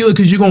say tequila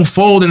because you're gonna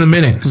fold in a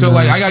minute, so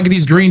like I gotta get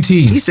these green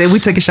teas. He said we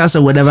taking shots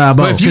of whatever I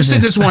bought. But if you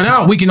sit this one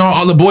out, we can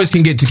all the boys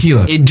can get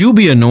tequila. It do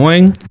be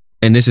annoying.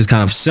 And this is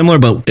kind of similar,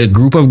 but a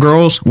group of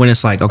girls, when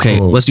it's like, okay,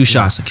 let's do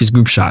shots, like these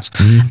group shots.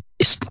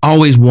 It's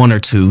always one or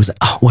two. It's like,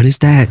 oh, what is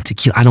that?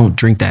 Tequila. I don't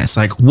drink that. It's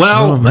like,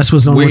 well, that's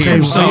what's on the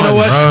table. So you know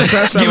what?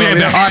 Give me that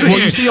back. All right, well,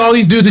 you see all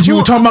these dudes that you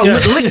were talking about.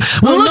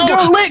 Licks.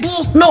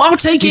 No, I'm gonna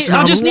take it.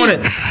 I just need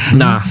it.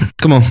 Nah,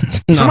 come on.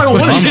 Somebody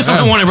gonna want it.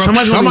 Somebody want it, bro.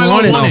 Somebody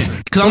gonna want it.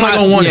 Because I'm not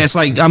gonna want it. It's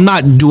like I'm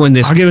not doing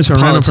this. I'll give it to a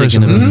random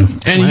person. And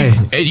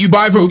you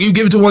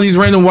give it to one of these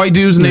random white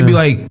dudes, and they be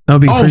like,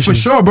 "Oh, for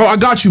sure, bro. I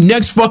got you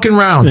next fucking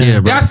round." Yeah,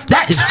 bro. That's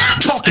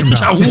talking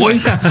about. He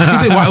said,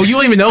 "Well, you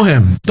don't even know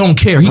him. Don't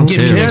care. He can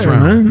get me next round."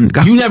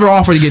 You never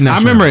offered to get next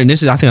round. I remember, and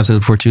this is I think I've said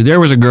it before too. There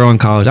was a girl in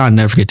college. I'll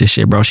never forget this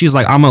shit, bro. She's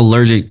like, I'm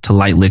allergic to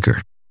light liquor.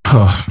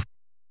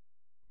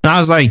 And I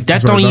was like,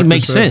 that don't even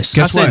make sense.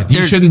 Guess what?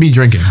 You shouldn't be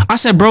drinking. I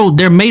said, bro,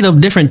 they're made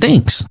of different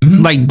things.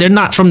 Like, they're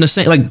not from the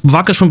same. Like,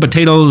 vodka's from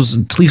potatoes,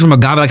 tea's from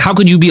agave. Like, how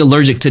could you be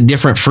allergic to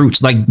different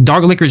fruits? Like,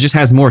 dark liquor just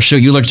has more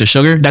sugar. You're allergic to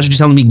sugar. That's what you're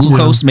telling me.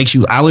 Glucose makes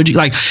you allergy.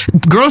 Like,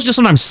 girls just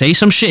sometimes say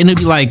some shit and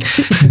it'd be like,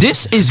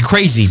 this is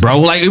crazy,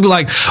 bro. Like, it'd be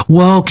like,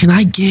 well, can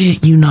I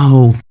get,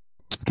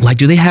 like,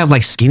 do they have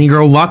like skinny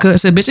girl vodka? I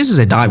said, bitch, this is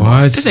a dive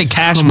bar. This is a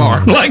cash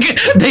bar. Like,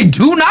 they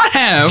do not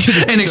have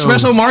an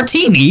espresso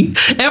martini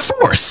at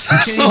Force.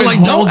 So,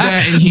 like, don't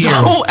ask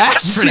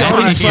for that.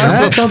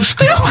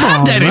 They don't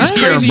have that in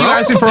here, crazy. bro. You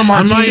asking for a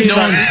martini?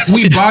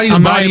 We body to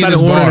body in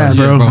this bar,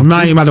 bro. I'm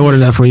not even about to order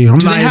that for you.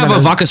 Do they have a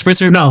vodka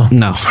spritzer? No.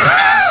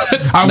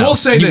 I will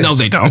say this. No,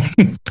 they don't.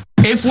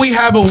 If we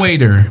have a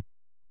waiter,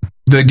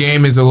 the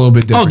game is a little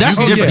bit different. Oh, that's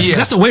different. Yeah.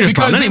 That's the waiter's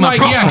problem. That ain't my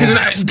problem.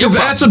 Because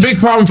that's a big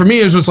problem for me.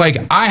 Is it's like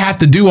I have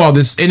to do all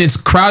this, and it's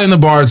crowded in the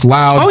bar. It's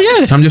loud. Oh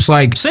yeah. I'm just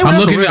like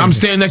I'm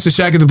standing next to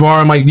Shaq at the bar.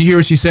 I'm like, you hear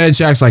what she said?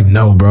 Shaq's like,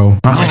 no, bro.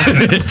 I'm like,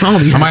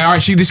 all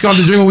right, she just got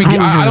to drink.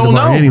 I don't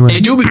know. Anyway.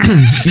 And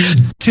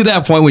to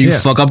that point where you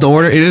fuck up the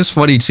order, it is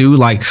funny too.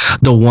 Like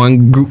the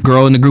one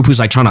girl in the group who's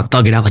like trying to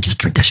thug it out, like just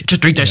drink that shit.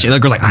 Just drink that shit.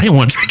 That girl's like, I didn't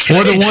want to drink it.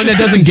 Or the one that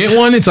doesn't get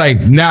one. It's like,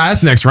 nah,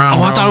 that's next round.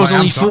 Oh, I thought it was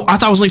only four. I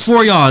thought it was only 4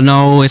 of y'all.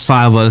 No, it's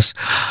 5 of us.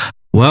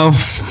 Well,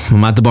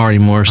 I'm not at the bar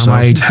anymore, so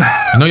I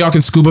know y'all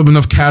can scoop up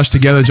enough cash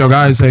together, Joe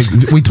guys. Like,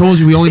 we told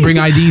you we only bring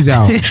IDs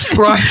out.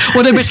 Right.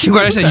 Well, that bitch came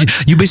right and said,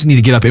 you bitch need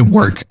to get up and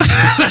work.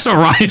 That's what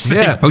Ryan said.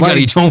 Yeah, we gotta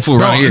eat your own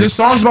food right here. This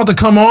song's about to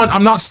come on.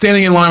 I'm not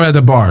standing in line at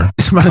the bar.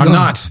 I'm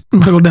not.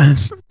 Go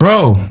dance.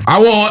 Bro,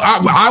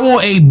 I will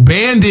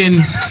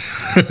abandon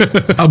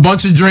a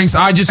bunch of drinks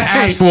I just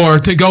asked for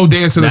to go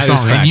dance to the song.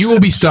 And you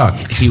will be stuck.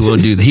 He will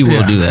do that. He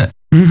will do that.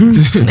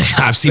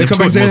 I've seen They him come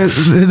back twerk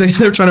saying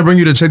they're trying to bring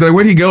you to check. They're like,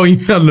 where'd he go? You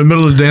out in the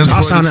middle of the dance.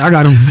 I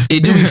got him.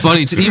 It do be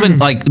funny too. Even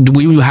like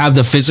we have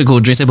the physical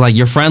drinks. They be like,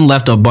 your friend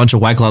left a bunch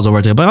of White Claws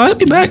over there, but he'll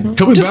be back.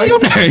 He'll be Just back.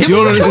 leave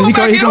him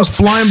there. He comes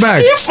flying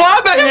back. He'll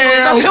fly back.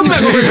 He'll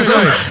back over here.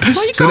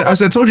 So I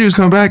said, told you he was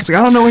coming back. He's like,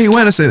 I don't know where he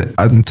went. I said,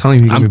 I'm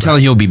telling you, I'm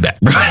telling you, he'll be back.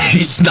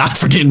 He's not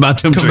forgetting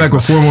about them. come back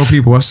with 4 more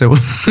people. I said, well,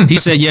 He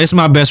said, yeah, it's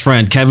my best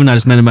friend Kevin. I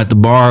just met him at the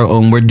bar.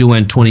 We're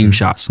doing 20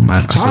 shots.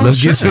 I said,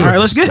 let's get to it. All right,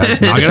 let's get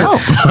it. Knock it out.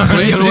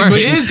 But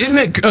isn't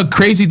it a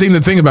crazy thing to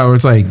think about where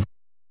it's like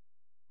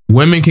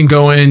women can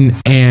go in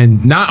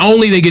and not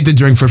only they get to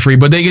drink for free,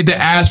 but they get to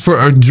ask for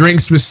a drink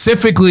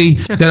specifically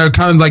that are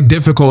kind of like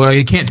difficult. Like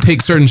you can't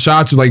take certain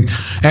shots with like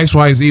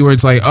XYZ where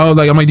it's like, oh,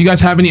 like I'm like, do you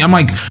guys have any? I'm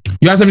like,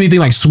 you guys have anything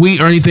like sweet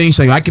or anything? She's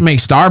like, I can make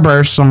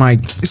Starburst. I'm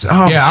like,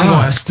 yeah, I'm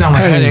going. It sounds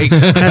like a headache.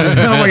 It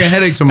sounds like a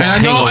headache to me. And I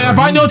know, and if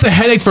I know it's a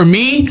headache for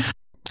me,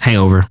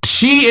 hangover.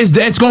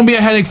 it's gonna be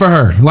a headache for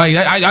her. Like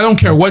I don't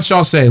care what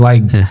y'all say.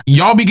 Like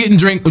y'all be getting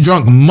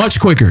drunk much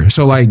quicker.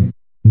 So like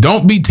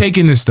don't be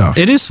taking this stuff.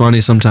 It is funny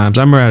sometimes.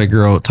 I remember I had a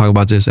girl talk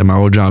about this at my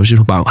old job. She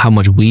was about how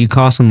much weed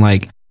costs. I'm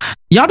like,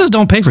 y'all just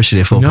don't pay for shit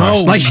at full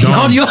price. Like,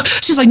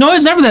 she's like, no,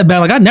 it's never that bad.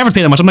 Like, I never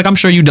pay that much. I'm like, I'm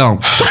sure you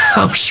don't.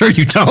 I'm sure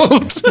you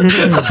don't.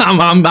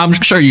 I'm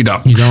sure you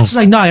don't. You don't. She's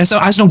like, no, I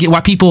just don't get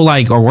why people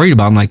like are worried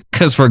about it. I'm like,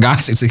 because for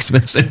guys it's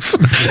expensive.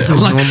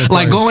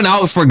 like going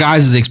out for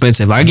guys is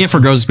expensive. Like, I get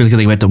for girls it's because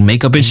they went to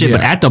makeup and shit.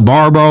 But at the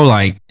bar, bro,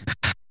 like.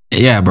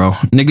 Yeah, bro.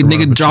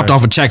 Nigga dropped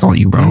off a check on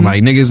you, bro.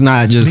 Like, niggas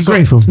not just... Be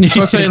grateful. So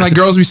I'm saying, like,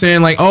 girls be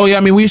saying, like, oh, yeah,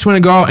 I mean, we just want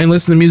to go out and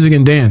listen to music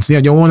and dance. Yeah,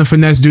 you want to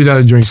finesse dudes out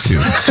of drinks, too.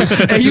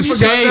 You should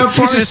say that.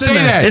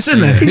 It's in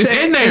there.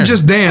 It's in there. And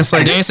just dance.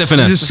 Like, dance and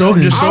finesse. I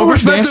would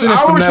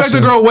respect the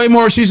girl way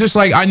more if she's just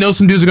like, I know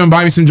some dudes are going to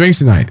buy me some drinks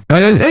tonight.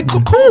 Hey,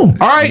 cool.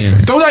 All right.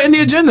 Throw that in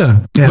the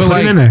agenda. Yeah, but put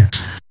like, it in there.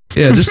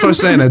 yeah, just start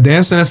saying that.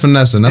 Dancing and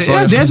finessing. That's all.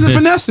 yeah, dancing and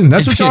finessing.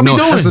 That's what y'all be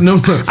doing. That's the new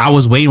one. I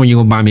was waiting when you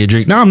gonna buy me a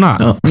drink. No, I'm not.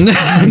 now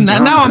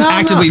I'm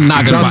actively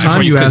not gonna buy it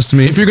for you asked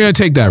me. If you're gonna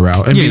take that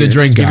route and be the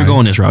drink guy, if you're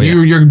going this route,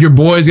 your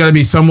boy's got to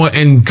be somewhat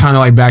and kind of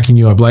like backing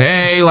you up. Like,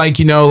 hey, like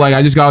like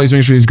I just got all these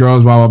drinks for these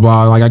girls, blah blah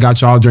blah. Like I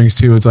got y'all drinks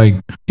too. It's like,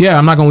 yeah,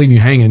 I'm not gonna leave you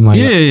hanging. Like,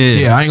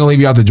 yeah, I ain't gonna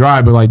leave you out to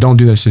dry, but like, don't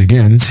do that shit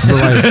again. But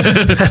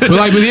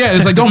yeah,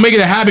 it's like don't make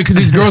it a habit because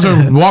these girls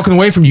are walking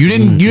away from you.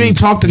 You didn't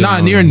talk to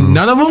not near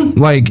none of them.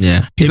 Like,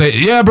 he's like,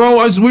 yeah, bro,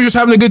 we're just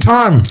having a good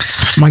time.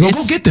 I'm like, go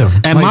get them.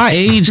 At my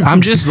age,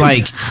 I'm just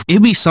like,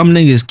 it be some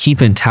niggas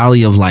keeping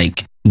tally of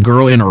like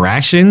girl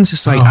interactions.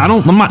 It's like,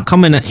 I'm not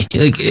coming like,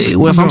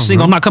 if I'm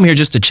single, I'm not coming here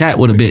just to chat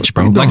with a bitch,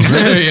 bro. Like,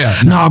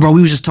 nah, bro,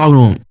 we was just talking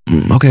to him.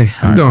 Okay.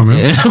 What you doing,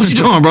 man? What you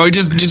doing, bro?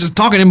 Just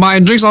talking and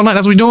buying drinks all night.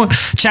 That's what we doing.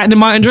 Chatting and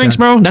buying drinks,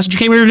 bro. That's what you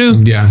came here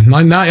to do? Yeah.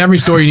 Not every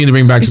story you need to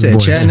bring back to the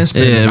boys.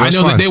 I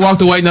know that they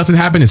walked away, nothing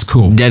happened. It's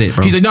cool. Get it,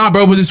 bro. He's like, nah,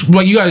 bro, but it's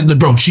like, you got,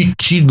 bro, she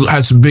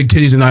has some big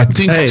titties and I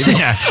think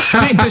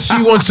that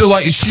she wants to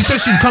like, she said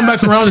she'd come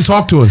back around and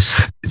talk to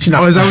us. Is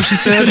that what she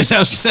said? That's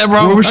how she said,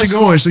 bro. Where was she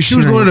going? So she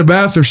was going to the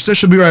bathroom. She said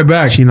she'll be right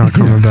back. She not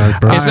coming back,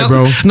 bro. All right,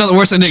 bro. Another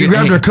worse than nigga. She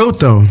grabbed her coat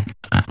though.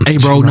 Hey,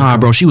 bro, nah,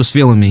 bro. She was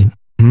feeling me.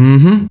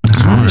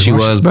 That's fine. She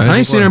was, bro. I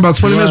ain't seen her in about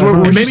 20 minutes.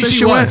 Maybe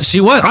she was. She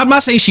was. I'm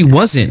not saying she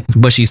wasn't,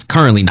 but she's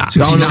currently not. I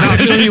don't know how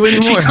feeling you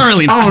anymore. She's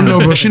currently not. I don't know,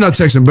 bro. She not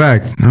texting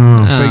back.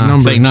 Fake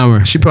number. Fake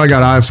number. She probably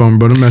got an iPhone,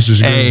 bro. The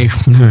message. Hey,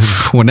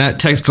 when that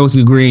text goes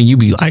through green, you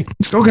be like,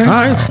 okay, all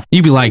right.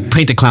 You be like,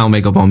 paint the clown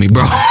makeup on me,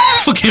 bro.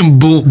 Fucking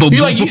boo.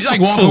 You like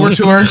walk over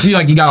to her.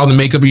 You got all the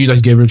makeup, and you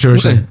just give her to her.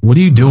 She's like, "What are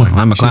you doing?"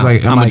 I'm a clown.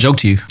 Like, I'm a joke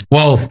to you.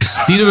 Well,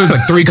 these are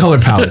like 3 color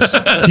palettes.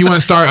 If you want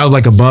to start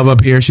like above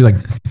up here, she's like,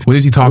 "What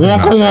is he talking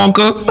about?"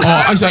 Wonka.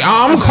 Oh, she's like,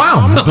 "I'm a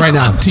clown right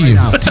now." To you.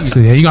 So,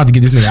 yeah, you got to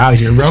get this nigga out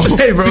of here, bro.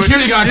 Hey, bro.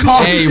 Security got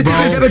called. Hey, bro.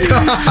 He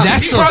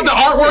brought the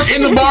artwork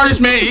in the bar. This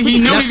man, he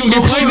knew he was gonna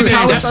get played today.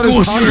 That's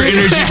school shooter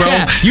energy, bro.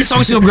 You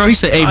talking to a girl? He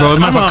said, "Hey, bro,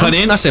 am I cut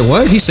in?" I said,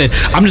 "What?" He said,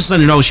 "I'm just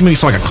letting you know she made me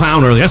feel like a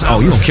clown earlier." That's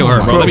you gonna kill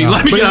her, bro. Let me get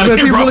out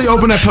of here, bro. If he really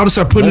opened that powder,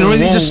 start putting it on,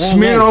 he just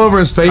smeared it all over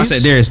his face. I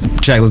said, "Darius,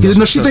 check. Let's go."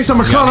 No, she thinks I'm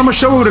a clown. I'm gonna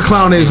show her what a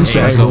clown is. He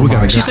said, "We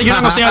gotta go." She said, "You're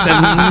not gonna stay." I said,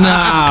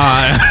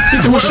 "Nah." He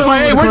said,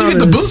 "Hey, where'd you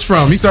get the boots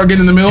from?" He started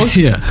getting in the middle.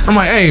 Yeah. I'm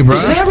like, "Hey, bro."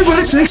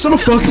 Everybody thinks I'm a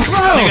fucking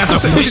clown. They got the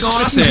wig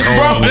on. I said,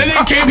 "Bro," then they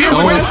came here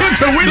with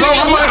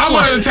I'm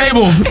on the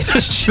table.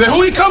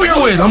 Who he come here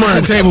with? I'm on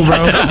the table,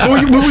 bro.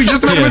 We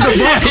just met with the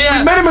bar.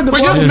 We met him at the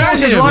bar. We just met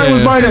him. Ryan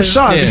was buying us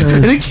shots,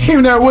 and he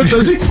came there with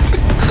us.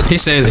 He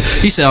said,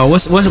 "Oh,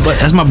 what's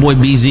that's my boy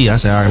BZ." I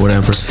said, "All right,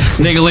 whatever."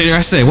 Nigga later, I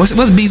said, "What's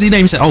BZ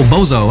name?" He said, "Oh,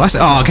 Bozo." I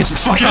said, "Oh, get the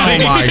fuck out of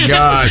here!" Oh my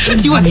god,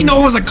 you let me know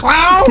it was a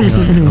clown.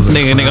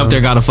 Nigga up there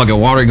got a fucking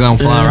water gun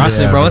flower. I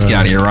said, "Bro, let's get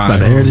out of here, Ryan."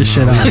 About to air this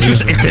shit out. He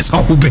was airing this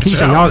whole bitch. He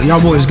said,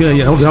 "Y'all boys good.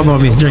 Y'all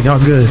bought me a drink. Y'all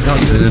good."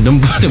 Them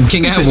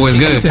King Ab boys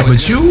good. He said,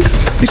 "But you?"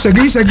 He said,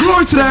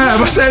 "Glory to the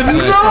Ab." I said, "No."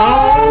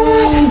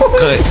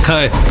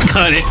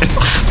 Cut it.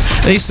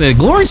 They said,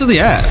 "Glory to the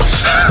Ab."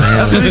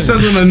 That's what he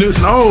says in the new.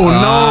 No.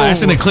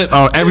 That's in the clip.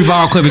 Every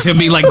viral clip is him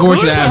be like, "Glory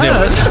to the Ab."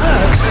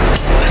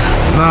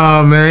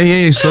 Nah, man, he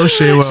ain't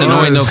associated with It's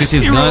annoying though, because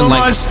his gun,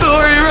 like,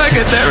 story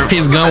record there.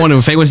 his gun, one of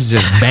the famous is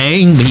just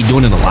bang, but he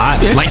doing it a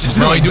lot. Like, just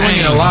Bro, he doing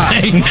it a lot.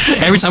 bang.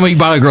 Every time he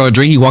bought a girl a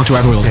drink, he walked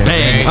around with a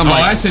bang. I'm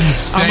like, that's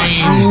insane.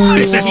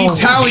 It's just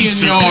Italian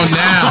y'all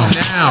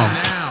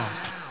now.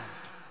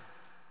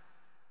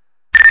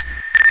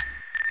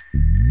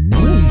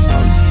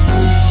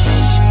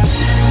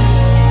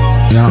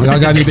 Y'all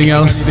got anything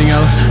else?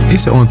 He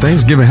said on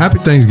Thanksgiving. Happy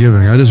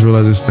Thanksgiving. I just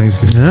realized it's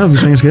Thanksgiving. Yeah, happy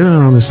Thanksgiving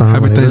on this time.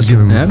 Happy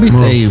Thanksgiving.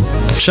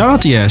 shout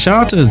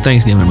out to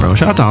Thanksgiving, bro.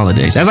 Shout out to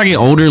holidays. As I get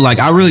older, like,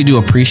 I really do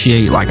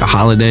appreciate like a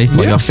holiday,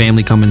 like a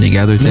family coming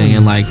together thing,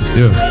 and like,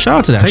 shout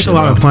out to that. Takes shit, a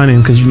lot bro. of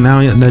planning because you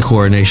now that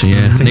Coordination,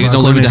 yeah. Takes a Niggas lot don't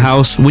of live at the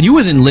house. When you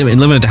wasn't living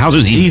at the house, it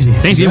was easy.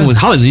 Thanksgiving with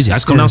holidays was easy. I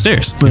just go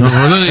downstairs. We're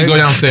literally go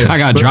downstairs. I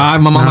gotta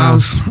drive my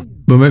mom's house.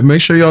 But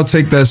make sure y'all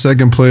take that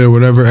second plate or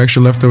whatever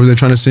extra leftovers they're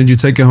trying to send you.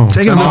 Take it home.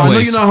 Take it I know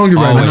always. you're not hungry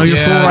right now. I know you're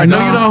full right now. I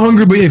know you're not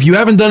hungry, but if you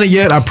haven't done it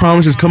yet, I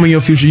promise it's coming in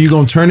your future. You're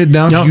gonna turn it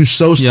down because you're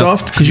so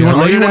stuffed. because you want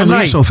to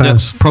leave so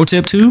fast. Pro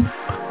tip 2: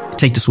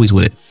 take the sweets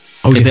with it.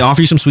 Oh, If they offer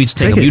you some sweets,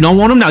 take them. it. You don't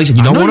want them now. You said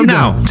you don't want them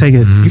now. Take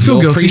it. You feel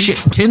You'll guilty. appreciate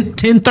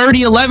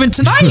 10:30, 11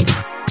 tonight.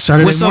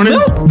 Saturday With some morning.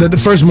 milk. The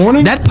first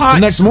morning? That pot.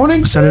 The next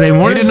morning? Saturday They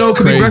morning. didn't know it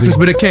could be Crazy. breakfast,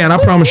 but it can. I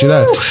promise you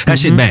that. That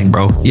shit bang,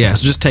 bro. Yeah,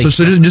 so just take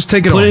So it. just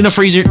take it Put on. it in the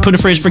freezer, put it in the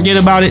fridge,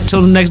 forget about it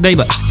till the next day,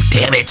 but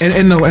damn it.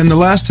 And the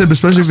last tip,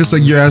 especially if it's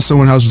like you're at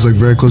someone's house who's like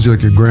very close to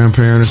like your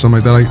grandparent or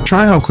something like that, like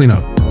try and help clean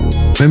up.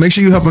 Man, make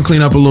sure you help them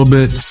clean up a little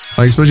bit,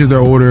 like especially if they're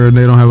older and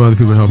they don't have other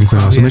people to help them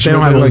clean up. So Yeah, make they sure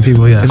don't have like, other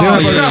people, yeah. if they don't Oh,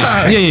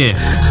 have other-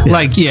 yeah.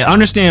 Like, yeah,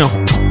 understand.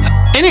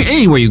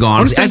 Anywhere you go,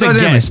 honestly, Understand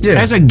as a dynamics, yeah.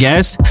 as a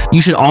guest,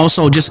 you should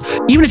also just,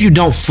 even if you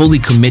don't fully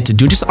commit to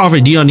do, just offer.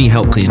 Do you need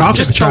help cleaning? I'll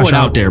Just take the throw trash it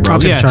out out. there, bro. I'll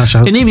take Yeah, the trash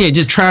out. and even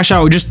just trash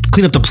out, or just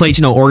clean up the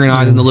plates.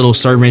 Organizing the little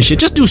serving shit.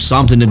 Just do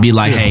something to be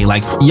like, hey,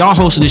 like y'all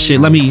hosting this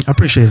shit. Let me I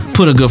appreciate it.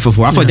 put a good foot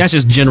forward. I feel like that's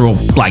just general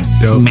like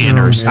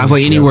manners. I feel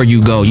like anywhere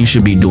you go, you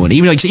should be doing it.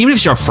 Even if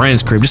it's your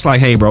friend's crib, just like,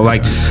 hey, bro,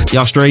 like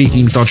y'all straight,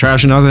 you can throw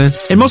trash or nothing.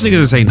 And most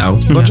niggas say no,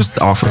 but just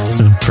offer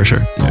for sure.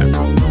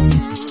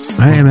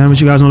 Hey man, but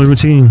you guys know the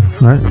routine,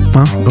 right?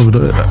 Huh?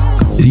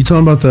 You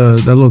talking about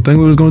that little thing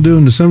we was gonna do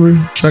in December?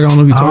 Check, I don't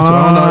know if you talked to.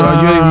 I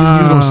don't know.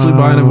 You was gonna sleep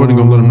by and wasn't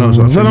gonna let them know.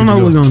 So I don't know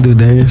what we're gonna do,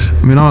 Darius.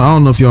 I mean, I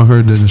don't know if y'all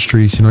heard it in the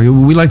streets. You know,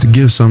 we like to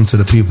give something to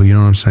the people. You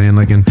know what I'm saying?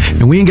 Like, and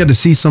we ain't get to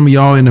see some of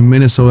y'all in a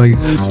minute. So, like,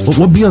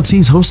 what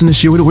BLT's hosting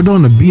this year? We're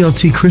doing the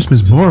BLT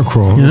Christmas Bar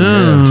Crawl.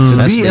 The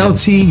that's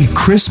BLT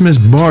Christmas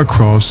Bar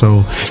Crawl. So,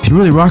 if you're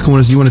really rocking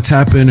with us, you want to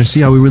tap in and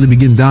see how we really be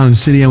getting down in the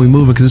city and we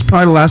moving, because it's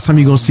probably the last time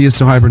you're gonna see us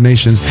till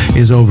hibernation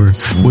is over,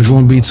 which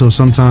won't be till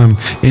sometime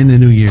in the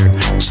new year.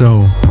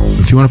 So,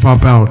 if you want to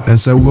pop out,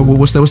 that's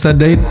what's that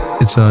date?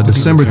 It's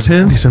December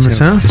 10th. December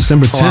 10th?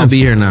 December 10th. Oh, I'll be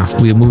here now.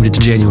 We moved it to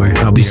January.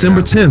 I'll be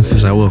December here 10th.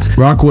 Yes, I will.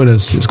 Rock with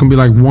us. It's gonna be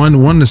like 1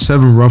 to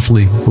 7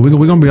 roughly. But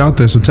we're gonna be out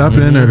there. So tap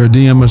in or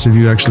DM us if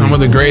you actually. Come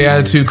with a great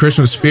attitude,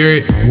 Christmas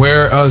spirit.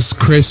 Wear us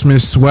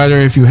Christmas sweater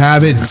if you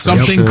have it.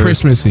 Something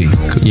Christmassy.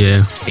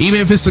 Yeah. Even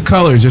if it's the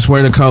colors, just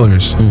wear the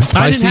colors. If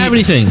I didn't have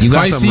anything. You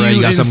got if I something see red,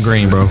 you got in something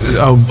green, bro.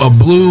 A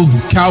blue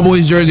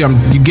Cowboys jersey,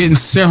 you getting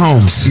sent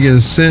home. You get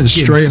sent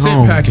straight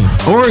home. Packing.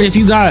 Or if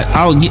you got,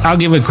 I'll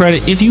give it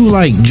credit. If you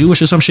like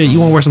Jewish or some shit, you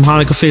want to wear some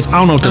Hanukkah fits. I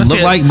don't know what they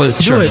look like,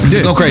 but sure,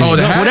 go crazy. Oh,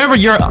 the hat? Whatever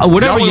Y'all y'all wear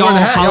the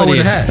hat? Y'all wear holiday.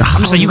 the hat? I'm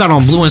just saying you got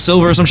on blue and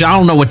silver or some shit. I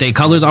don't know what they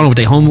colors. I don't know what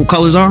they home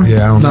colors are.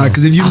 Yeah, I don't know.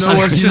 Because if you know Outside of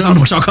us, Christmas, I don't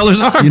know what y'all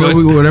colors are. you know,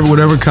 but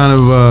whatever kind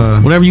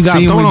of Whatever you got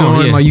theme thrown we on,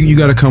 doing, yeah. like you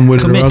got to come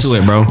with Commit it, or else to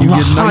it, bro. You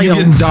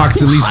getting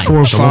docked at least 4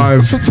 or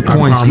 5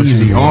 points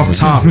easy off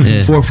top.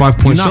 Yeah. 4 or 5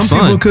 points. You're not Some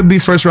people fun. could be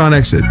first round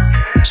exit.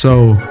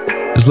 So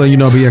just letting you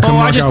know. But yeah, come Oh,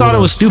 on. I just thought it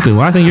was stupid.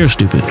 Well, I think you're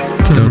stupid.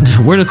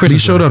 Wear the Christmas. He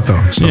showed up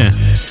though. So. Yeah.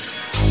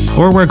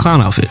 Or wear a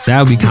clown outfit. That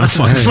would be kind of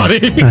fucking funny.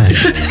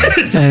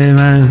 Hey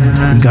man,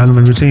 you guys know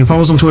the routine.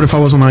 Follow us on Twitter,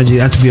 follow us on IG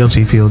at the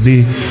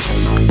BLTPOD.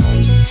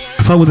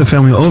 Fuck with the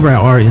family over at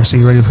Art and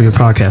stay ready for your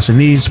podcasting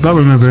needs. But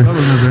remember,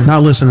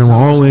 not listening will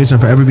always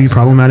and forever be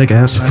problematic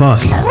as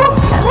fuck.